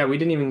least, yeah, we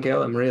didn't even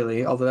kill him,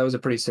 really. Although that was a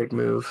pretty sick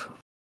move.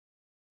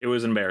 It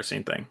was an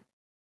embarrassing thing.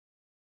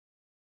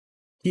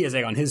 He has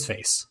egg on his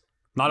face,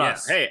 not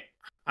us. Hey,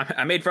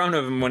 I made fun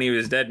of him when he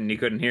was dead and he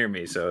couldn't hear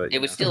me, so... It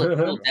was still a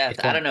cool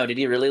death. I don't know, did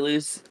he really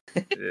lose?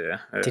 Yeah.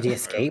 Did he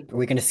escape? Are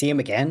we going to see him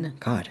again?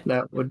 God.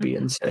 That would be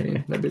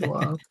insane. That'd be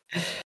wild.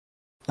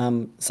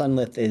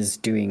 Sunlith is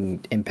doing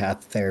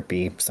empath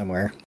therapy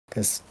somewhere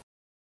because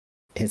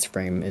his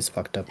frame is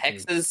fucked up.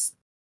 Hex is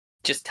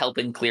just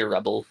helping clear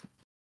rubble.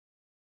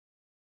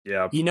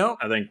 Yeah, You know,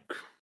 I think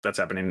that's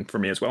happening for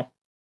me as well.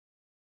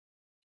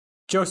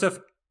 Joseph,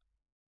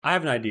 I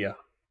have an idea.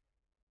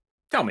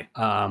 Tell me.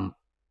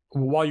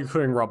 While you're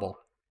clearing rubble,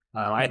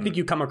 I think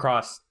you come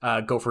across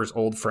Gopher's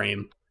old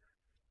frame,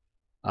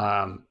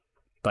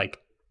 like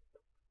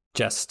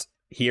just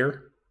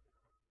here,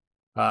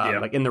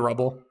 like in the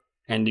rubble,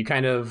 and you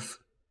kind of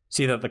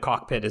see that the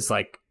cockpit is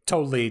like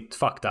totally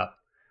fucked up.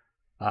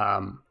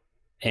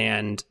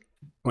 And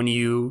when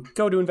you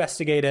go to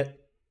investigate it,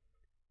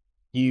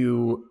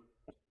 you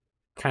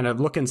kind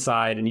of look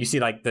inside and you see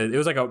like it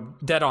was like a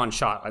dead-on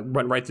shot, like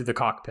went right through the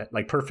cockpit,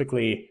 like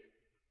perfectly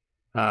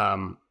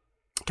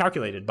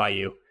calculated by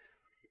you.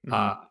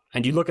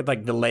 And you look at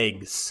like the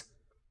legs,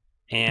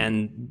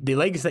 and the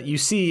legs that you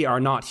see are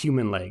not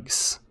human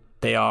legs.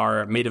 They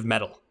are made of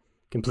metal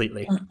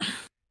completely.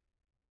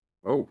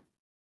 Oh.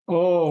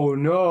 Oh,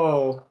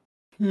 no.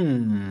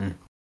 Hmm.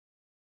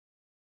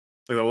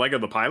 Like the leg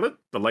of the pilot?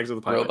 The legs of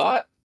the pilot?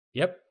 Robot?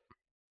 Yep.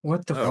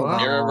 What the Oh,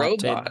 fuck? They're a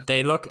robot.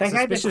 They look They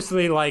had to-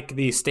 suspiciously like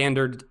the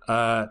standard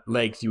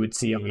legs you would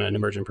see on an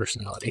emergent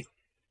personality.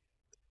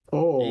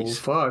 Oh, Jeez.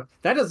 fuck.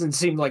 That doesn't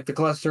seem like the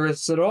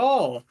Clusterists at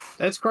all.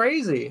 That's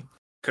crazy.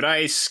 Could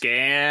I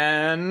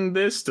scan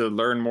this to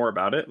learn more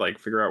about it? Like,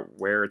 figure out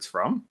where it's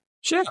from?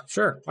 Sure.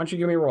 Why don't you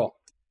give me a roll?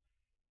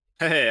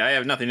 Hey, I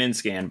have nothing in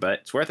scan, but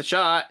it's worth a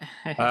shot.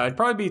 It'd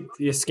probably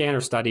be a scan or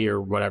study or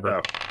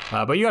whatever.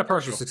 But you got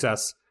partial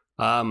success.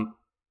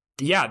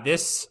 Yeah,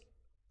 this...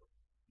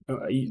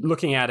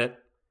 looking at it,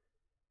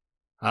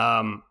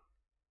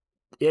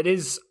 it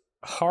is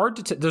hard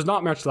to... there's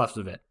not much left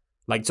of it.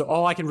 Like, so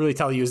all I can really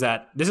tell you is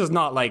that this is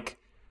not like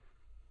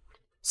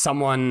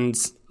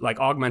someone's like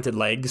augmented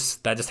legs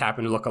that just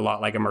happen to look a lot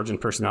like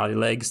emergent personality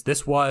legs.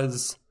 This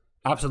was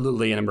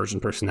absolutely an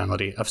emergent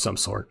personality of some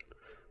sort.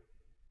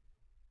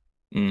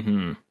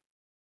 I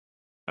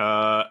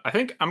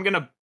think I'm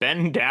gonna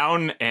bend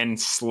down and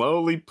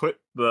slowly put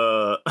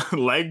the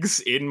legs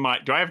in my...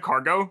 Do I have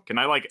cargo? Can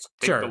I, like,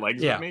 take Sure, the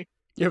legs yeah. with me?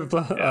 You have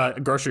a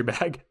grocery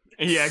bag.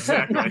 Yeah,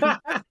 exactly.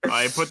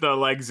 I put the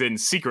legs in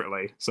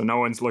secretly, so no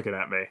one's looking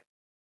at me.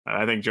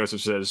 I think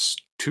Joseph says,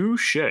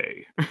 touche.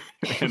 And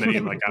then he,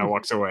 like, kind of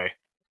walks away.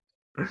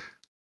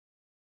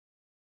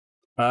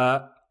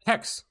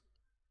 Hex,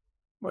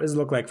 what does it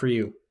look like for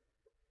you?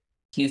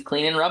 He's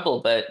cleaning rubble,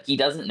 but he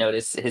doesn't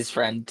notice his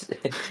friend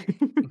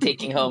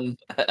taking home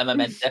a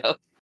memento.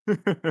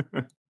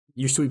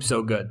 You sweep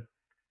so good.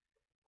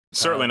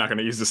 Certainly not going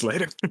to use this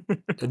later.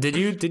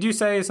 Did you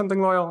say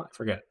something loyal? I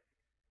forget.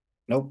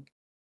 Nope.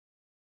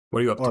 What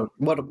are you up to? Or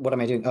what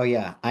am I doing? Oh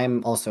yeah,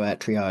 I'm also at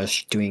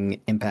triage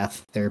doing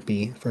empath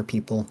therapy for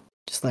people.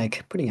 Just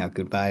like putting out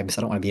good vibes.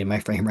 I don't want to be in my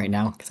frame right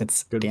now because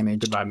it's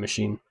damaged. Goodbye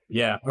machine.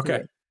 Yeah.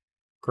 Okay.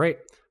 Great.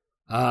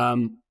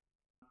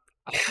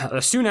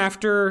 Soon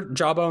after,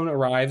 Jawbone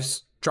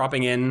arrives,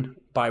 dropping in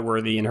by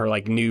Worthy in her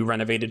like new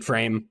renovated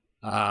frame,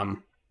 and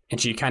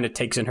she kind of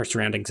takes in her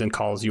surroundings and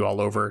calls you all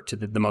over to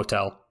the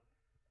motel,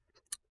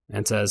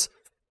 and says,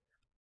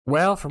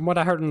 "Well, from what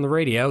I heard on the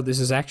radio, this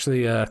is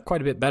actually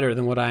quite a bit better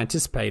than what I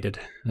anticipated.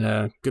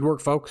 Good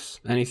work, folks.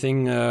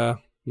 Anything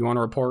you want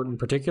to report in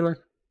particular?"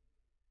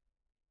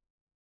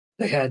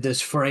 They had this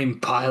frame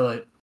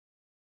piloting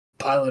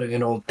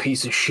an old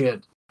piece of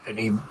shit, and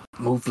he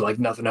moved like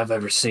nothing I've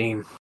ever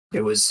seen.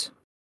 It was,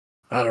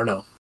 I don't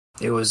know,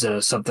 it was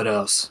something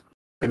else.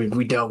 I mean,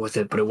 we dealt with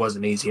it, but it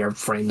wasn't easy. Our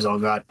frames all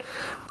got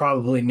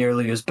probably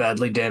nearly as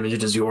badly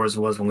damaged as yours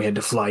was when we had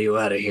to fly you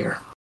out of here.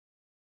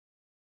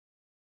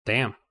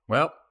 Damn.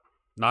 Well,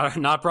 not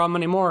a problem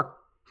anymore.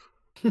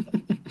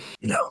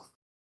 No.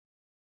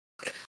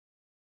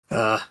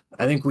 I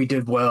think we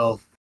did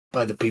well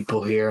by the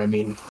people here. I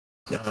mean,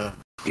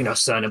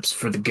 signups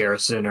for the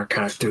garrison are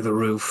kind of through the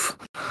roof.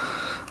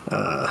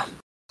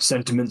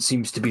 Sentiment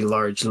seems to be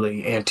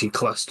largely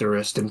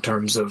anti-clusterist in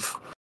terms of,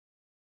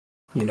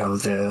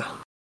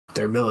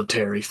 their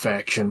military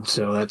faction,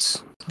 so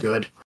that's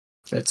good.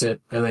 That's it,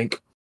 I think.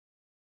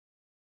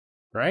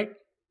 Right?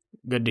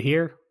 Good to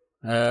hear.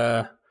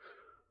 I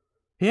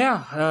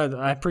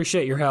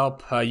appreciate your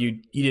help.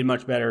 You did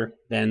much better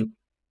than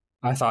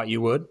I thought you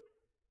would,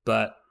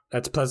 but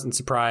that's a pleasant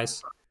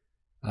surprise.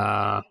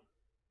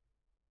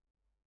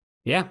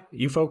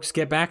 You folks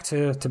get back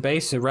to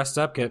base, rest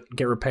up, get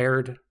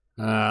repaired,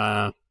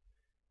 and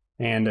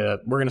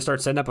we're gonna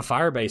start setting up a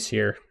fire base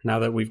here now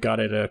that we've got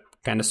it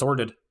kind of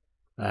sorted,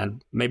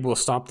 and maybe we'll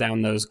stomp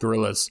down those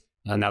guerrillas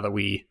now that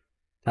we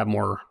have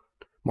more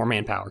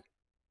manpower.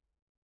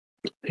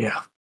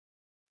 Yeah.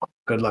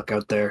 Good luck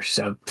out there.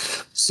 So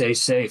stay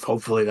safe.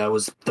 Hopefully that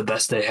was the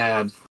best they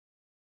had.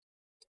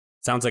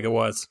 Sounds like it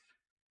was.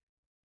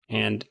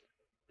 And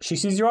she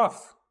sees you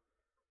off.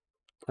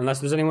 Unless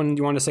there's anyone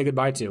you want to say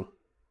goodbye to.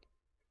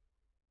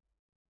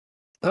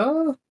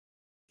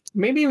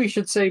 Maybe we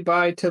should say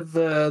bye to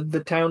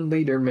the town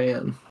leader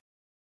man.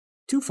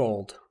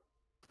 Twofold.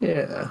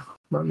 Yeah,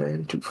 my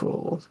man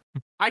Twofold.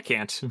 I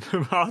can't.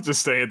 I'll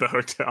just stay at the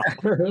hotel.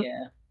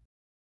 Yeah.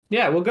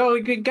 Yeah, we'll go.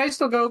 Guys,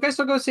 still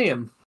go see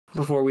him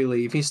before we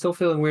leave. He's still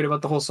feeling weird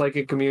about the whole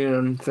psychic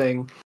communion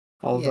thing,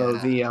 although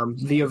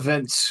the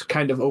events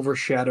kind of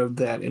overshadowed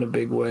that in a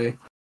big way.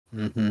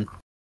 Mm-hmm.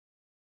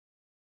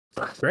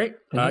 Great.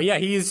 Yeah,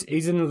 he's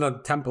in the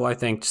temple, I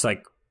think, just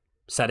like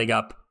setting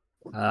up.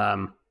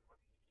 A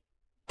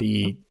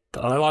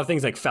lot of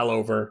things like fell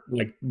over,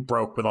 like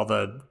broke with all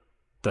the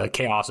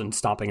chaos and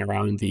stomping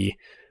around the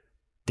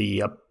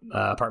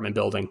apartment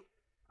building.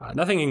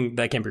 Nothing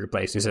that can be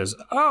replaced. He says,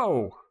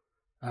 "Oh,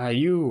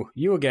 you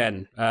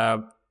again.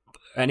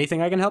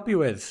 Anything I can help you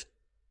with?"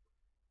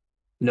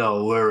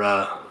 No,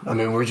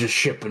 we're just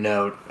shipping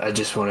out. I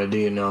just wanted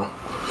to,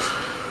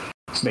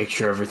 make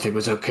sure everything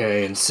was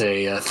okay and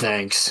say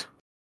thanks,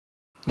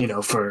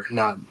 for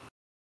not,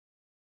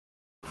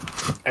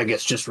 I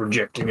guess, just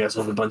rejecting us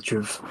as a bunch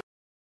of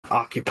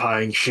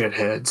occupying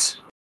shitheads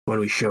when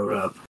we showed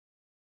up.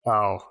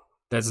 Oh,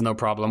 that's no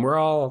problem. We're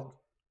all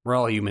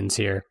humans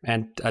here,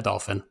 and a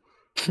dolphin.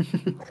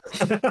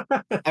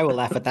 I will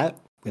laugh at that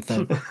with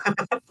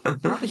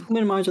a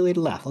human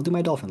modulated laugh. I'll do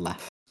my dolphin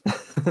laugh.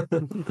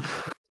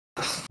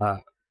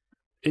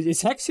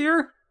 Is Hex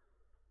here?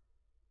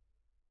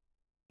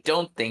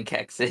 Don't think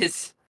Hex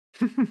is.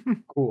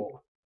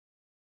 Cool.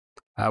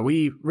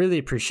 We really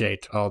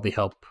appreciate all the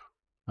help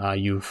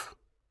you've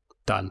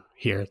done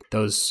here.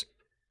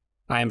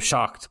 I am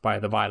shocked by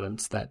the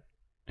violence that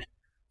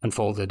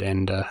unfolded,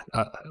 and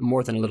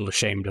more than a little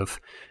ashamed of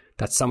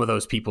that some of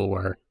those people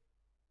were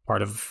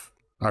part of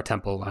our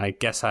temple. I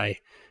guess I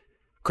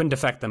couldn't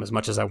affect them as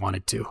much as I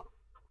wanted to.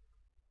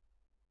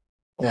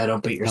 Yeah,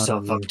 don't beat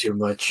yourself up too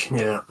much.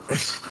 Yeah.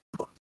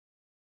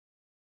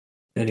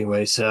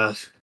 Anyways,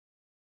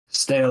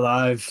 stay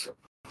alive.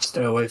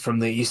 Stay away from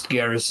the East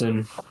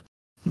Garrison.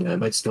 Yeah, I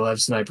might still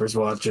have snipers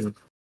watching. Of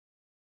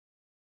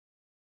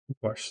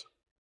course.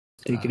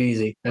 Take it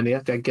easy. And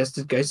yeah, I guess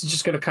the guy's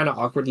just going to kind of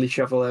awkwardly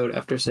shuffle out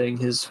after saying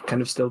his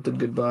kind of stilted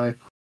goodbye.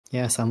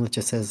 Yeah, Samlith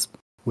just says,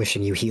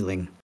 "Wishing you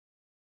healing,"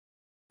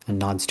 and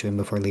nods to him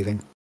before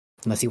leaving.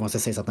 Unless he wants to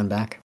say something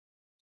back.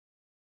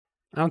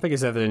 I don't think he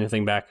said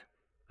anything back.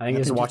 I think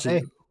he just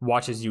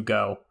watches you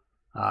go.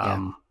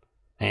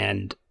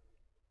 And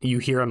you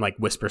hear him like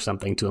whisper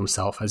something to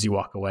himself as you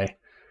walk away.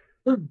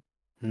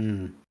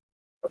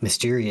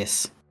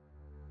 Mysterious.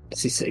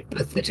 Does he say,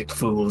 "Pathetic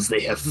fools, they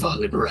have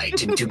fallen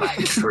right into my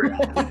trap"?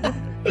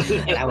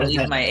 I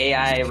believe my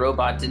AI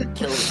robot didn't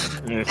kill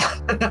me.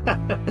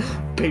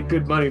 Paid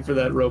good money for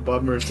that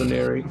robot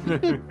mercenary.